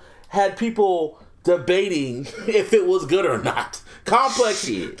album had people debating if it was good or not. Complex.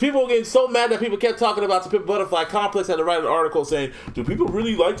 People were getting so mad that people kept talking about To Pimp a Butterfly. Complex had to write an article saying, do people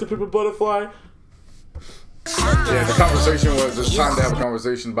really like To Pimp a Butterfly? Yeah, the conversation was just trying to have a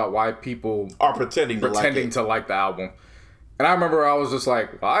conversation about why people are pretending to like the album. And I remember I was just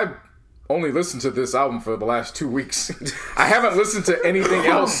like, well, I've only listened to this album for the last 2 weeks. I haven't listened to anything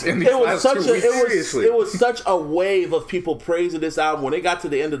else in these last 2 weeks. It was such a wave of people praising this album. When they got to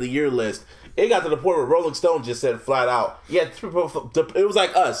the end of the year list, it got to the point where Rolling Stone just said flat out, yeah, it was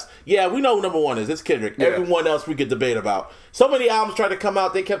like us. Yeah, we know who number one is. It's Kendrick. Yeah. Everyone else we could debate about. So many albums tried to come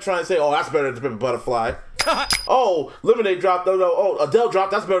out, they kept trying to say, oh, that's better than Pimp a Butterfly. Oh, Lemonade dropped. No. Oh, Adele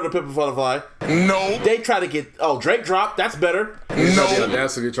dropped. That's better than Pimp a Butterfly. No. They try to get, Drake dropped. That's better. No.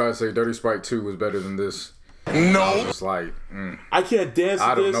 Audacity tried to say Dirty Sprite 2 was better than this. No. I was just like, I can't dance.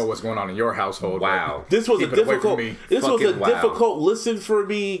 I don't know what's going on in your household. Wow. This was difficult Wow. difficult listen for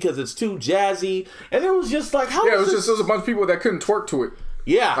me because it's too jazzy, and it was just like it was a bunch of people that couldn't twerk to it.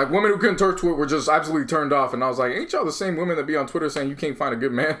 Yeah, like women who couldn't twerk to it were just absolutely turned off, and I was like, ain't y'all the same women that be on Twitter saying you can't find a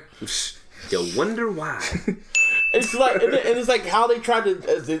good man? You wonder why. It's like, and it's like how they tried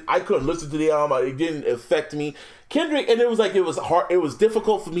to. I couldn't listen to the album. It didn't affect me. Kendrick, and it was like it was hard. It was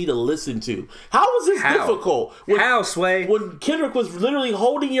difficult for me to listen to. How was this difficult? How, Sway? When Kendrick was literally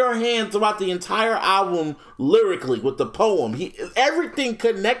holding your hand throughout the entire album lyrically with the poem, everything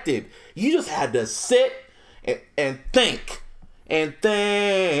connected. You just had to sit and think and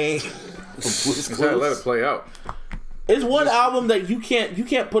think. You gotta let it play out. It's one album that you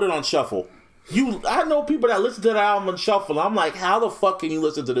can't put it on shuffle. I know people that listen to the album on shuffle. I'm like, how the fuck can you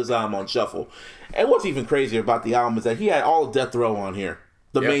listen to this album on shuffle? And what's even crazier about the album is that he had all of Death Row on here.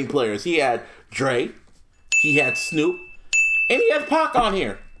 The main players. He had Dre, he had Snoop, and he had Pac on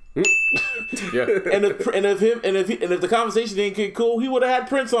here. Yeah. and if the conversation didn't get cool, he would have had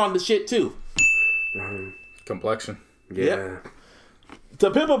Prince on the shit too. Complexion. Yeah. Yep. To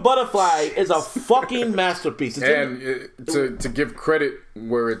Pimp a Butterfly is a fucking masterpiece. And to give credit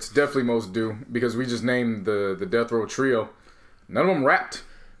where it's definitely most due, because we just named the Death Row Trio, none of them rapped.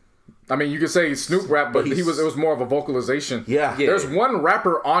 I mean, you could say Snoop rapped, but it was more of a vocalization. Yeah. There's one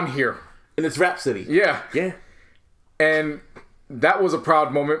rapper on here. And it's Rhapsody. Yeah. Yeah. And that was a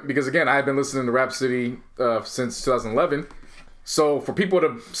proud moment because, again, I had been listening to Rhapsody since 2011. So for people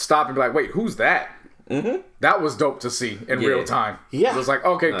to stop and be like, wait, who's that? Mm-hmm. That was dope to see in real time. Yeah. It was like,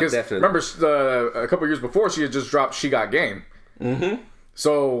 okay, because remember a couple years before she had just dropped She Got Game. Mm-hmm.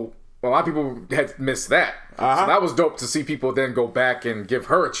 So a lot of people had missed that. Uh-huh. So that was dope to see people then go back and give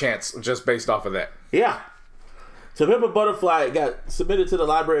her a chance just based off of that. Yeah. To Pimp a Butterfly got submitted to the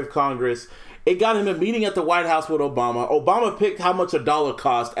Library of Congress. It got him a meeting at the White House with Obama. Obama picked How Much a Dollar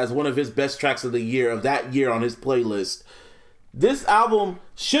Cost as one of his best tracks of the year, of that year on his playlist. This album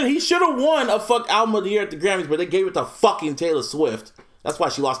he should have won a fuck album of the year at the Grammys, but they gave it to fucking Taylor Swift. That's why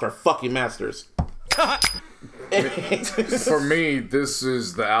she lost her fucking masters. For me, this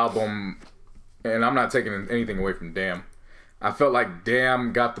is the album, and I'm not taking anything away from Damn. I felt like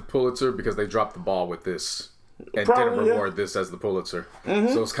Damn got the Pulitzer because they dropped the ball with this and didn't reward this as the Pulitzer.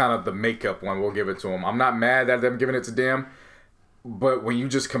 So it's kind of the makeup one. We'll give it to them. I'm not mad at them giving it to Damn, but when you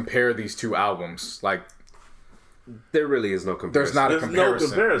just compare these two albums, like, there really is no comparison. There's not a comparison.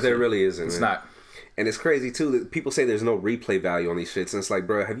 No comparison. There really isn't. It's man. not. And it's crazy too that people say there's no replay value on these shits, and it's like,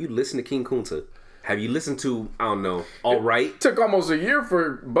 bro, have you listened to King Kunta? Have you listened to, I don't know, All Right? It took almost a year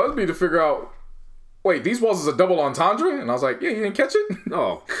for Busby to figure out, wait, These Walls is a double entendre? And I was like, yeah, you didn't catch it?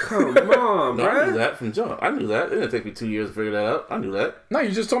 Oh, come on, No, I bro. knew that from jump. I knew that. It didn't take me 2 years to figure that out. I knew that. No, you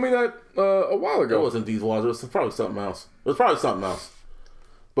just told me that a while ago. It wasn't These Walls. It was probably something else.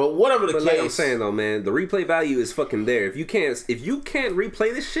 But whatever the But case. like I'm saying though, man, the replay value is fucking there. If you can't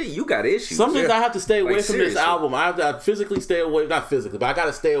replay this shit, you got issues. Some things I have to stay away Like, from seriously. this album. I have to physically stay away. Not physically, but I got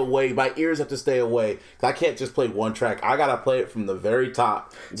to stay away. My ears have to stay away. I can't just play one track. I got to play it from the very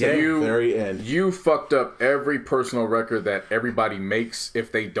top to the very end. You fucked up every personal record that everybody makes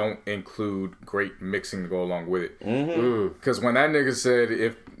if they don't include great mixing to go along with it. Because when that nigga said,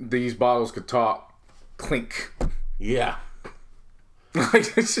 if these bottles could talk, clink. Yeah.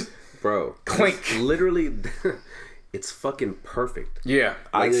 Bro, Clink. it's literally, it's fucking perfect. Yeah.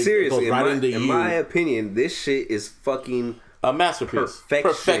 Like, It seriously, goes right into in you. my opinion, this shit is fucking A masterpiece.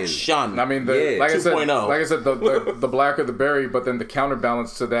 Perfection. I mean, Yeah, like 2.0. I said, the blacker the berry, but then the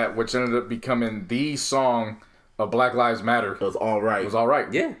counterbalance to that, which ended up becoming the song of Black Lives Matter, It was all right. It was all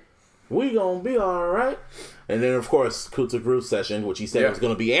right. yeah. We gonna be all right. And then, of course, Kunta Groove Session, which he said was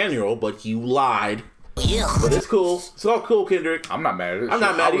gonna be annual, but you lied. But it's cool. It's all cool, Kendrick. I'm not mad at it. I'm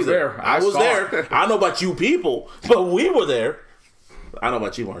not mad I was either. there. I was saw there. it. I don't know about you people, but we were there. I don't know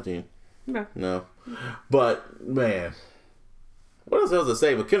about you, Martine. No. But, man. What else was to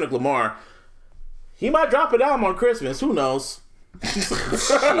say? But Kendrick Lamar, he might drop an album on Christmas. Who knows?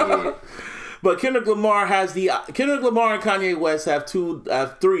 Shit. But Kendrick Lamar and Kanye West have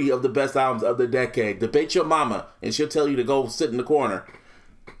three of the best albums of the decade. Debate your mama, and she'll tell you to go sit in the corner.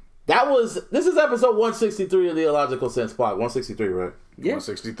 This is episode 163 of the iLLogical Sense Pod. 163, right? Yeah.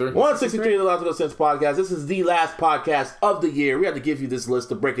 163. 163 of the iLLogical Sense Podcast. This is the last podcast of the year. We have to give you this list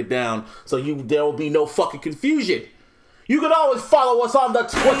to break it down so there will be no fucking confusion. You can always follow us on the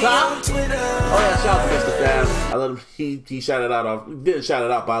Twitter. Oh yeah, shout out to Mr. Fab. I let him. He shouted out. Didn't shout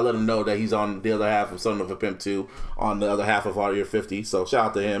it out, but I let him know that he's on the other half of Son of a Pimp 2 on the other half of our Year 50. So shout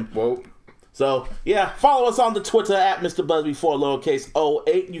out to him. Whoa. So, yeah, follow us on the Twitter at Mr. Busby 4 lowercase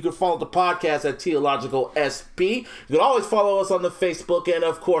 08. You can follow the podcast at iLLogical SP. You can always follow us on the Facebook and,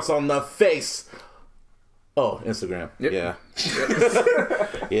 of course, on the Instagram. Yep. Yeah.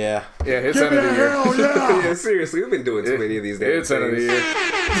 Yeah. Yeah, it's end of the year. Hell yeah! Yeah, seriously, we've been doing too many of these days. It's end of the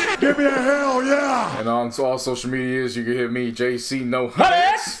year. Give me a hell yeah! And on all social medias, you can hit me, JC No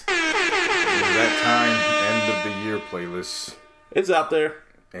Huts. That time, end of the year playlist. It's out there.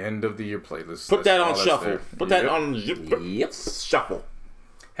 End of the year playlist. Put that on all that's shuffle. there. Put that Yep. on Yep. shuffle.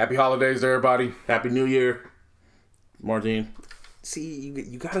 Happy holidays to everybody. Happy New Year, Martine. See,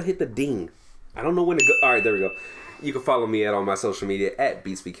 you gotta hit the ding. I don't know when to go. All right, there we go. You can follow me at all my social media at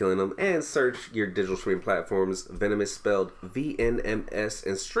Beats Be Killing Them and search your digital streaming platforms. Venomous spelled VNMS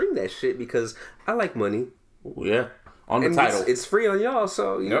and stream that shit because I like money. Ooh, yeah. On the And title. it's free on y'all,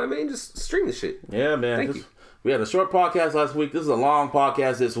 so you know Yep. what I mean? Just stream the shit. Yeah, man. Thank you. We had a short podcast last week. This is a long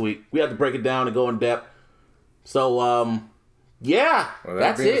podcast this week. We had to break it down and go in depth. So, yeah, Well, that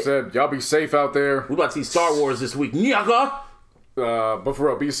that's being it. said, y'all be safe out there. We about to see Star Wars this week. Nyaga! But for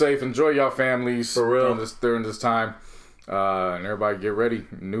real, be safe. Enjoy y'all families For real. during this time. And everybody get ready.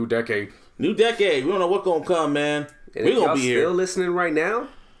 New decade. New decade. We don't know what's going to come, man. And We're if going y'all to be still here. listening right now,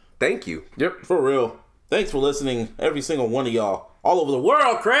 thank you. Yep. For real. Thanks for listening, every single one of y'all. All over the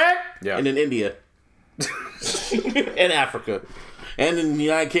world, Craig! Yeah. And in India. And Africa. And in the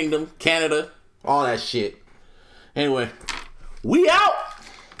United Kingdom, Canada, all that shit. Anyway, we out!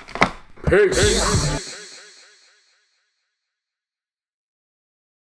 Peace.